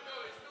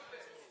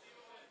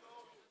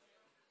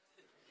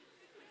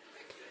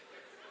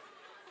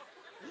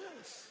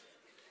 Yes.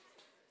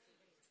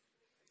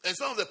 And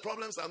some of the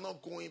problems are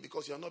not going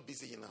because you are not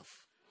busy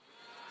enough.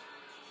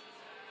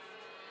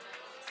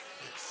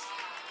 Yes.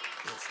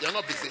 Yes. You are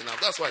not busy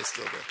enough. That's why it's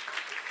still there.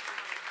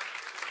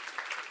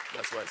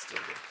 That's why it's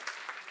still there.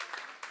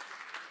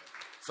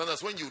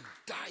 Sometimes when you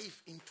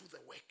dive into the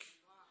work,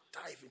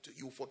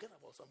 you forget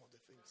about some of the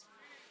things.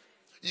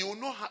 You will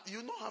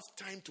not have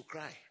time to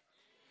cry.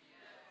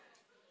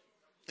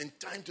 And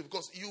time to,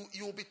 because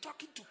you will be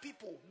talking to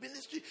people,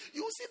 ministry,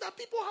 you will see that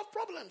people have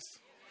problems.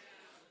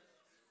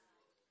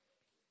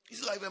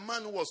 It's like the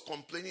man who was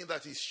complaining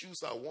that his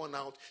shoes are worn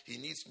out, he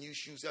needs new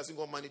shoes, he hasn't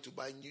got money to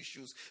buy new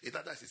shoes.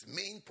 That's his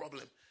main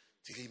problem.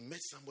 Till he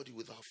met somebody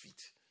without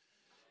feet.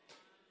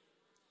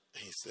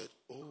 And he said,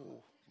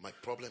 oh, my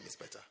problem is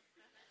better.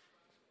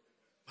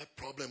 My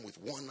problem with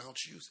worn out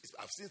shoes is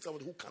I've seen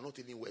somebody who cannot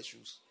even wear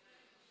shoes.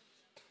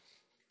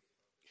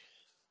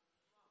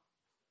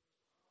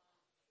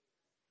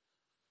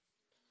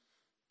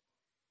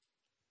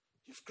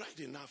 You've cried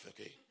enough,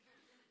 okay?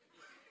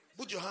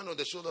 Put your hand on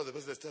the shoulder of the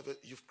person and tell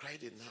you've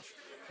cried enough.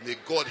 May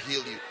God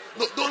heal you.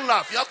 No, don't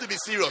laugh. You have to be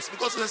serious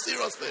because it's a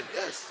serious thing.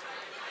 Yes.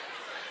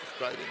 You've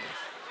cried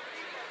enough.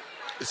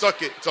 It's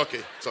okay. It's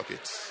okay. It's okay.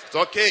 It's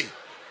okay.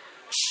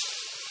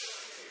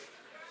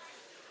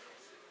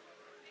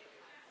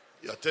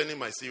 You're turning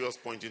my serious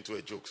point into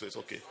a joke, so it's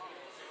okay.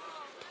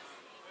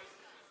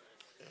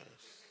 Yes.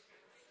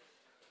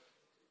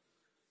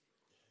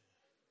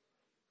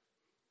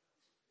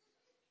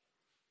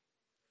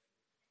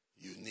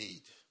 You need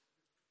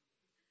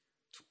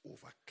to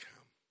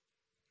overcome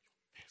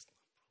your personal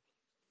problem.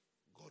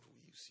 God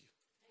will use you.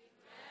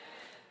 Amen.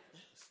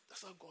 Yes,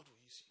 that's how God will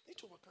use you. You need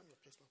to overcome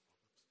your personal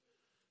problems.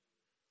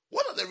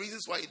 What are the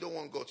reasons why you don't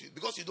want God to use?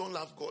 Because you don't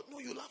love God. No,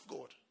 you love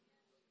God.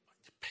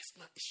 But the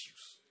personal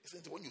issues.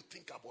 Isn't it when you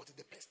think about it,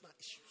 the personal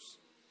issues?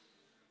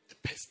 The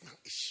personal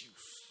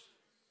issues.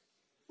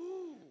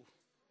 Ooh.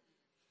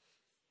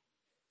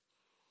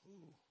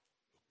 Your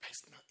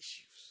personal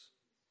issues.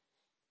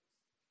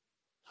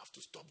 You have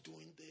to stop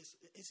doing this.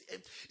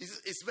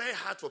 It's very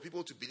hard for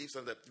people to believe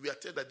something that we are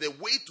told that the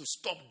way to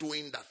stop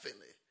doing that thing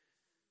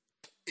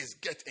is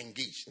get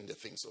engaged in the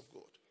things of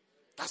God.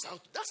 That's how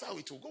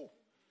it will go.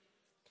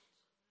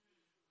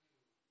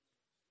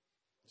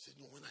 You say,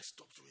 no, when I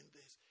stop doing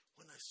this,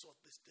 when I sort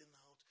this thing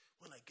out,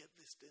 when I get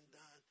this thing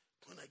done,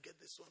 when I get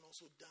this one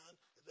also done,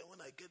 and then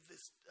when I get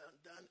this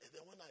done, and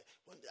then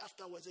when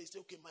afterwards I say,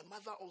 okay, my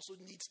mother also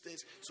needs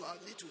this, so I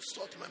need to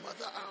sort my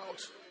mother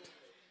out.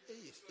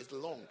 Hey, it's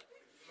long.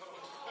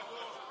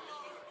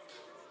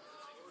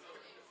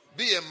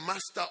 Be a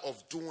master of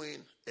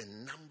doing a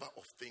number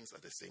of things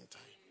at the same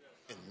time.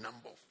 A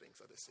number of things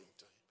at the same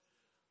time.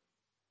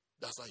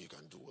 That's how you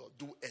can do well.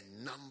 Do a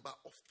number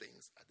of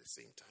things at the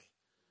same time.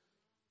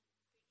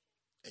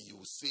 And you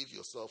will save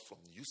yourself from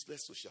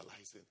useless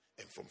socializing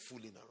and from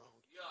fooling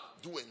around. Yeah.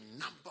 Do a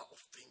number of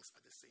things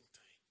at the same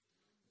time.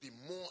 Be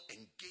more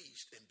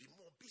engaged and be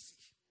more busy.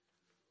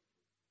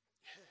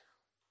 Yeah.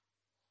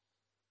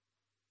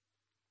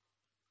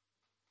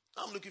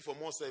 I'm looking for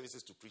more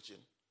services to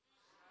preaching.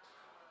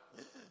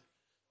 Yeah.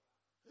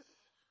 Yeah.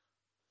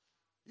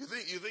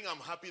 You think I'm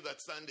happy that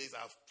Sundays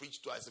I've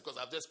preached twice because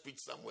I've just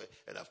preached somewhere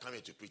and I've come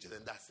here to preach it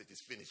and that's it.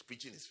 It's finished.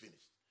 Preaching is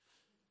finished.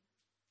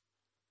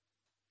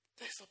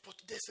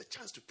 There's a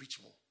chance to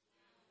preach more.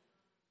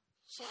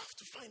 So I have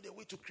to find a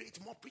way to create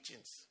more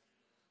preachings.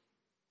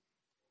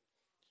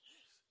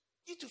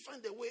 You need to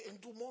find a way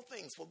and do more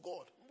things for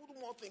God. Do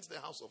more things in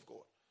the house of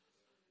God.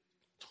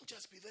 Don't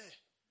just be there.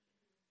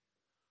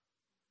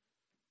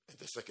 And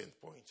the second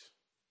point,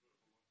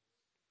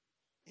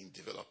 in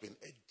developing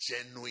a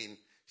genuine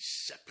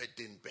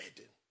shepherding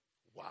burden.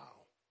 Wow.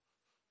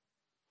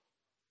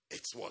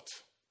 It's what?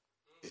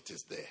 It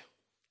is there.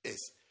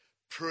 It's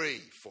pray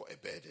for a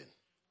burden.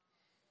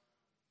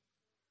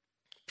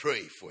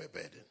 Pray for a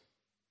burden.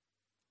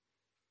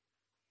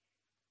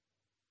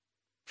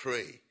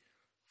 Pray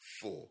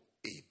for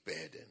a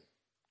burden.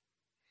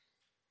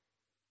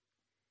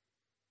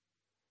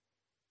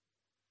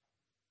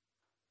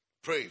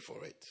 Pray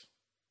for it.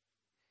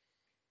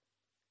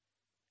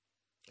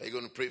 Are you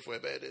going to pray for a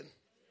burden?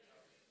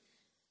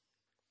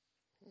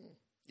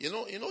 You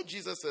know,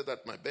 Jesus said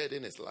that my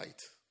burden is light.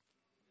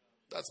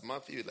 That's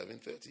Matthew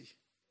 11:30.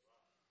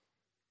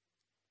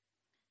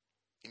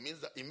 It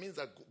means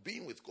that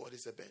being with God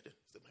is a burden.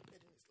 So my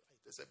burden is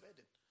light. It's a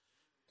burden.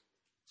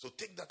 So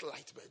take that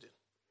light burden.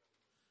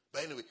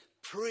 But anyway,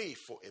 pray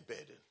for a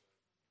burden.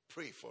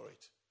 Pray for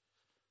it.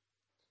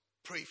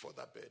 Pray for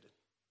that burden.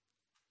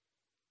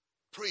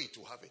 Pray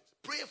to have it.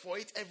 Pray for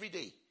it every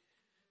day.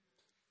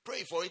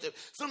 Pray for it.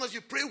 Sometimes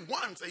you pray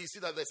once and you see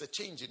that there's a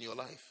change in your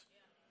life.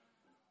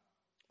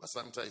 But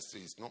sometimes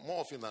it's not,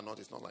 more often than not,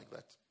 it's not like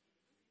that.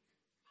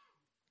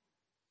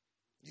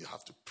 You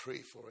have to pray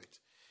for it.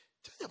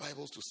 Turn your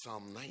Bibles to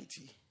Psalm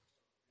 90.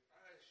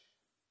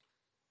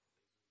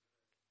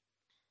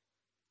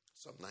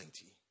 Psalm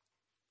 90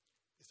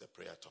 is a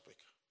prayer topic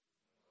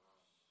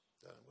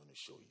that I'm going to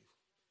show you.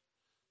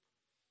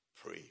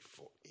 Pray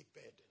for a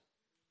burden.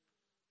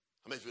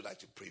 How many of you like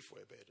to pray for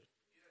a burden?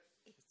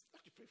 Yes.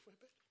 Like to pray for a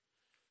burden.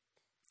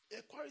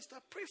 A chorister,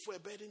 pray for a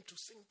burden to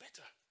sing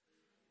better.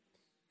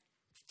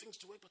 Things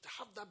to work, but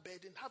have that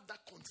burden, have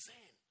that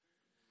concern.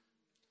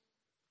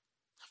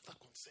 Have that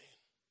concern.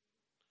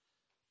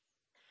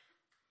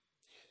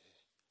 Yeah.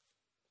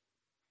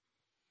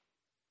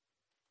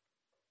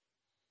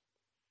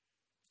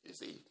 You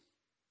see,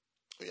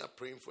 when you are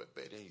praying for a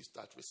burden, you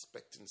start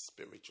respecting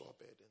spiritual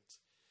burdens.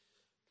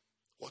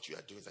 What you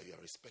are doing is that you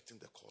are respecting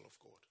the call of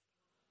God.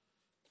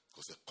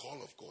 Because the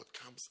call of God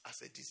comes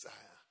as a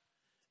desire,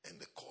 and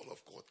the call of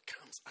God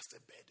comes as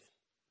a burden.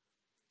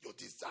 Your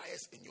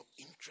desires and your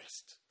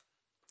interest.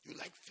 You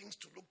like things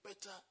to look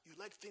better. You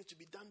like things to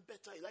be done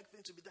better. You like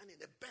things to be done in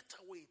a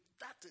better way.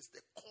 That is the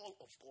call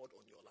of God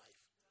on your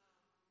life.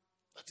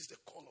 That is the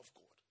call of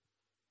God.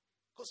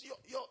 Because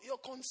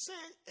your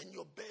concern and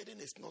your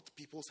burden is not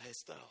people's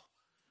hairstyle.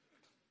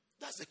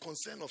 That's the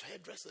concern of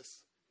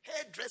hairdressers.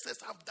 Hairdressers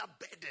have that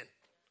burden.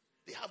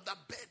 They have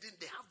that burden.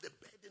 They have the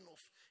burden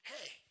of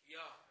hair.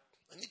 Yeah.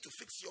 I need to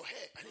fix your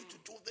hair. I need to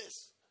do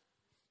this.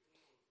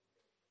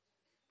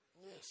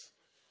 Yes.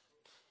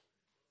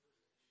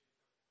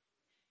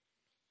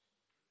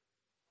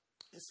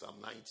 In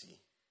Psalm 90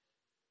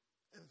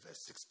 and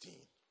verse 16,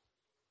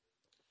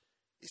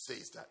 it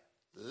says that,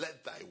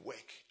 let thy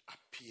work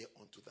appear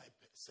unto thy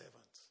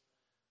servants,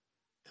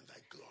 and thy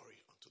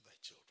glory unto thy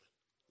children.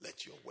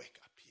 Let your work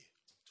appear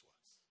unto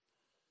us.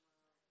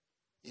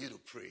 You to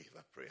pray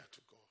that prayer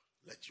to God.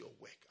 Let your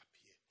work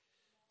appear.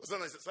 Well,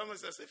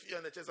 sometimes as if you're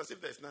in the church, as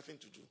if there's nothing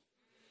to do.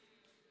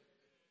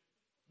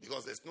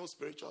 Because there's no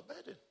spiritual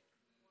burden.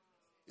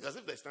 It's as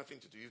if there's nothing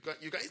to do. You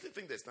can easily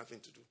think there's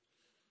nothing to do.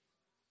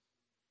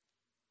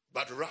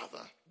 But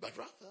rather,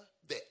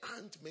 there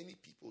aren't many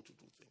people to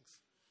do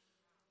things.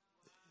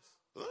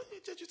 Well,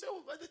 in church, you say,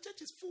 oh, but the church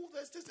is full.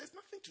 There's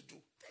nothing to do.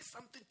 There's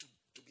something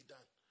to be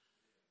done.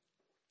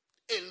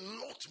 A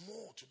lot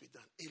more to be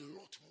done. A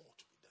lot more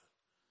to be done.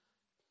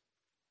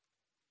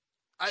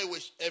 I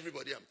wish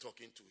everybody I'm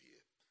talking to here,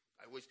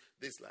 I wish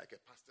this is like a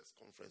pastor's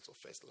conference of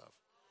First Love.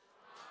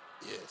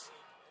 Yes.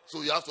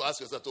 So you have to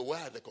ask yourself, so where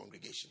are the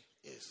congregation?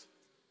 Yes.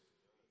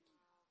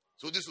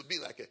 So this would be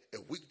like a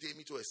weekday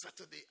meeting or a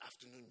Saturday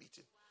afternoon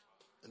meeting.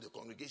 And the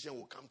congregation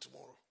will come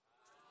tomorrow.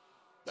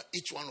 But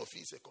each one of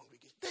you is a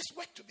congregation. There's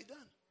work to be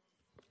done.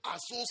 Are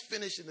souls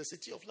finished in the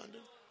city of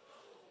London?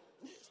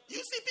 Yes. You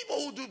see, people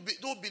who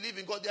don't believe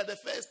in God, they are the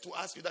first to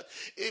ask you that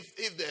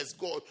if there's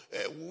God,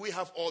 we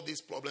have all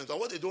these problems. But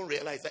what they don't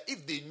realize is that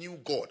if they knew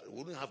God, we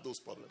wouldn't have those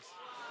problems.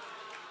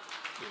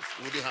 Yes,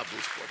 we wouldn't have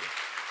those problems.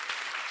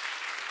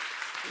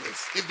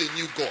 Yes, if they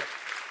knew God.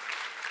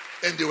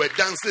 And they were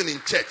dancing in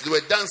church. They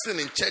were dancing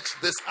in church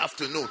this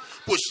afternoon,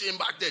 pushing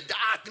back the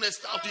darkness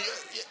out.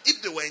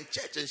 If they were in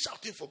church and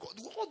shouting for God,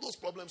 all those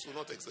problems will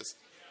not exist.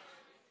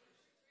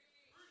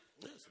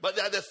 Yes. But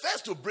they are the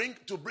first to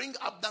bring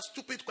up that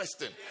stupid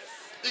question.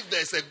 If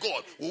there is a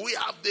God, will we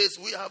have this?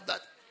 Will we have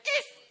that?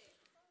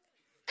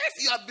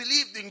 If you have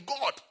believed in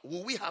God,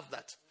 will we have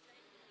that?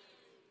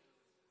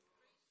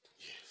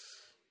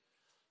 Yes.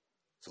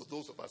 So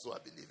those of us who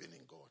are believing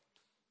in God,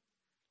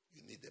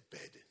 you need a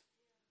burden.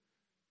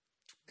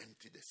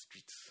 Empty the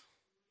streets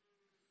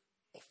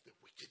of the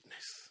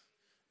wickedness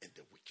and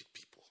the wicked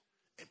people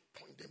and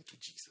point them to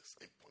Jesus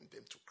and point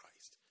them to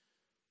Christ.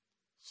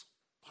 So,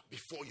 but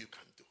before you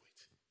can do it,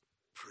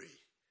 pray.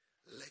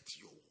 let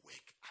your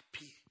work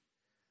appear.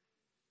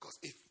 Because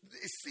it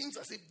seems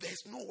as if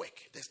there's no work.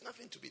 There's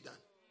nothing to be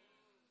done.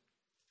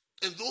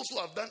 And those who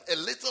have done a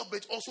little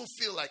bit also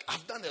feel like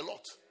I've done a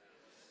lot.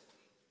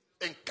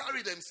 And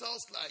carry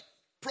themselves like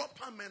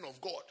proper men of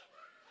God.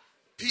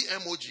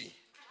 PMOG.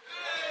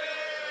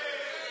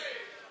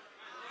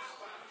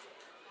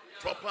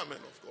 Proper men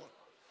of God.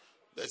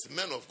 There's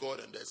men of God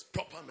and there's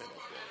proper men of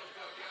God.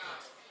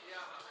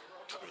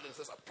 Carry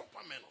themselves as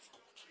proper men of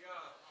God.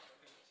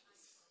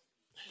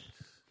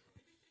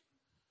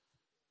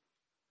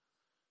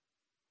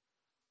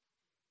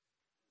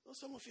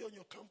 Some of you on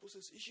your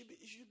campuses, you should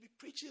be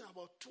preaching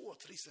about 2 or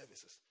 3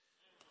 services.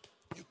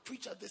 You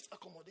preach at this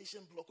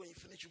accommodation block. When you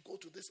finish, you go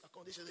to this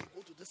accommodation, then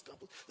you go to this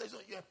campus.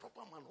 You're a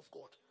proper man of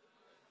God.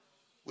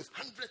 With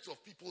hundreds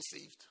of people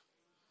saved.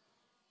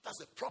 That's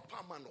a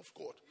proper man of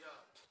God.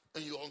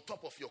 And you're on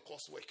top of your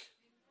coursework.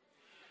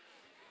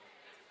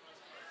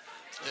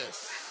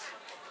 Yes.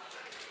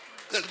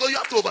 Because you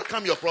have to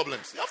overcome your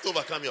problems. You have to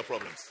overcome your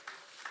problems.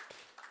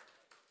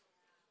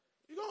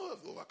 You don't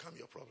have to overcome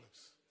your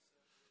problems.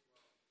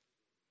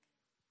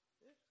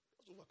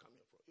 Overcome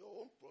your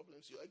own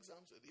problems, your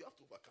exams, you have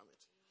to overcome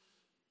it.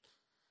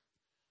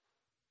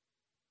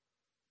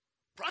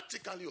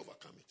 Practically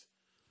overcome it.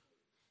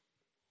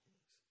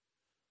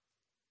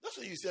 That's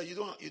what you say. You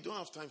don't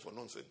have time for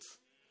nonsense.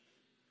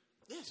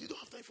 Yes, you don't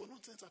have time for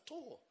nonsense at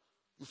all.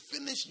 You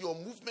finish your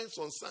movements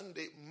on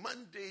Sunday.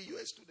 Monday, you're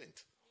a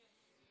student.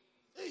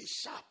 Hey,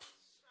 sharp.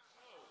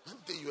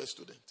 Monday, you're a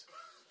student.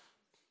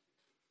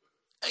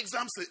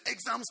 Exams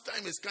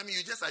time is coming.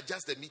 You just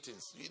adjust the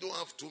meetings. You don't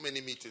have too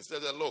many meetings.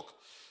 Look,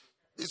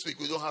 this week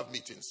we don't have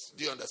meetings.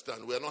 Do you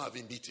understand? We are not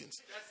having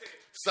meetings.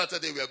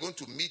 Saturday we are going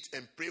to meet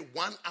and pray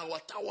 1 hour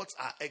towards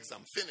our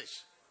exam.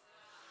 Finish.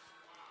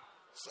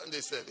 Sunday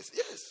service.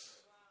 Yes.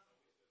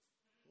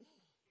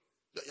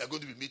 You are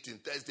going to be meeting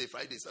Thursday,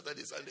 Friday,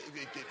 Saturday, Sunday.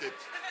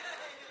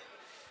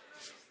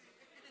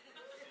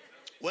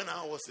 When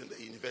I was in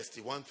the university,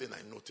 one thing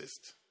I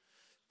noticed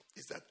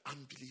is that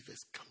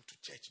unbelievers come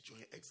to church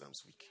during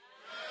exams week.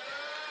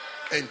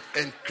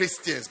 And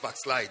Christians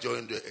backslide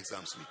during the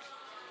exams week.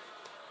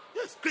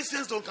 Yes,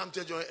 Christians don't come to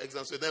church during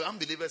exams week. The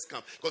unbelievers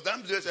come. Because the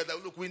unbelievers say,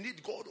 look, we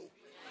need God. Oh.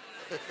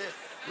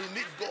 We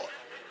need God.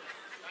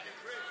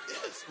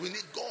 Yes, we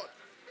need God.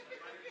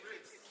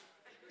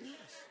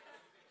 Yes.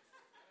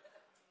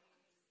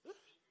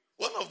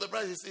 One of the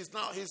brothers he's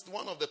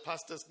one of the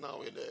pastors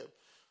now in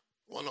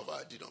one of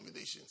our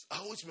denominations. I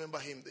always remember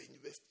him in the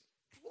university.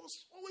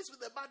 Was always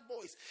with the bad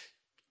boys.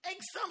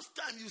 Exams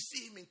time, you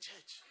see him in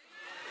church.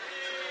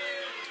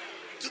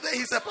 Today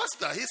he's a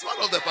pastor. He's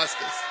one of the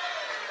pastors.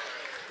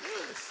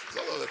 Yes, he's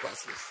one of the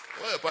pastors.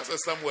 One of the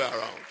pastors somewhere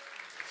around.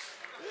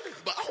 Yes,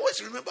 but I always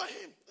remember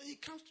him. He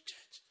comes to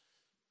church.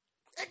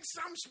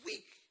 Exams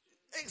week.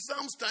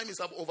 Exams time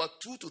is up over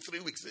 2 to 3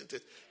 weeks, isn't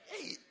it?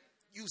 Hey,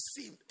 you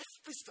see him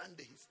every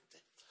Sunday. He's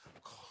there.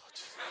 God.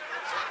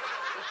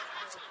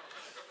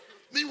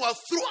 Meanwhile,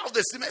 throughout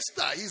the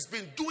semester, he's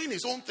been doing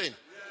his own thing.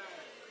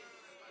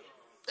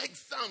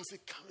 Exams, is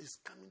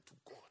coming to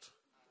God.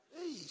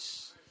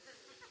 Eish.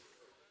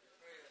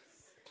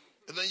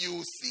 And then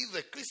you see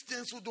the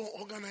Christians who don't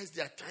organize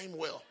their time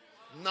well.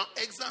 Now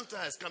exam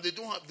time has come. They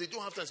don't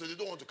have time, so they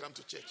don't want to come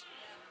to church.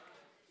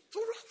 So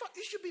rather,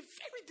 you should be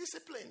very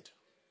disciplined.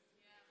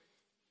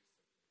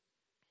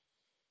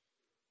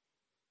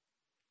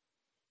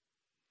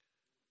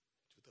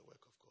 Do the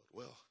work of God.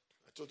 Well,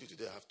 I told you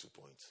today I have 2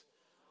 points.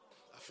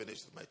 I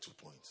finished with my 2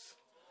 points.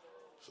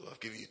 So I've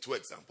given you 2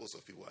 examples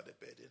of people who had a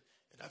burden,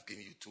 and I've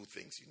given you 2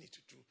 things you need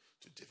to do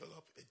to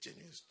develop a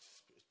genuine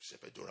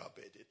shepherdorial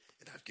burden.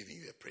 And I've given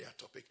you a prayer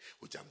topic,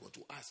 which I'm going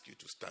to ask you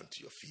to stand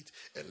to your feet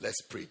and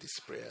let's pray this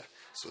prayer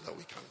so that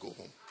we can go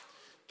home.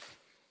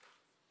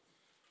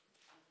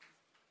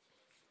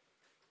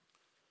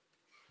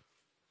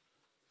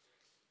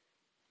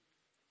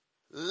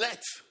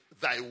 Let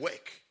thy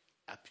work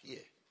appear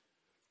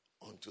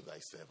unto thy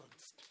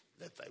servants.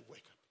 Let thy work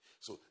appear.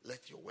 So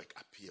let your work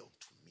appear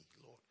unto me,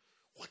 Lord.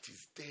 What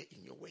is there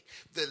in your work?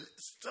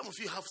 Some of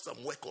you have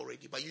some work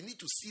already, but you need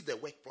to see the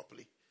work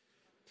properly.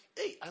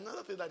 Hey,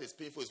 another thing that is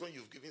painful is when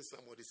you've given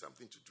somebody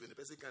something to do and the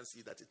person can't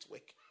see that it's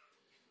work.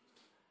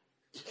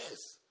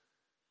 Yes.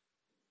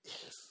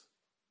 Yes.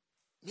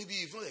 Maybe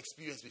you've not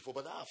experienced before,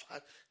 but I've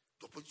had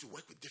the opportunity to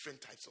work with different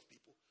types of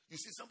people. You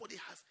see, somebody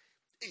has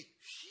a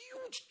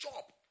huge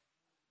job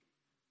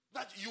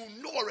that you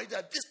know already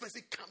that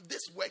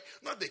this work,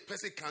 not the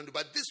person can do,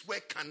 but this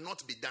work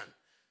cannot be done.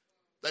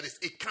 That is,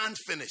 it can't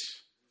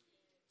finish.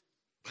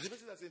 But the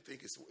person doesn't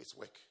think it's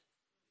work.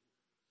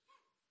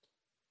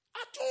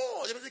 At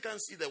all. The person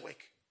can't see the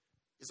work.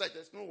 It's like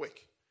there's no work.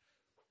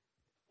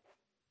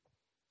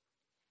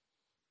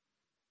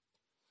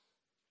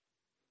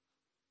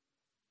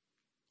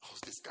 I was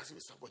discussing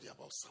with somebody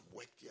about some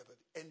work the other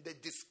day. And the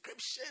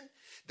description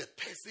the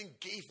person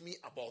gave me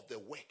about the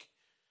work,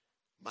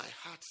 my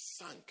heart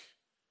sank.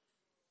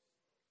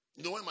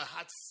 You know, when my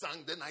heart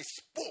sank, then I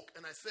spoke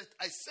and I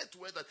said to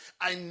her that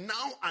I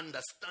now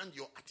understand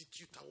your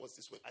attitude towards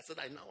this work. I said,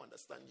 I now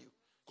understand you.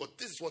 Because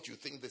this is what you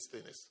think this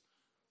thing is.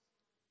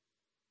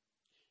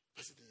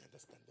 Person didn't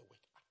understand the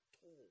work at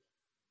all.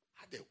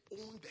 Had their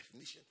own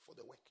definition for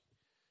the work.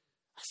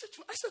 I said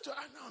to her,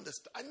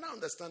 I now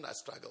understand our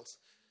struggles.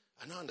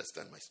 I now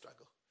understand my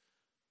struggle.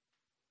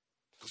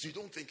 Because you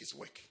don't think it's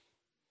work.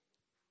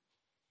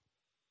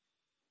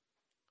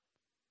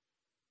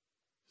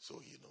 So,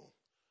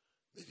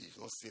 maybe you've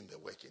not seen the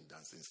work in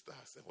Dancing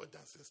Stars and what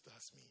Dancing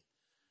Stars mean.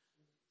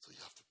 So you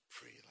have to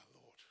pray,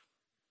 Lord,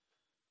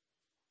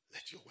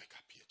 let your work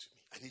appear to me.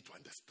 I need to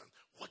understand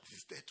what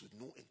is there to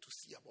know and to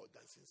see about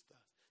Dancing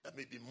Stars. That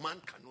maybe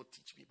man cannot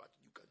teach me, but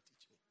you can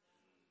teach me.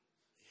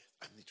 Yes,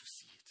 I need to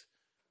see it.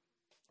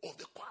 Or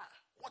the choir.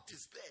 What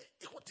is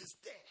there? What is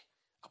there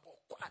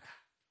about choir?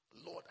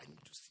 Lord, I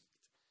need to see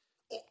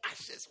it. Or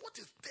ashes. What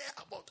is there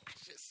about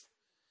ashes?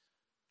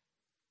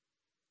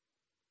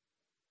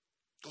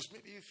 Because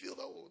maybe you feel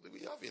that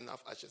we have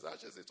enough ashes.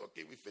 Ashes, it's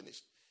okay, we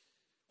finished.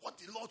 What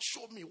the Lord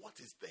showed me, what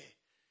is there?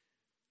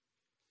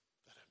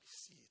 That I may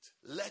see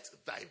it. Let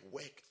thy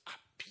work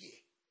appear.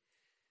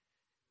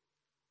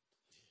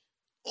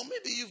 Or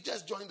maybe you've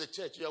just joined the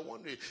church. You are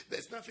wondering,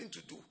 there's nothing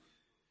to do.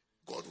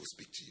 God will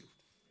speak to you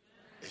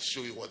and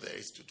show you what there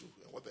is to do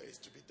and what there is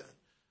to be done.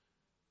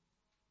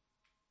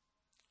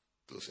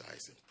 Close your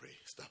eyes and pray.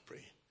 Start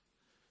praying.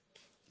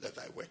 Let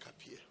thy work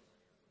appear.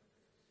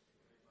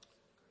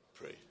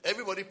 Pray.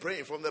 Everybody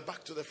praying from the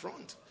back to the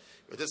front.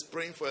 We're just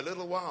praying for a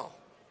little while.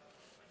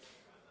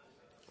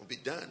 We'll be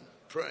done.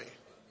 Pray.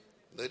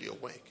 Let your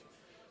work.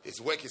 His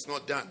work is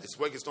not done. His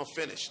work is not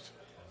finished.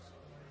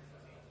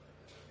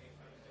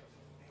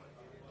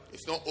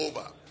 It's not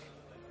over.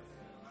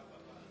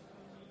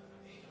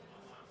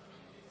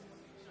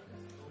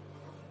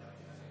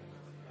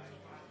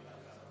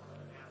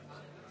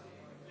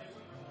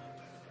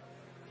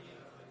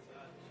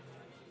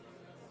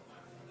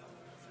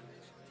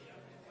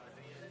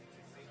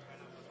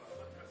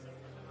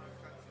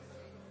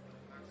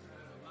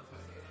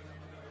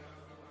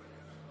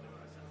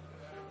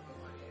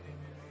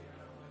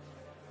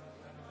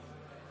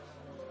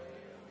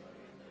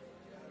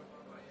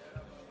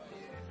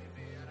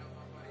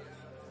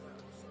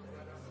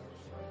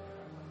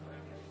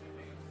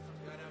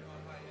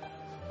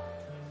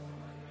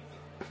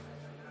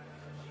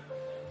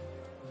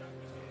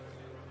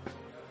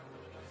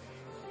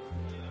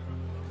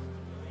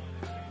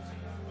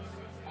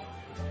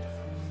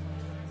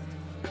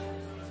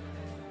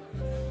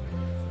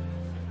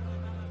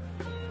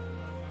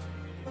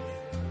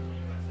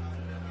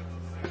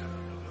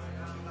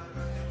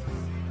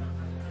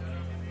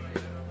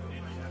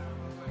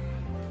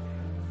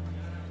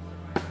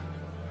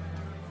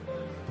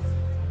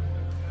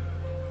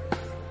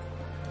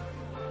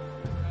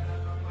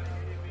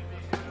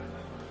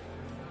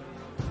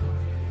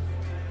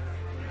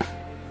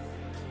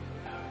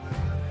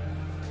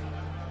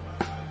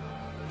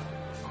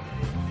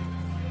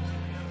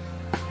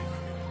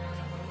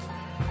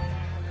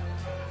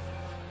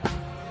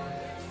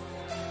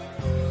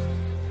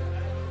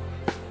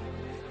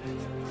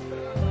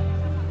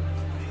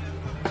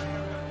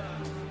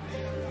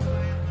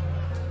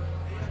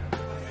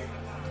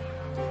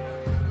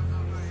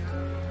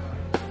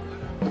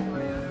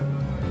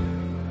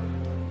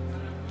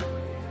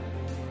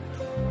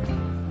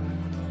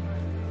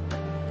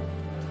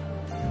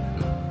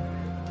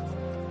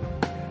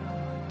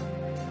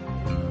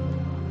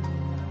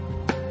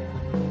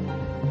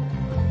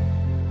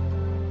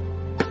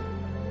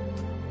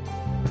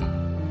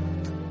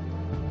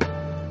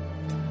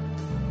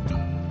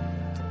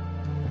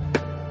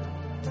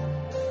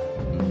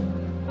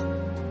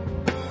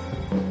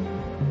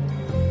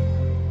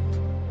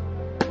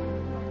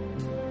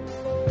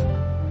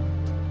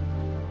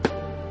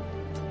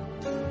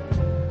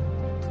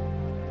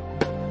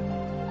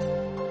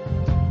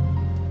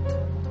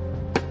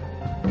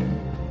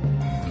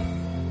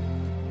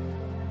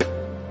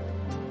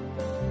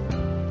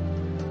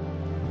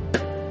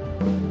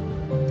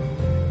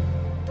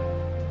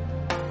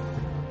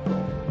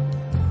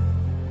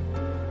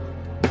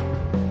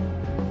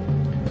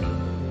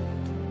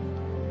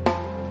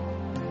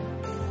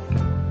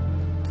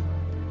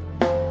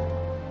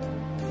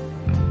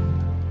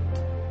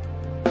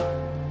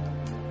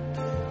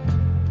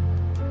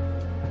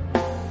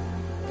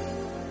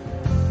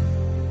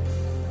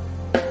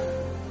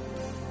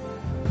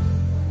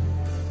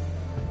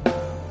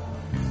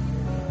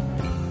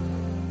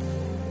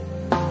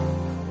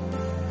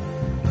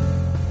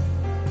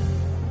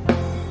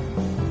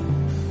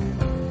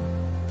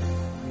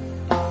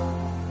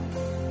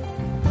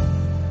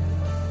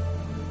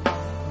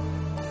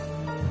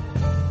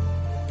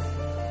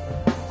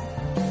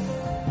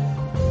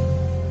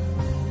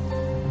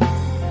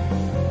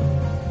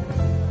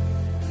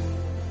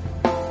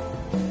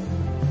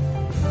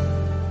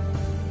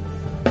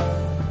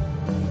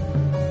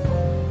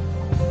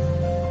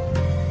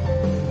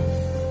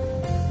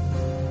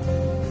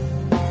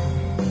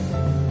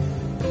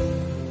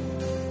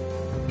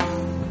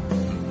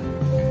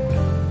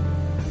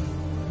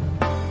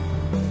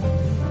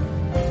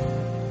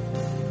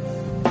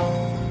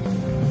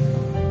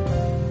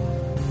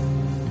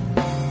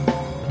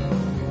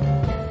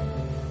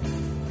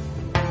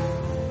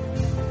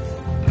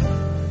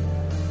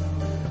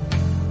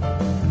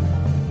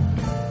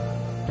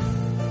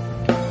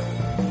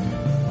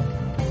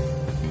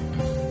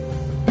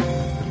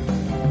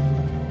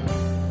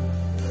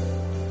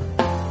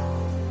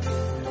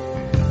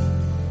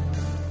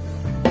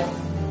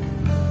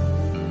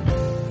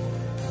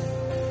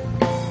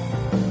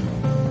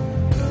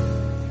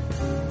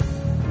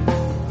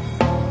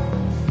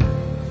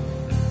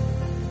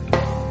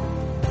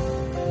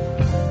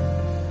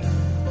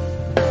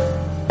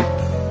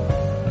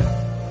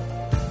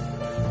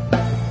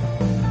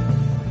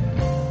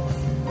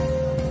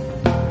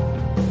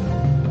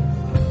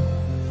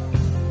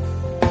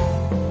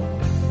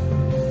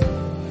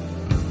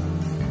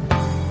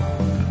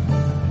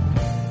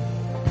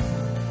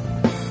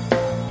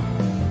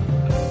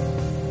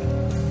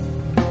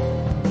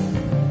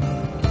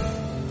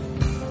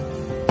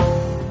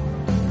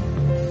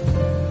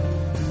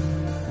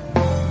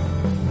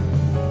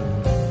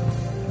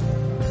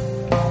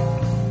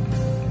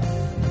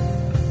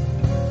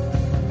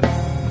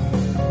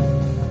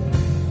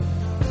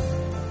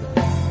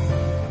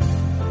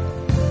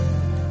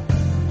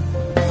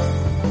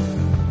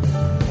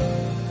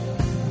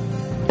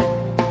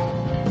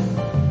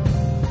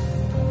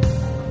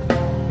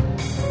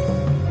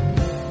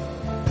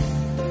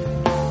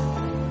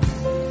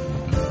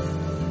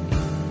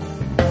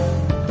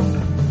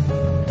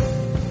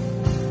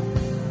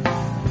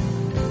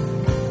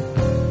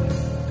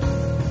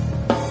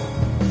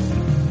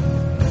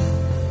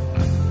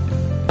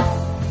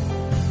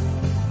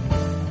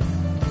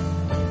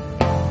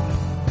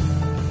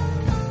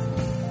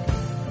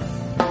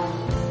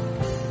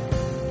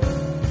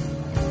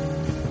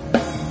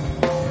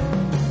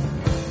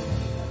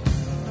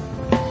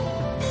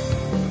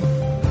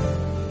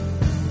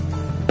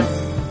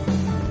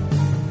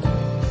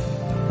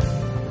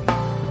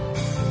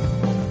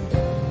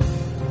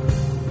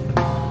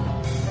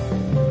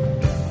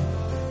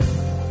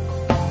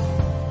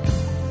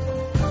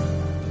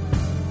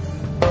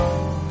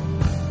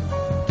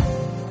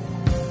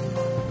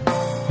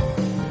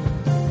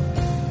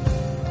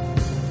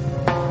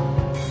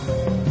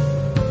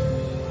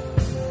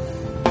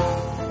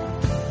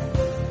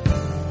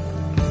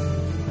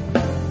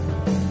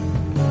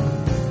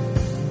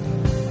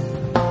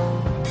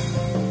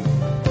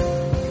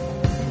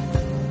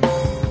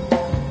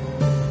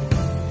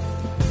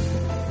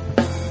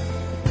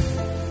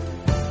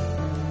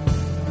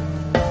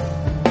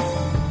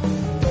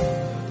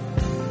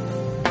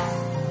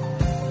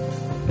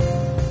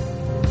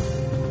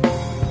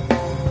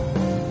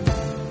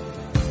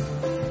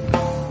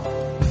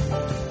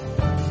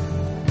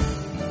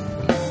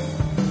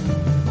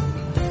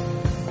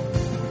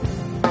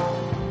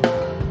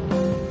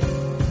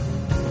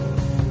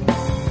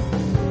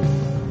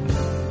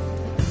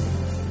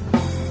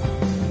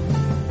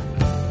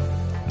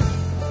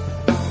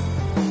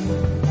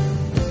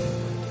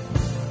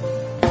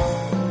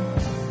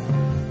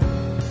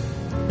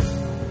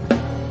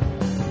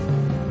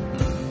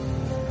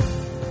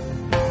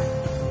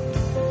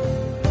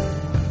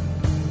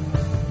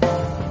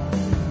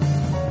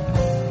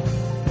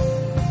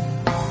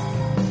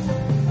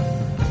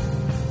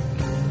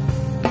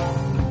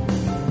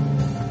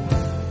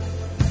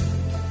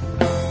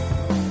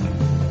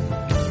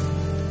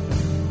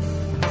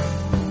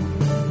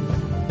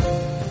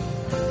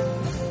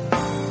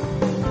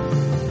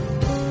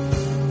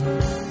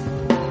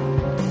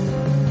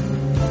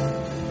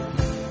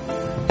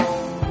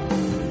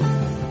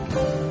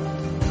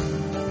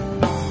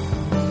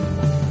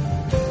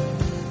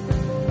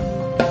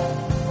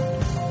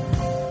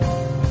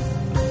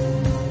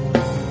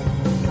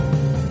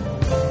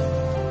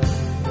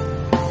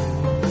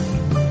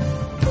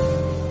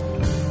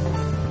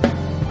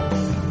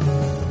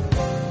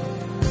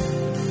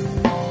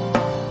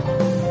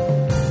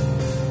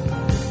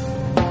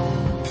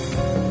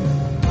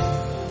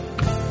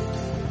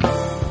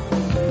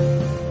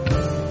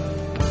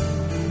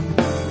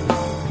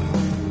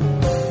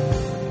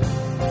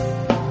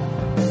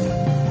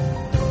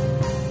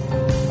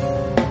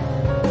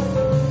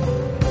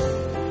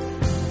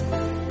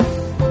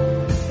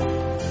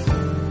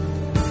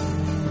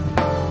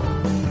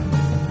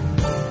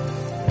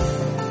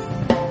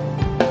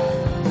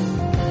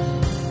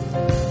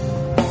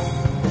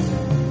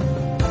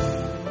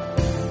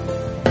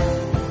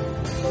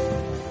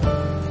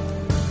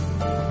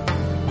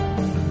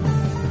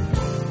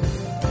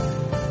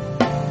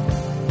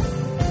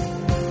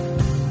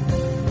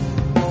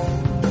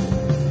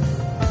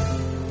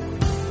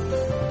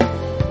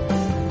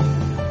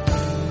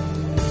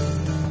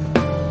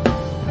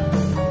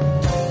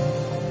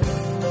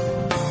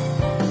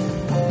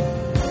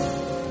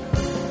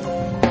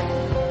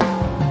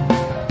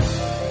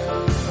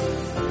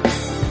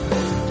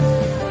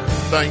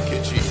 Thank you,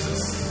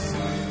 Jesus.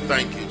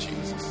 Thank you,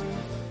 Jesus.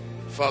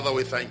 Father,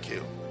 we thank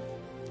you.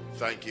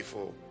 Thank you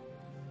for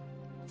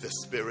the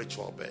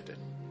spiritual burden.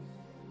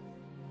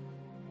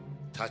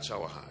 Touch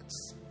our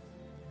hearts.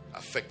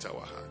 Affect our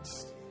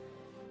hearts.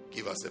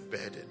 Give us a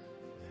burden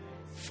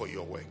for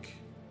your work.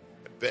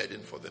 A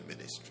burden for the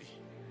ministry.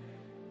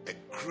 A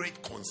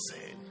great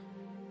concern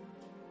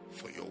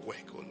for your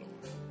work, oh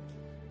Lord.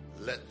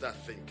 Let that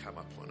thing come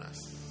upon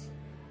us.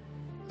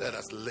 Let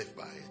us live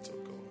by it, oh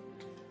God.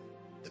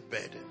 The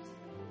burden.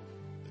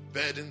 The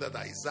burden that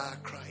Isaiah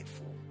cried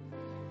for.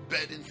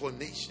 Burden for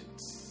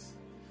nations.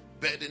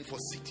 Burden for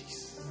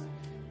cities.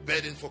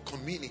 Burden for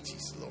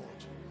communities, Lord.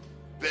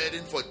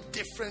 Burden for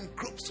different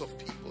groups of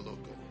people, oh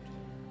God.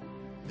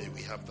 May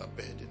we have that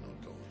burden,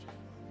 oh God.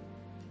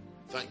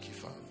 Thank you,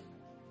 Father.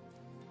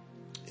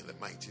 In the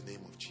mighty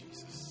name of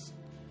Jesus.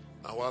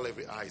 Now, while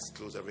every eye is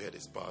closed, every head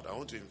is bowed, I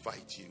want to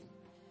invite you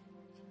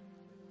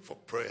for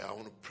prayer. I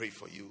want to pray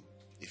for you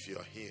if you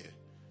are here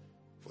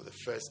for the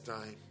first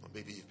time, or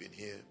maybe you've been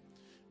here,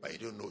 but you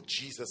don't know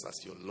Jesus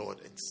as your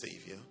Lord and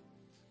Savior.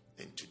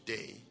 And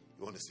today,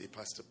 you want to say,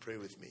 Pastor, pray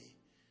with me.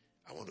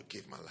 I want to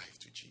give my life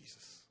to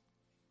Jesus.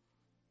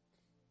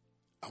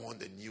 I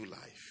want a new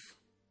life.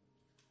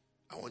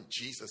 I want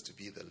Jesus to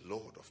be the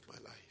Lord of my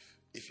life.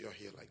 If you're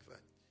here like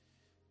that,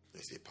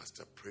 you say,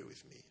 Pastor, pray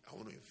with me. I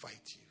want to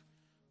invite you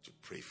to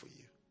pray for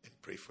you and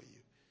pray for you.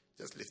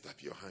 Just lift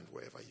up your hand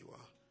wherever you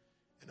are,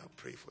 and I'll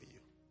pray for you.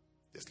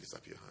 Just lift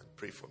up your hand.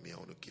 Pray for me. I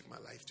want to give my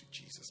life to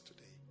Jesus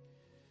today.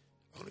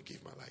 I want to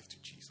give my life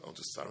to Jesus. I want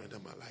to surrender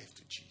my life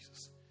to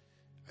Jesus.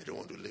 I don't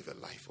want to live a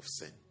life of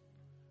sin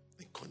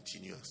and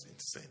continuous in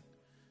sin.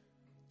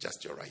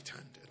 Just your right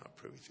hand, and I'll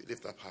pray with you.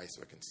 Lift up high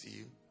so I can see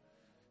you.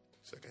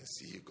 So I can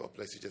see you. God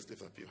bless you. Just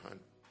lift up your hand.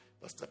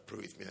 Pastor, pray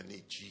with me. I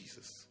need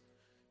Jesus.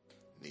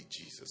 I need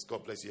Jesus.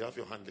 God bless you. Have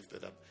your hand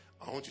lifted up.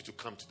 I want you to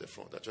come to the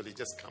front. Actually,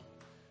 just come.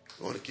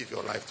 You want to give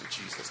your life to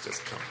Jesus.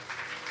 Just come.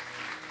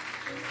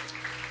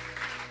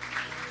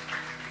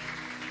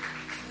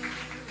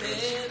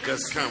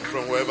 Just come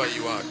from wherever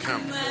you are.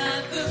 Come.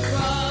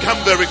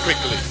 Come very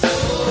quickly.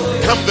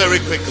 Come very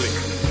quickly.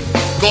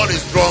 God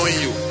is drawing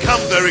you.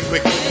 Come very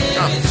quickly.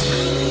 Come.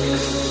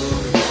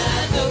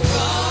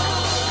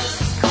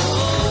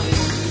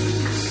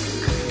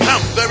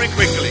 Come very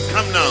quickly.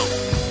 Come now.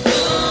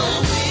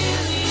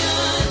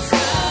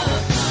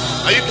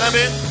 Are you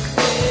coming?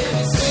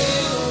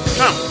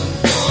 Come.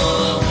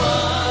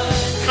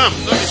 Come.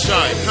 Don't be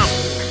shy. Come.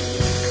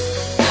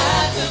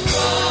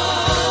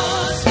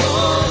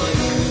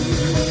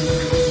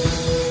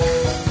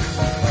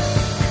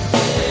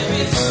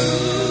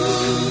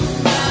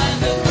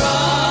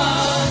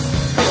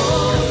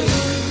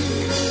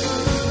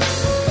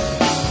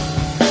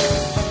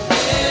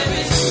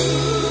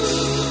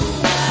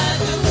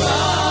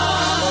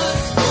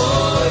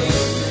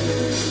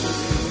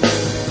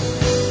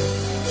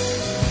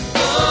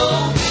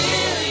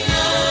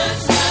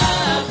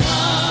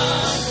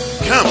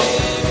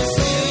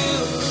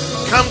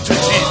 Come to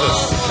Jesus.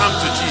 Come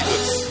to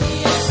Jesus.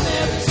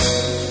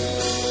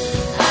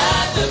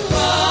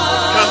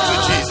 Come to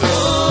Jesus.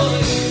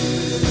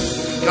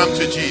 Come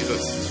to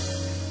Jesus.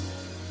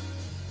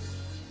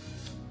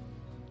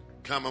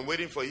 Come, I'm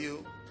waiting for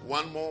you.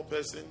 One more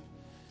person.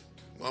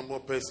 One more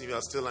person. You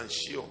are still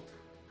unsure,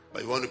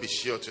 but you want to be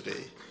sure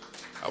today.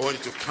 I want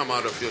you to come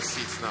out of your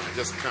seats now.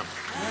 Just come.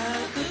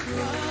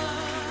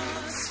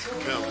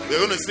 Come. We're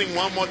going to sing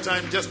one more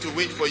time just to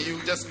wait for you.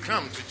 Just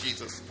come to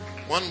Jesus.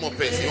 One more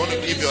person. You want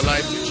to give your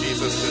life to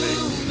Jesus today.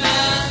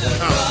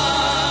 Come.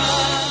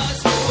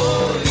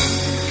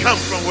 Come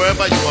from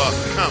wherever you are.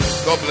 Come.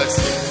 God bless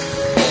you.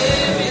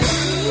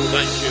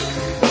 Thank you.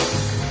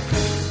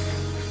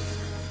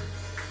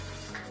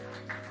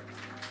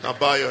 Now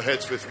bow your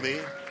heads with me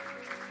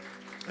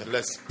and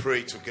let's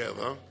pray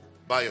together.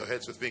 Bow your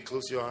heads with me.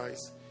 Close your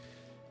eyes.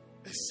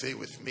 And say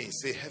with me.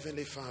 Say,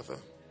 Heavenly Father,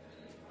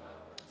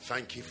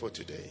 thank you for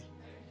today.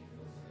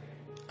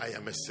 I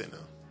am a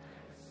sinner.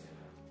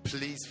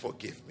 Please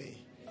forgive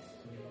me.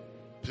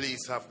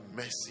 Please have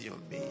mercy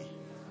on me.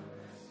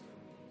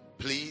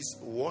 Please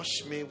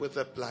wash me with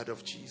the blood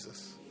of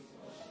Jesus.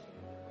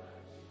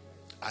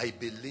 I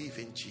believe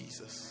in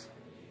Jesus.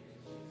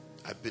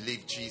 I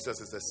believe Jesus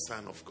is the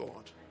Son of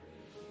God.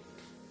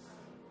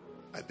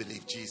 I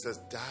believe Jesus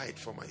died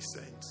for my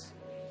sins.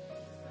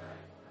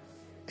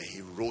 And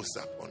he rose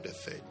up on the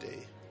third day.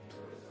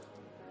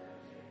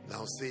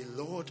 Now say,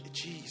 Lord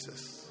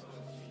Jesus,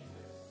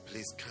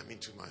 please come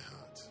into my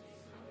heart.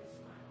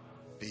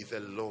 Be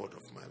the Lord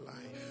of my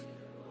life.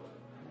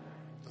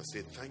 Now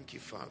say, thank you,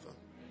 Father,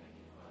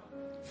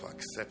 for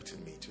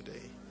accepting me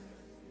today.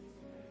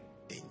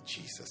 In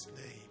Jesus'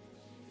 name.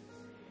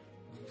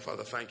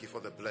 Father, thank you for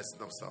the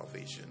blessing of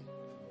salvation.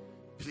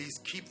 Please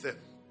keep them.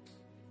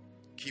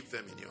 Keep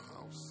them in your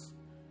house.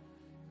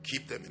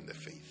 Keep them in the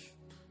faith.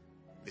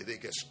 May they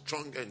get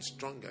stronger and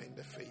stronger in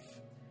the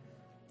faith.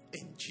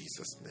 In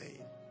Jesus'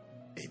 name,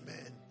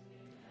 amen.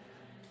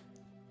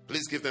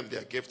 Please give them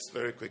their gifts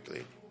very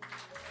quickly.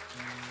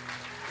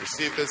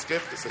 Receive this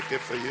gift. It's a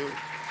gift for you.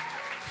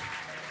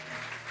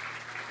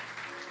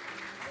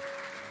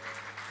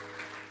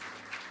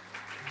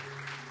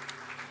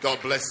 God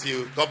bless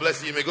you. God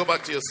bless you. You may go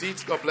back to your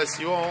seats. God bless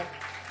you all.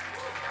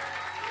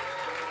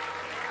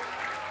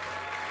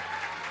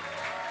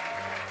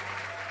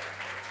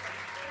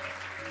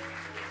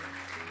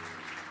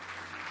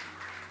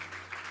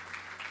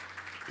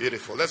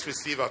 Beautiful. Let's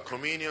receive our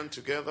communion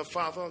together.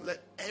 Father,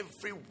 let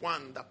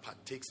everyone that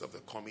partakes of the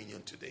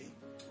communion today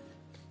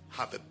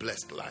have a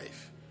blessed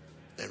life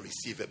and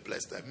receive a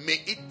blessed life.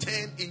 May it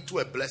turn into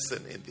a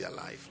blessing in their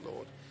life,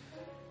 Lord.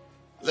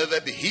 Let there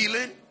be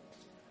healing.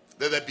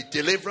 Let there be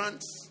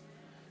deliverance.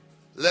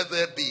 Let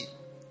there be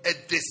a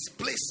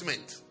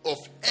displacement of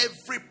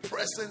every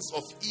presence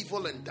of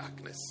evil and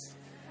darkness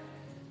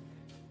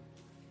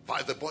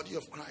by the body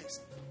of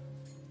Christ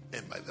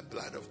and by the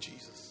blood of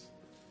Jesus.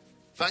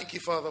 Thank you,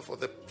 Father, for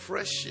the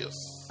precious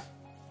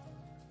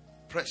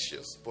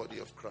body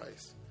of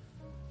Christ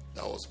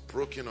that was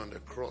broken on the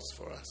cross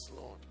for us,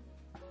 Lord.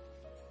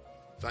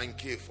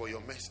 Thank you for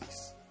your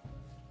mercies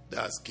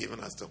that has given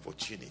us the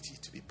opportunity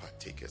to be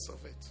partakers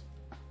of it.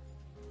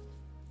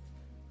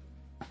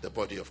 The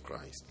body of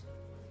Christ.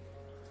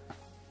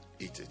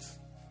 Eat it.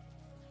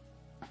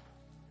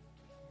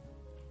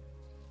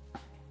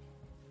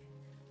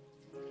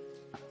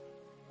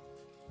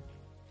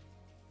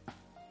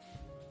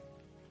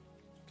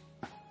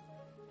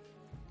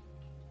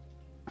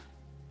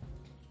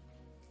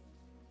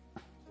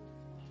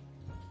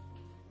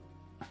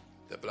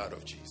 The blood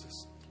of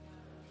Jesus.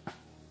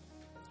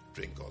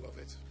 Drink all of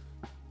it.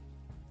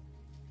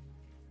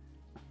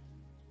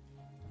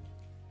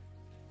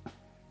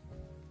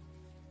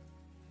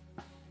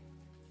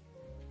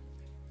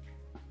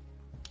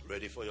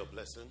 Ready for your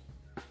blessing?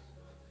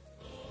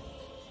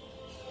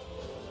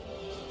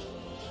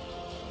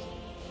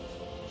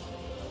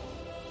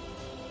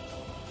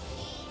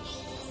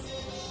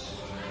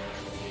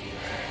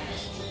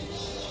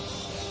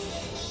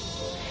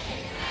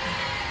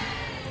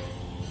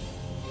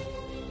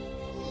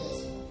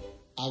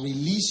 I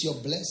release your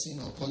blessing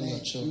upon your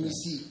children. You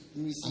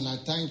receive. And I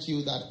thank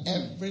you that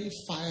every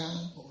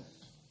fire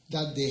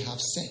that they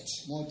have set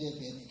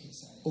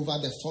over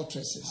the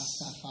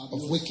fortresses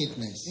of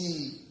wickedness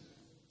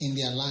in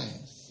their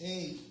lives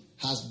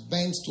has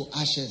burnt to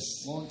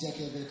ashes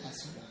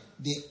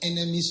the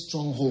enemy's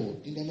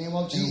stronghold. In the name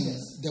of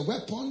Jesus. And the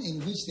weapon in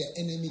which the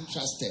enemy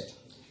trusted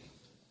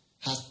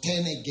has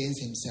turned against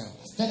himself.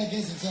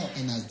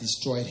 And has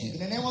destroyed him. In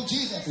the name of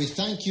Jesus. We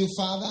thank you,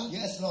 Father,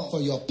 yes, Lord,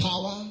 for your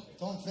power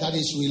that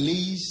is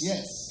released,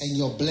 yes, and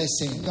your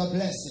blessing,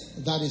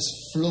 that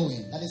is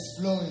flowing.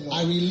 Lord.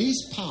 I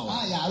release power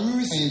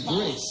and power.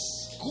 Grace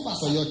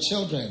for your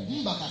children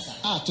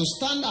to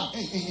stand up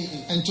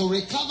and to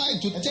recover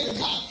and to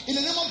take up in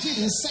the name of Jesus.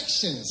 In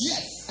sections,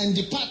 yes, and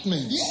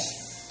departments,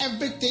 yes,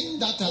 everything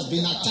that has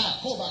been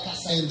attacked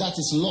and that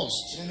is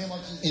lost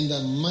in the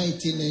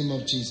mighty name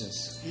of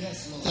Jesus.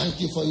 Yes, Lord. Thank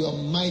you for your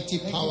mighty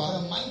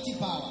power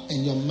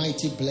and your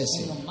mighty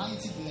blessing.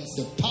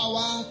 The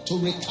power to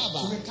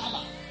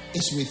recover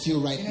is with you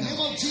right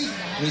now.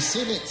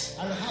 Receive it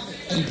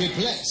and be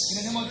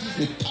blessed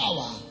with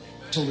power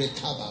to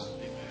recover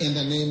in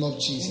the name of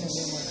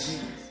Jesus.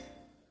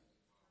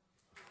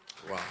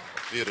 Wow,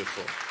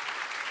 beautiful.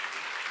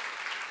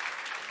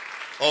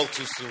 All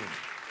too soon.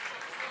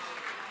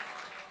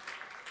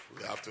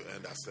 We have to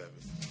end our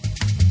service.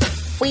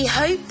 We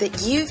hope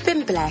that you've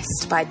been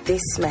blessed by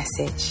this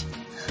message.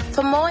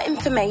 For more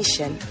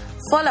information,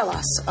 follow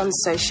us on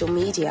social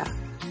media.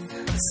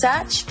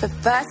 Search for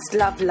First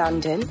Love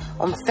London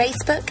on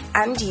Facebook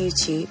and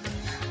YouTube,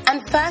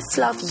 and First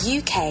Love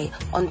UK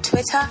on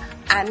Twitter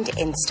and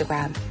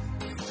Instagram.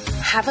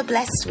 Have a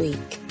blessed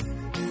week.